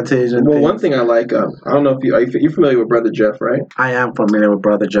advantage. And one thing I like, I don't know if you're familiar with Brother Jeff, right? I am familiar with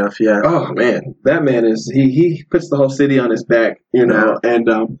Brother Jeff, yeah. Oh, man. That man he puts the whole city on his back, and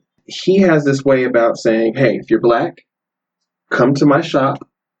he has this way about saying, hey, if you're Black, come to my shop,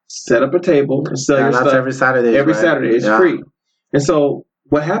 set up a table, and sell your stuff. Every Saturday. Every Saturday. It's free. And so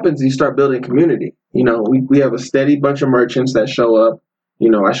what happens is you start building community. We have a steady bunch of merchants that show up.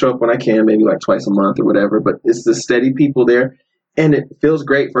 I show up when I can, maybe like twice a month or whatever, but it's the steady people there. And it feels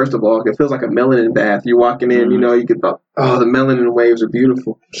great, first of all. It feels like a melanin bath. You're walking in, you get the melanin waves are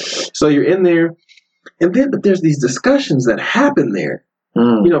beautiful. So you're in there. But there's these discussions that happen there.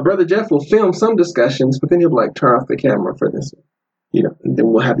 Brother Jeff will film some discussions, but then he'll like turn off the camera for this, and then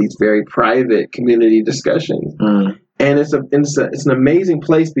we'll have these very private community discussions. And it's an amazing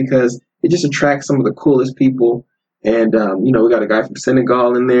place because it just attracts some of the coolest people. And, we got a guy from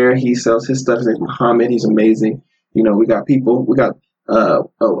Senegal in there. He sells his stuff. His name's Muhammad. He's amazing. We got a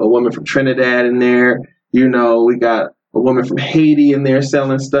woman from Trinidad in there. We got a woman from Haiti in there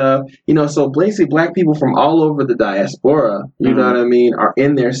selling stuff, so basically Black people from all over the diaspora, you know what I mean, are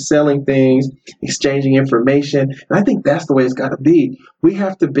in there selling things, exchanging information. And I think that's the way it's got to be. We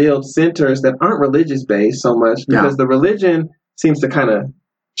have to build centers that aren't religious based so much because the religion seems to kind of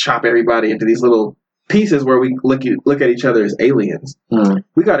chop everybody into these little pieces where we look at each other as aliens.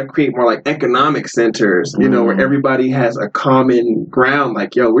 We got to create more like economic centers, where everybody has a common ground.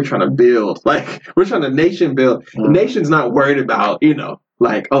 Like, we're trying to build, like we're trying to nation build. The nation's not worried about,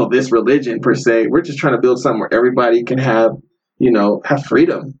 like, this religion per se. We're just trying to build something where everybody can have, have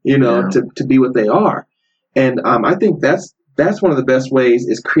freedom, to be what they are. And I think that's one of the best ways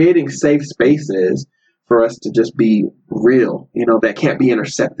is creating safe spaces for us to just be real, that can't be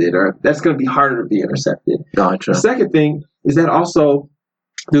intercepted, or that's going to be harder to be intercepted. Gotcha. The second thing is that also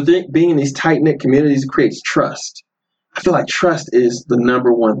being in these tight-knit communities creates trust. I feel like trust is the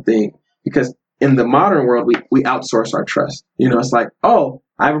number one thing because in the modern world, we outsource our trust. It's like, oh,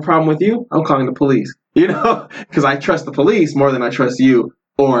 I have a problem with you, I'm calling the police, because I trust the police more than I trust you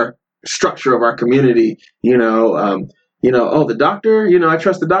or structure of our community, the doctor, I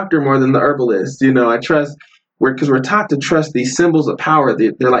trust the doctor more than the herbalist. I trust, because we're taught to trust these symbols of power.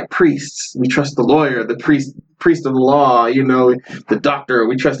 They're like priests. We trust the lawyer, the priest of the law, the doctor.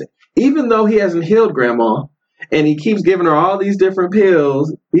 We trust it. Even though he hasn't healed grandma and he keeps giving her all these different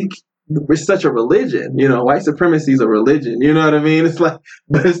pills, we're such a religion. White supremacy is a religion. You know what I mean? It's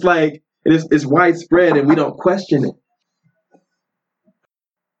widespread and we don't question it.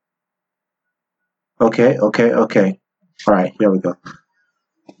 Okay. All right, here we go.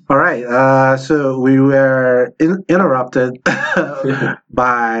 All right, so we were interrupted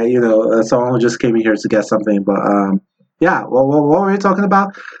by, someone who just came in here to get something. But, what were we talking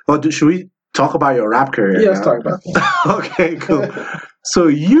about? Or should we talk about your rap career? Yeah, let's talk about that. Okay, cool. So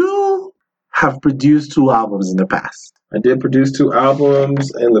you have produced 2 albums in the past. I did produce 2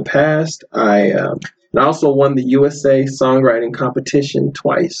 albums in the past. I also won the USA Songwriting Competition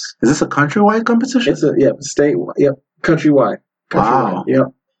twice. Is this a countrywide competition? It's statewide. Yep, countrywide. Wow. Yep.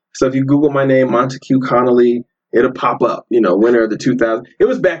 So if you Google my name, Montague Connolly, it'll pop up. Winner of the 2000. It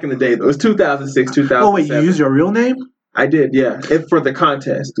was back in the day though. It was 2006, 2007. Oh wait, you used your real name? I did, yeah. For the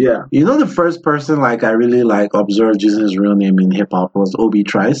contest, yeah. The first person I really observed using his real name in hip hop was Obi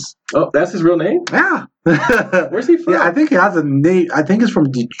Trice. Oh, that's his real name? Yeah. Where's he from? Yeah, I think he has a name. I think it's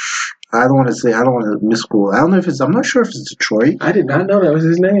from Detroit. I don't want to misquote. I don't know if I'm not sure if it's Detroit. I did not know that was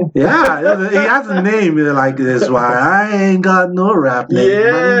his name. Yeah, he has a name like this. Why I ain't got no rap name.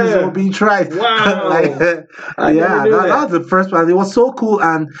 Yeah. My name is Obi Trice. Wow. That was the first one. It was so cool.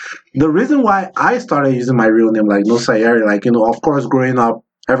 And the reason why I started using my real name, No Sayeri, of course, growing up,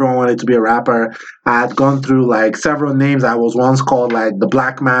 everyone wanted to be a rapper. I had gone through several names. I was once called the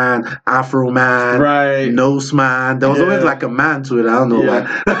Black Man, Afro Man, right, Nose Man. There was always a man to it. I don't know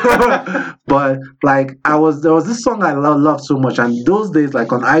why. But there was this song I loved so much. And those days, on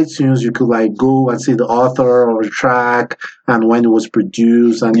iTunes, you could go and see the author of the track and when it was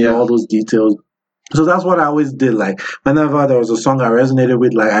produced and all those details. So that's what I always did. Like whenever there was a song I resonated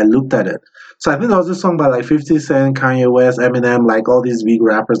with, like I looked at it. So I think there was this song by like 50 Cent, Kanye West, Eminem, like all these big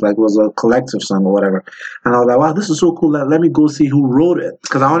rappers, like it was a collective song or whatever. And I was like, wow, this is so cool. Let me go see who wrote it.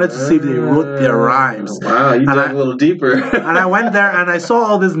 Because I wanted to see if they wrote their rhymes. Wow, you dug a little deeper. And I went there and I saw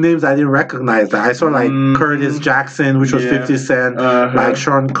all these names I didn't recognize. I saw like Curtis Jackson, which was 50 Cent, like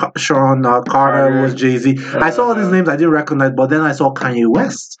Sean Carter, who was Jay-Z. I saw all these names I didn't recognize, but then I saw Kanye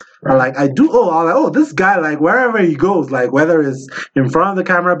West. Right. I was like, this guy, like wherever he goes, like whether it's in front of the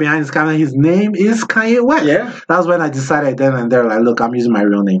camera, behind his camera, his name is Kanye West. Yeah. That's when I decided then and there, like, look, I'm using my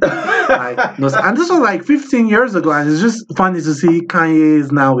real name. And this was like 15 years ago, and it's just funny to see Kanye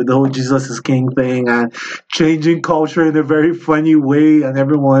is now with the whole Jesus is King thing and changing culture in a very funny way, and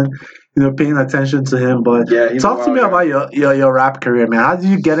everyone, paying attention to him. But talk to me about your rap career, man. How did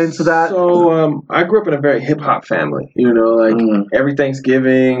you get into that? So I grew up in a very hip hop family. Every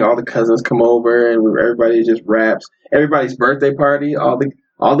Thanksgiving, all the cousins come over and everybody just raps. Everybody's birthday party, all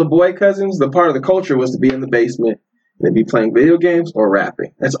the boy cousins, the part of the culture was to be in the basement. They'd be playing video games or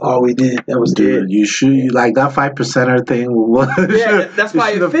rapping. That's all we did. That was it. You like that 5%er thing. That's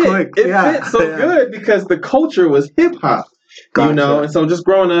why it fit. Clicked. It fit so good because the culture was hip hop. Gotcha. And so just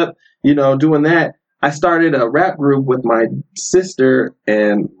growing up, doing that, I started a rap group with my sister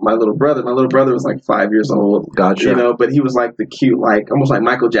and my little brother. My little brother was like 5 years old. Gotcha. But he was like the cute, like almost like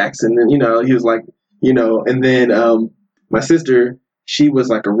Michael Jackson. And, he was like, and then my sister, she was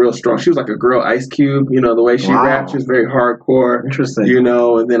like she was like a girl Ice Cube, the way she rapped, she was very hardcore. Interesting.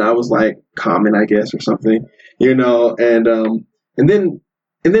 And then I was like Common, I guess, or something, and then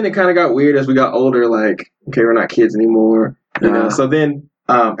it kind of got weird as we got older, like, okay, we're not kids anymore, So then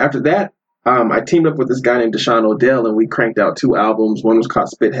after that, I teamed up with this guy named Deshaun Odell, and we cranked out 2 albums. One was called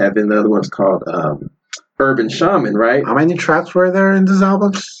Spit Heaven, the other one's called Urban Shaman, right? How many tracks were there in these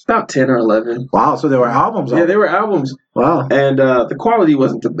albums? About 10 or 11. Wow, so they were albums. Yeah, they were albums. Wow. And the quality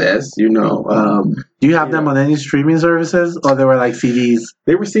wasn't the best, Do you have them on any streaming services, or they were like CDs?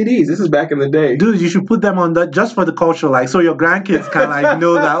 They were CDs. This is back in the day. Dude, you should put them on just for the culture, like, so your grandkids kind of like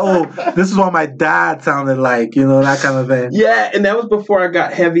know that, this is what my dad sounded like, that kind of thing. Yeah, and that was before I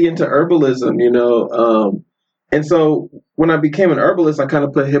got heavy into herbalism, And so when I became an herbalist, I kind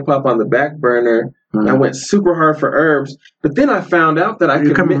of put hip hop on the back burner. Mm-hmm. I went super hard for herbs, but then I found out that I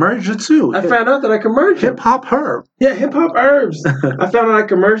could merge it too. I found out that I could merge hip hop herb. Yeah, hip hop herbs. I found out I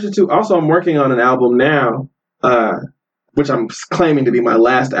could merge it too. Also, I'm working on an album now, which I'm claiming to be my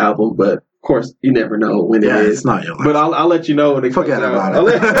last album, but of course, you never know when it is. It's not your last. But I'll let you know when it comes out.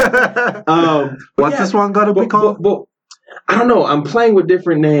 Forget about it. What's this one going to be called? I don't know. I'm playing with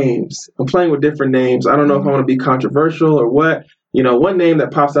different names. I don't know if I want to be controversial or what. One name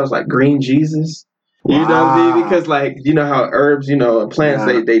that pops out is like Green Jesus. You know what I mean? Because like, how herbs, plants,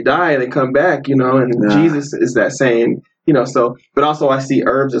 they die and they come back, and Jesus is that same, so, but also I see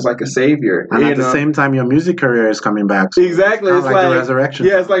herbs as like a savior. And at the same time, your music career is coming back. So exactly. It's like a resurrection.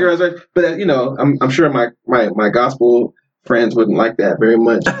 Yeah, it's like a resurrection. But, I'm sure my gospel friends wouldn't like that very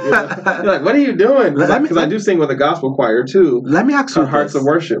much. They're like, what are you doing? Because I do sing with a gospel choir too. Let me ask you Hearts of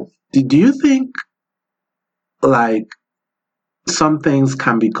Worship. Do you think, like, some things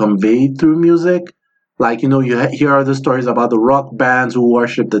can be conveyed through music? Like, you hear other stories about the rock bands who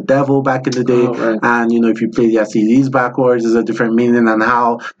worship the devil back in the day. Oh, right. And, if you play their CDs backwards, there's a different meaning, and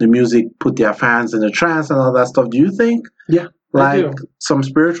how the music put their fans in a trance and all that stuff. Do you think? Yeah. Like, some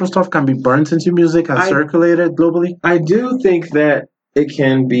spiritual stuff can be burnt into music and circulated globally? I do think that it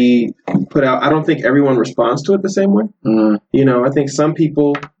can be put out. I don't think everyone responds to it the same way. I think some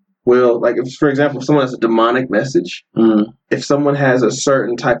people will, like, if, for example, if someone has a demonic message, if someone has a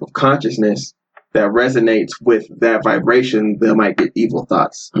certain type of consciousness that resonates with that vibration, they might get evil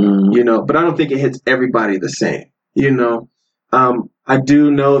thoughts, but I don't think it hits everybody the same, I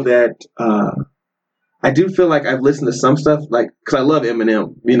do know that, I do feel like I've listened to some stuff, like, because I love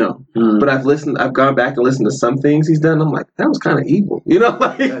Eminem, but I've gone back and listened to some things he's done. I'm like, that was kind of evil, or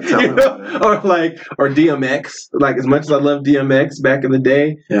DMX. Like, as much as I love DMX back in the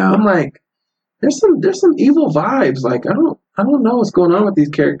day, I'm like, there's some evil vibes. Like, I don't know what's going on with these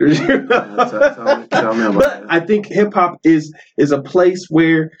characters. Tell me about but it. I think hip hop is a place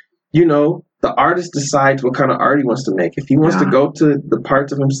where, the artist decides what kind of art he wants to make. If he wants to go to the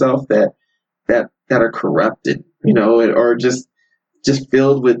parts of himself that are corrupted, or just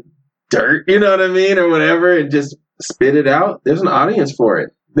filled with dirt, you know what I mean, or whatever, and just spit it out, there's an audience for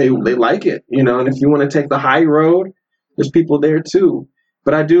it. They like it, and if you want to take the high road, there's people there too.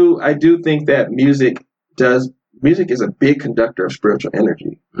 But I do think that music is a big conductor of spiritual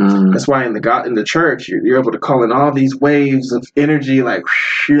energy. That's why in the church, you're able to call in all these waves of energy, like,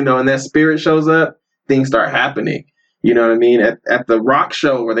 and that spirit shows up. things start happening. You know what I mean? At the rock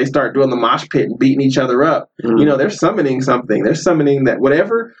show where they start doing the mosh pit and beating each other up, they're summoning something. They're summoning that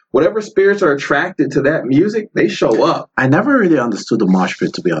whatever spirits are attracted to that music, they show up. I never really understood the mosh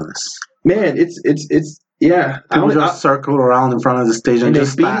pit, to be honest. Man, it's yeah. People just circle around in front of the stage and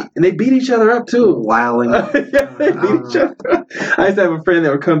just they beat each other up too. Wilding. Yeah, they beat each other up. I used to have a friend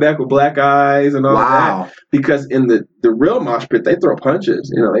that would come back with black eyes and all that. Because in the real mosh pit, they throw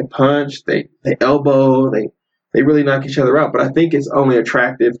punches. They punch, they elbow, they really knock each other out. But I think it's only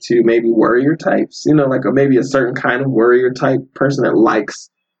attractive to maybe warrior types, like maybe a certain kind of warrior type person that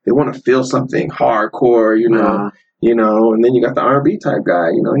they want to feel something hardcore, and then you got the R&B type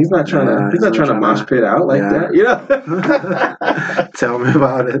guy, he's not trying to mosh pit out like that, Tell me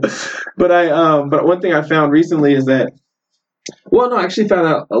about it. But one thing I found recently is that, I actually found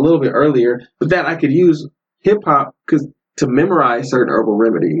out a little bit earlier, but that I could use hip hop to memorize certain herbal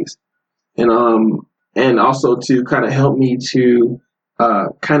remedies, and also to kind of help me to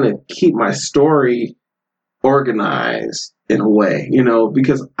kind of keep my story organized in a way,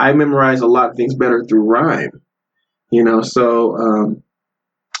 because I memorize a lot of things better through rhyme, so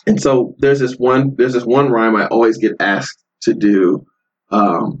there's this one rhyme I always get asked to do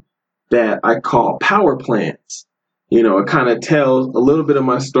that I call power plants. It kind of tells a little bit of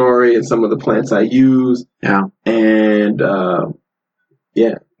my story and some of the plants I use. Yeah. And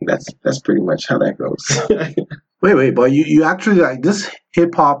that's pretty much how that goes. Wait, but you actually like this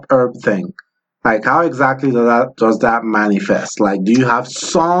hip hop herb thing. Like, how exactly does that manifest? Like, do you have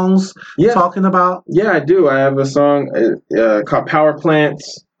songs talking about? Yeah, I do. I have a song called Power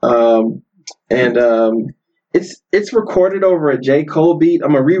Plants, and it's recorded over a J. Cole beat.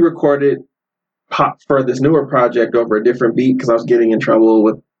 I'm gonna re-record it for this newer project over a different beat because I was getting in trouble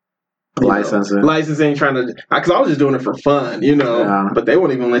with licensing, trying to, because I was just doing it for fun, but they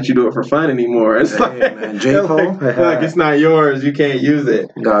won't even let you do it for fun anymore. It's man, J. Cole? like it's not yours, you can't use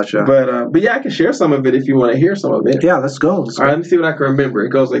it. Gotcha. But yeah, I can share some of it if you want to hear some of it. Yeah, let's go. All right, let me see what I can remember.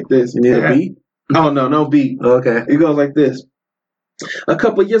 It goes like this. You need a beat? Oh, no beat. Okay. It goes like this. A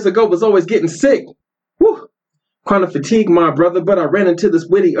couple years ago, was always getting sick. Woo! Chronic fatigue, my brother, but I ran into this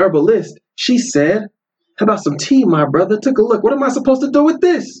witty herbalist. She said, how about some tea, my brother? Took a look. What am I supposed to do with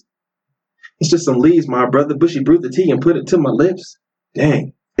this? It's just some leaves, my brother. But she brewed the tea and put it to my lips.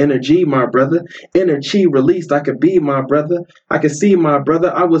 Dang. Energy, my brother. Energy released. I could be, my brother. I could see, my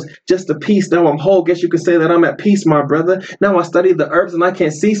brother. I was just a piece. Now I'm whole. Guess you could say that I'm at peace, my brother. Now I study the herbs and I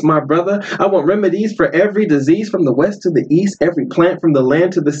can't cease, my brother. I want remedies for every disease from the west to the east. Every plant from the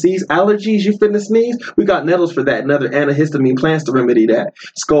land to the seas. Allergies, you finna sneeze? We got nettles for that and other antihistamine plants to remedy that.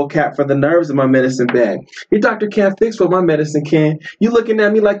 Skull cap for the nerves in my medicine bag. Your doctor can't fix what my medicine can. You looking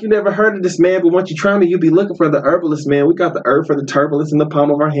at me like you never heard of this, man. But once you try me, you be looking for the herbalist, man. We got the herb for the turbulence in the palm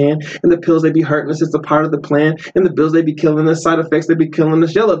of our hand, and the pills they be hurting us, it's a part of the plan, and the bills they be killing us, side effects they be killing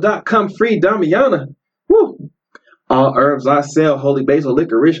us. Yellow.com free Damiana. Woo! All herbs I sell, holy basil,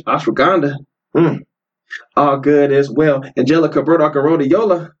 licorice, ashwagandha. All good as well. Angelica, burdock, and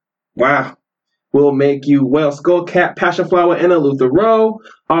rhodiola. Wow. Will make you well. Skullcap, passion flower, and eleuthero.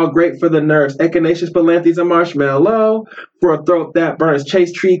 All great for the nerves. Echinacea, spilanthes, and marshmallow. For a throat that burns.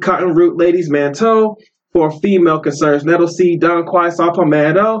 Chase tree, cotton root, ladies, manteau. For female concerns, nettle seed, don quai, saw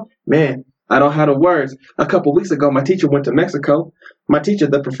palmetto. Man, I don't have the words. A couple weeks ago, my teacher went to Mexico. My teacher,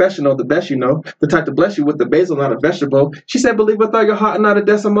 the professional, the best you know, the type to bless you with the basil, not a vegetable. She said, believe with all your heart and not a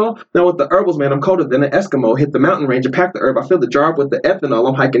decimal. Now with the herbals, man, I'm colder than an Eskimo. Hit the mountain range and pack the herb. I fill the jar up with the ethanol.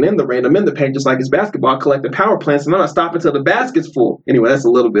 I'm hiking in the rain. I'm in the paint just like it's basketball, collecting power plants, and I'm not stopping till the basket's full. Anyway, that's a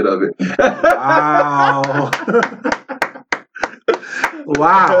little bit of it. Wow.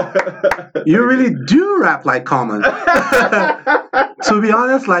 Wow. You really do rap like Common. To be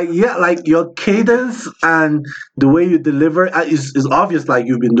honest, like your cadence and the way you deliver is obvious. Like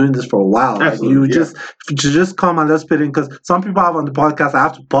you've been doing this for a while. Absolutely, like just come and let's spit in, because some people have on the podcast. I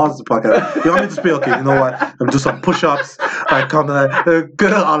have to pause the podcast. You want me to spit? Okay, you know what? I'm do some push-ups. Like come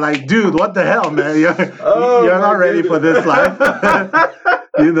I'm like, dude, what the hell, man? You're not ready for this life.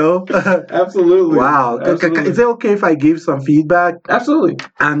 Absolutely. Wow. Absolutely. Is it okay if I give some feedback? Absolutely.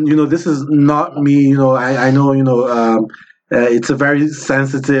 And this is not me. I know. It's a very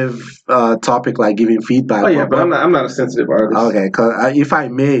sensitive topic, like giving feedback. Oh yeah, but I'm not a sensitive artist. Okay, because if I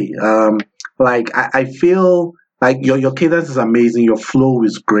may, I feel like your cadence is amazing. Your flow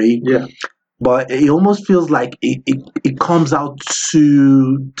is great. Yeah. But it almost feels like it comes out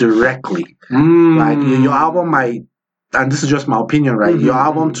too directly. Like your album might. And this is just my opinion, right? Your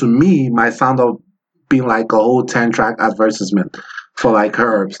album, to me, might sound of being like a whole 10-track advertisement for like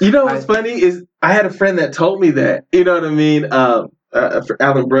herbs. What's funny is I had a friend that told me that. You know what I mean? For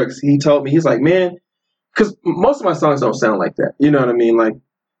Alan Brooks, he told me, he's like, man, because most of my songs don't sound like that. You know what I mean? Like,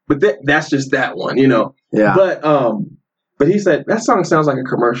 but that's just that one, you know? Yeah. But he said, that song sounds like a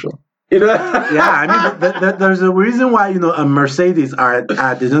commercial. You know? Yeah, I mean, there's a reason why, you know, a Mercedes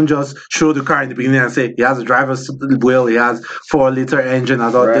they don't just show the car in the beginning and say he has a driver's wheel, he has 4-liter engine,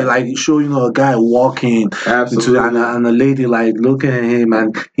 and all. They like show, you know, a guy walking and a lady like looking at him,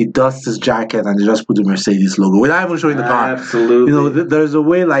 and he dusts his jacket and they just put the Mercedes logo without even showing the car. Absolutely. You know, there's a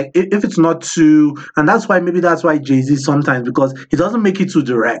way, like, if it's not too, and that's why Jay-Z sometimes, because he doesn't make it too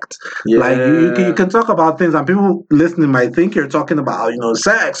direct. Yeah. Like you can talk about things and people listening might think you're talking about, you know,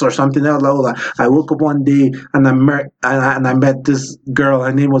 sex or something. Like, I woke up one day and I met this girl.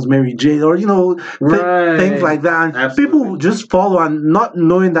 Her name was Mary Jane, or, you know, things like that. And people just follow and not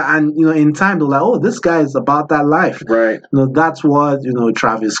knowing that, and, you know, in time they're like, oh, this guy is about that life. Right. You know, that's what, you know,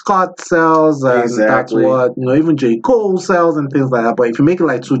 Travis Scott sells, and that's what, you know, even J. Cole sells and things like that. But if you make it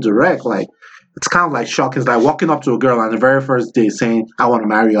like too direct, like, it's kind of like shocking. It's like walking up to a girl on the very first day saying, I want to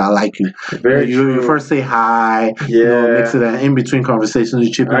marry you, I like you. Very true. You first say hi, you know, mix it, and in between conversations,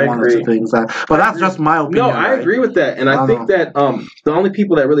 you chip in one or two things. But that's just my opinion. No, I agree with that. And I think that the only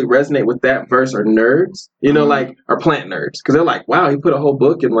people that really resonate with that verse are nerds, you know, like, are plant nerds. Because they're like, wow, he put a whole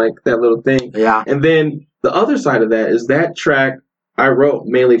book in, like, that little thing. Yeah. And then the other side of that is that track I wrote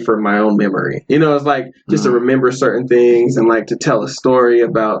mainly for my own memory. You know, it's like just to remember certain things and, like, to tell a story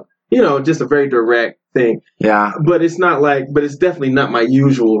about, you know, just a very direct thing. Yeah. But it's definitely not my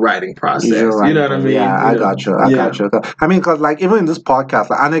usual writing process. You know what I mean? Yeah, I got you. I got you. I mean, because, like, even in this podcast,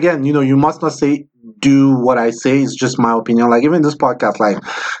 like, and again, you know, you must not do what I say. It's just my opinion. Like, even in this podcast, like,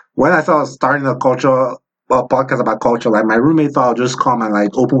 when I thought starting a podcast about culture, like, my roommate thought I'll just come and,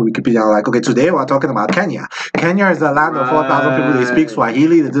 like, open Wikipedia. Like, okay, today we're talking about Kenya. Kenya is a land of 4,000 people. They speak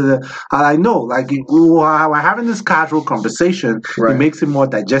Swahili. And I know, like, we're having this casual conversation. It makes it more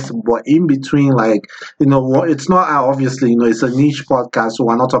digestible. But in between, like, you know, it's not obviously, you know, it's a niche podcast, so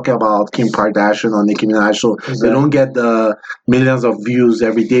we're not talking about Kim Kardashian or Nicki Minaj. So they don't get the millions of views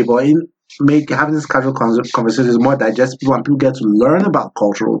every day. But having this casual conversation is more digestible, and people get to learn about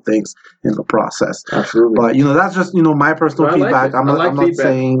cultural things in the process. Absolutely. But, you know, that's just, you know, my personal feedback. I'm not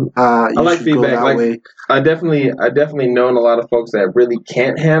saying I like feedback. Go that way. I definitely known a lot of folks that really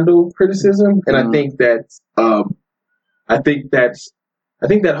can't handle criticism, and I think that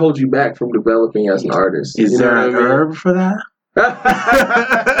holds you back from developing as an artist. Is there an herb for that? There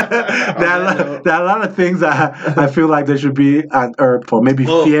are a lot of things that I feel like there should be an herb for. Maybe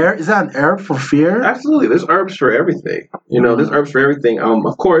fear. Is that an herb for fear? Absolutely. There's herbs for everything. You know, there's herbs for everything.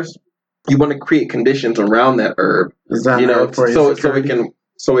 Of course, you want to create conditions around that herb. Is that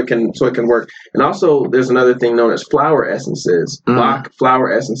so it can work. And also, there's another thing known as flower essences. Bach flower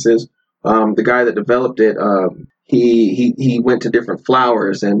essences. The guy that developed it, he went to different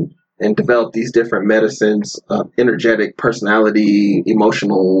flowers and developed these different medicines, energetic, personality,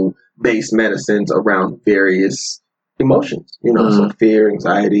 emotional-based medicines around various emotions. You know, so fear,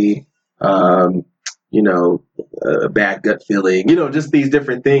 anxiety, you know, bad gut feeling. You know, just these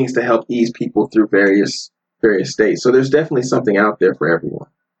different things to help ease people through various states. So there's definitely something out there for everyone.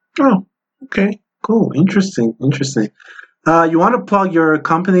 Oh, okay, cool, interesting. You want to plug your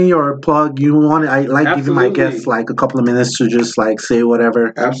company or plug? I like giving my guests like a couple of minutes to just like say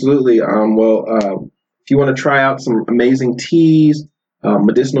whatever. Absolutely. If you want to try out some amazing teas,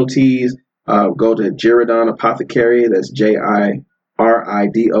 medicinal teas, go to Jirodon Apothecary. That's JIRIDON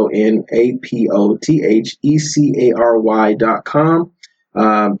APOTHECARY.com.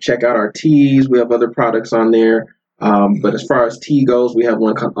 Check out our teas. We have other products on there. But as far as tea goes, we have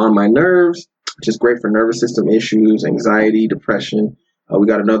one called On My Nerves, which is great for nervous system issues, anxiety, depression. We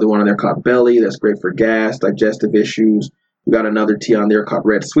got another one on there called Belly. That's great for gas, digestive issues. We got another tea on there called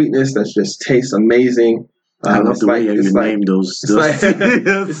Red Sweetness that just tastes amazing. I love the way you name those. It's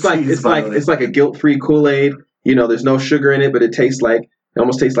like a guilt-free Kool-Aid. You know, there's no sugar in it, but it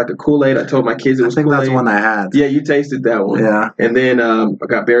almost tastes like a Kool-Aid. I told my kids it was Kool-Aid. That's the one I had. Yeah, you tasted that one. Yeah. And then I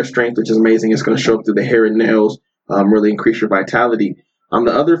got Bare Strength, which is amazing. It's going to show up through the hair and nails, really increase your vitality. On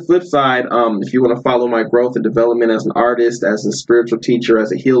the other flip side, if you want to follow my growth and development as an artist, as a spiritual teacher,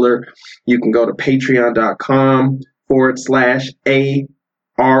 as a healer, you can go to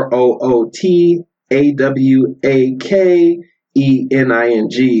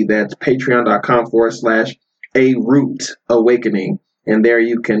patreon.com/AROOTAWAKENING. That's patreon.com/ARootAwakening. And there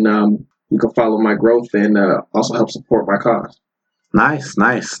you can follow my growth and also help support my cause. Nice.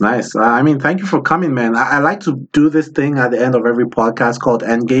 I mean, thank you for coming, man. I like to do this thing at the end of every podcast called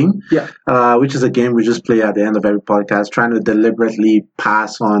Endgame, which is a game we just play at the end of every podcast, trying to deliberately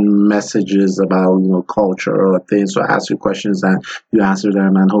pass on messages about culture or things. So I ask you questions and you answer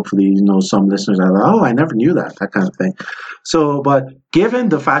them, and hopefully some listeners are like, oh, I never knew that kind of thing. So, but given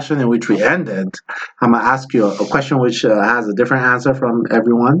the fashion in which we ended, I'm gonna ask you a question which has a different answer from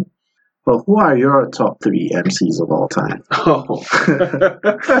everyone. But who are your top 3 MCs of all time? Oh.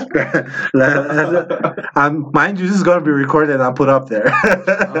 And mind you, this is going to be recorded and put up there.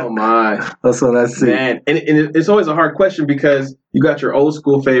 Oh, my. So let's see. Man, and it's always a hard question because you got your old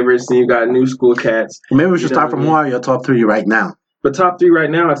school favorites and you got new school cats. Maybe we should start from who are your top 3 right now? But top 3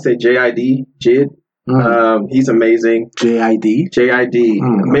 right now, I'd say JID, Jid. He's amazing. JID?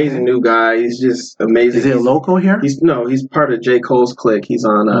 Amazing new guy. He's just amazing. Is he a local here? He's part of J. Cole's clique. He's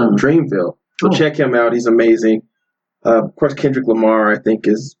on Dreamville. So check him out. He's amazing. Of course, Kendrick Lamar, I think,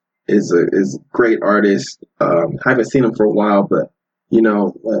 is a great artist. I haven't seen him for a while, but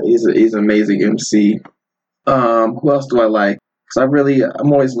he's an amazing MC. Who else do I like? Because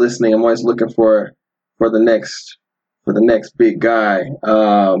I'm always listening. I'm always looking for the next big guy.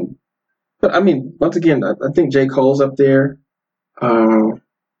 But I mean, once again, I think J. Cole's up there.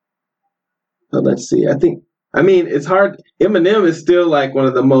 Let's see. It's hard. Eminem is still like one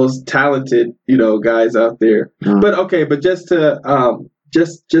of the most talented, guys out there. But okay, but just on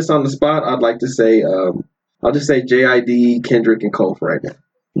the spot, I'd like to say, I'll just say JID, Kendrick, and Cole for right now.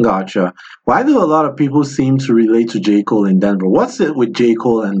 Gotcha. Why do a lot of people seem to relate to J. Cole in Denver? What's it with J.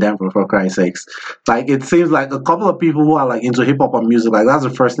 Cole and Denver, for Christ's sakes? Like, it seems like a couple of people who are like into hip hop or music, like that's the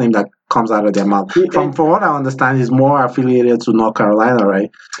first name that comes out of their mouth. From what I understand, he's more affiliated to North Carolina,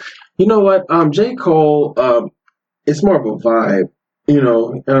 right? You know what? J. Cole, it's more of a vibe.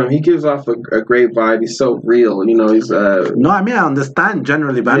 He gives off a great vibe. He's so real. He's No, I mean I understand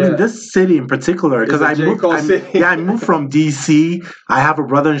generally, but I mean this city in particular because I moved from DC. I have a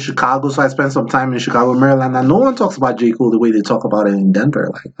brother in Chicago, so I spent some time in Chicago, Maryland, and no one talks about J. Cole the way they talk about it in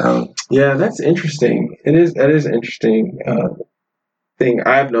Denver. Yeah, that's interesting. That is an interesting thing.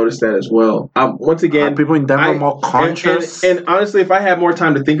 I've noticed that as well. Once again, people in Denver are more conscious. And honestly, if I had more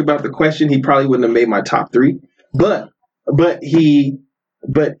time to think about the question, he probably wouldn't have made my top 3. But he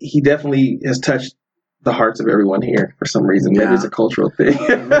definitely has touched the hearts of everyone here for some reason. Maybe it's a cultural thing.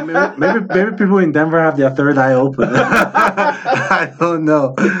 maybe people in Denver have their third eye open. I don't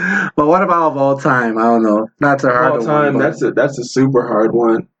know. But what about of all time? I don't know. That's a hard one. That's a super hard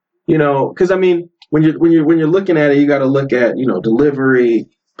one. Because I mean, when you're looking at it, you got to look at delivery,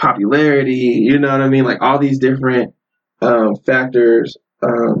 popularity. You know what I mean? Like all these different factors.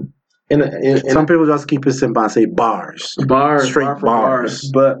 And some people just keep it simple and say bars, straight bars.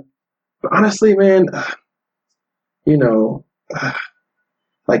 But honestly, man,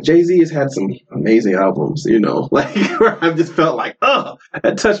 like Jay-Z has had some amazing albums, like where I've just felt like,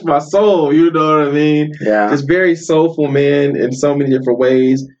 that touched my soul. You know what I mean? Yeah. Just very soulful, man, in so many different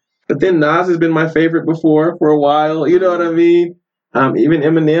ways. But then Nas has been my favorite before for a while. You know what I mean? Even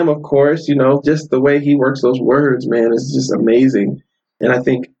Eminem, of course. Just the way he works those words, man, is just amazing. And I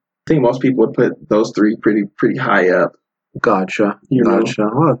think most people would put those 3 pretty high up. Gotcha.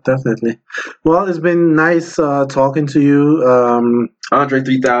 Well, definitely. Well, it's been nice talking to you. Andre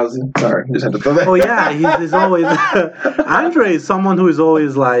 3000. Sorry, just had to throw that. Oh yeah, he's always Andre is someone who is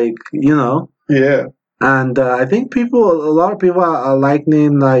always like Yeah. And I think a lot of people are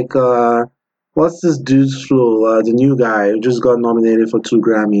likening like what's this dude's flow? The new guy who just got nominated for 2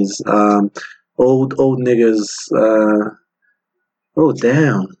 Grammys. Old niggas. Oh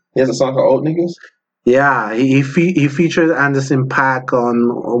damn. He has a song called Old Niggas? Yeah, he featured Anderson .Paak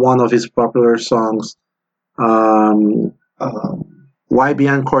on one of his popular songs. YBN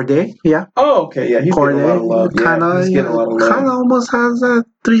Cordae, yeah. Oh, okay, yeah. He's getting a lot of love. Kind of almost has that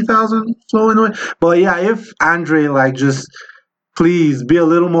 3,000 flowing away. But yeah, if Andre just please be a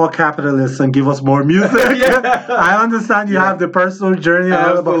little more capitalist and give us more music. I understand you have the personal journey.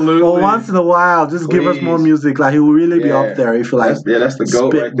 Absolutely. But once in a while, just give us more music. Like he will really be up there if you that's the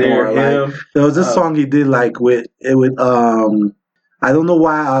goat right there. Like, there was this song he did with I don't know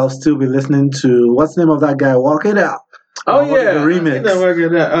why I'll still be listening to what's the name of that guy? Walk It Out. Oh yeah, the remix.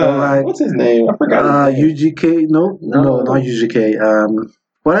 What's his name? I forgot. UGK. No, not UGK.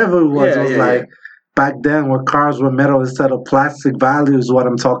 Whatever it was. Back then, where cars were metal instead of plastic, value is what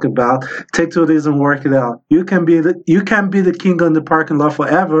I'm talking about. Take 2 days and work it out. You can be the king on the parking lot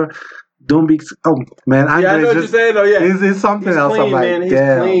forever, Don't be. Oh man, I know what you're saying though. Yeah, it's something he's else. Clean, I'm like, man. He's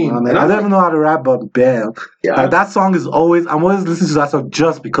damn. Clean. Man. I don't even know how to rap, but damn. Yeah, like that song is always. I'm always listening to that song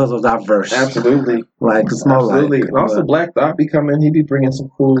just because of that verse. Absolutely. Like it's not absolutely. like. And also, Black Thought be coming. He be bringing some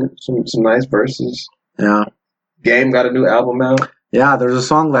cool, some nice verses. Yeah. Game got a new album out. Yeah, there's a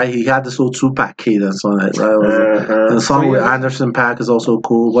song like he had this little 2-pack cadence on it. Right? And the song with Anderson .Paak is also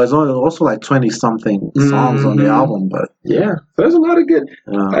cool. But it's also like 20-something songs on the album. But yeah, so there's a lot of good.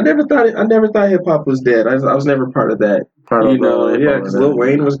 I never thought hip hop was dead. I was never part of that. Because Lil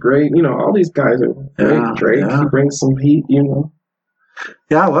Wayne was great. You know, all these guys are great. Drake, he brings some heat. You know.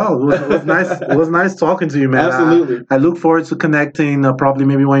 Yeah, well, it was nice. It was nice talking to you, man. Absolutely. I look forward to connecting. Probably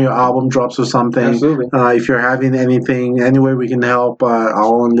maybe when your album drops or something. Absolutely. If you're having anything, any way we can help our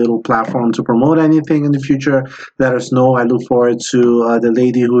own little platform to promote anything in the future, let us know. I look forward to the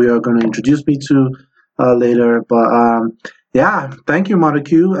lady who you're going to introduce me to later. But yeah, thank you, Mother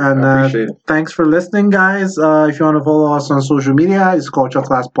Q, and thanks for listening, guys. If you want to follow us on social media, it's Culture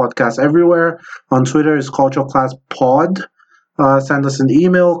Class Podcast everywhere. On Twitter, it's Culture Class Pod. Send us an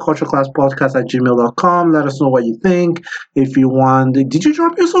email, cultureclasspodcast@gmail.com. Let us know what you think. If you want, did you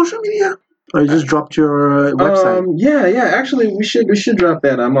drop your social media? Or you just dropped your website? Yeah. Actually, we should drop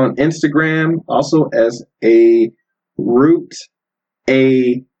that. I'm on Instagram also as a Root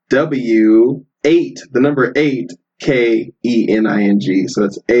AW8, the number 8 KENING. So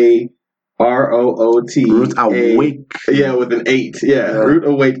it's ROOT. Root Awake. Yeah, with an 8. Yeah. Root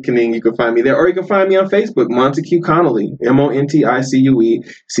Awakening. You can find me there. Or you can find me on Facebook, Montague Connolly. MONTICUE CONNALLY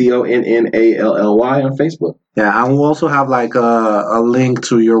on Facebook. Yeah, and we'll also have like a link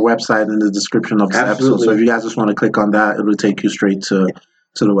to your website in the description of this episode. So if you guys just want to click on that, it will take you straight to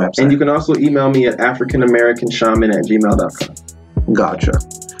the website. And you can also email me at africanamericanshaman@gmail.com. Gotcha.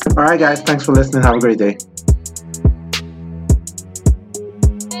 All right, guys. Thanks for listening. Have a great day.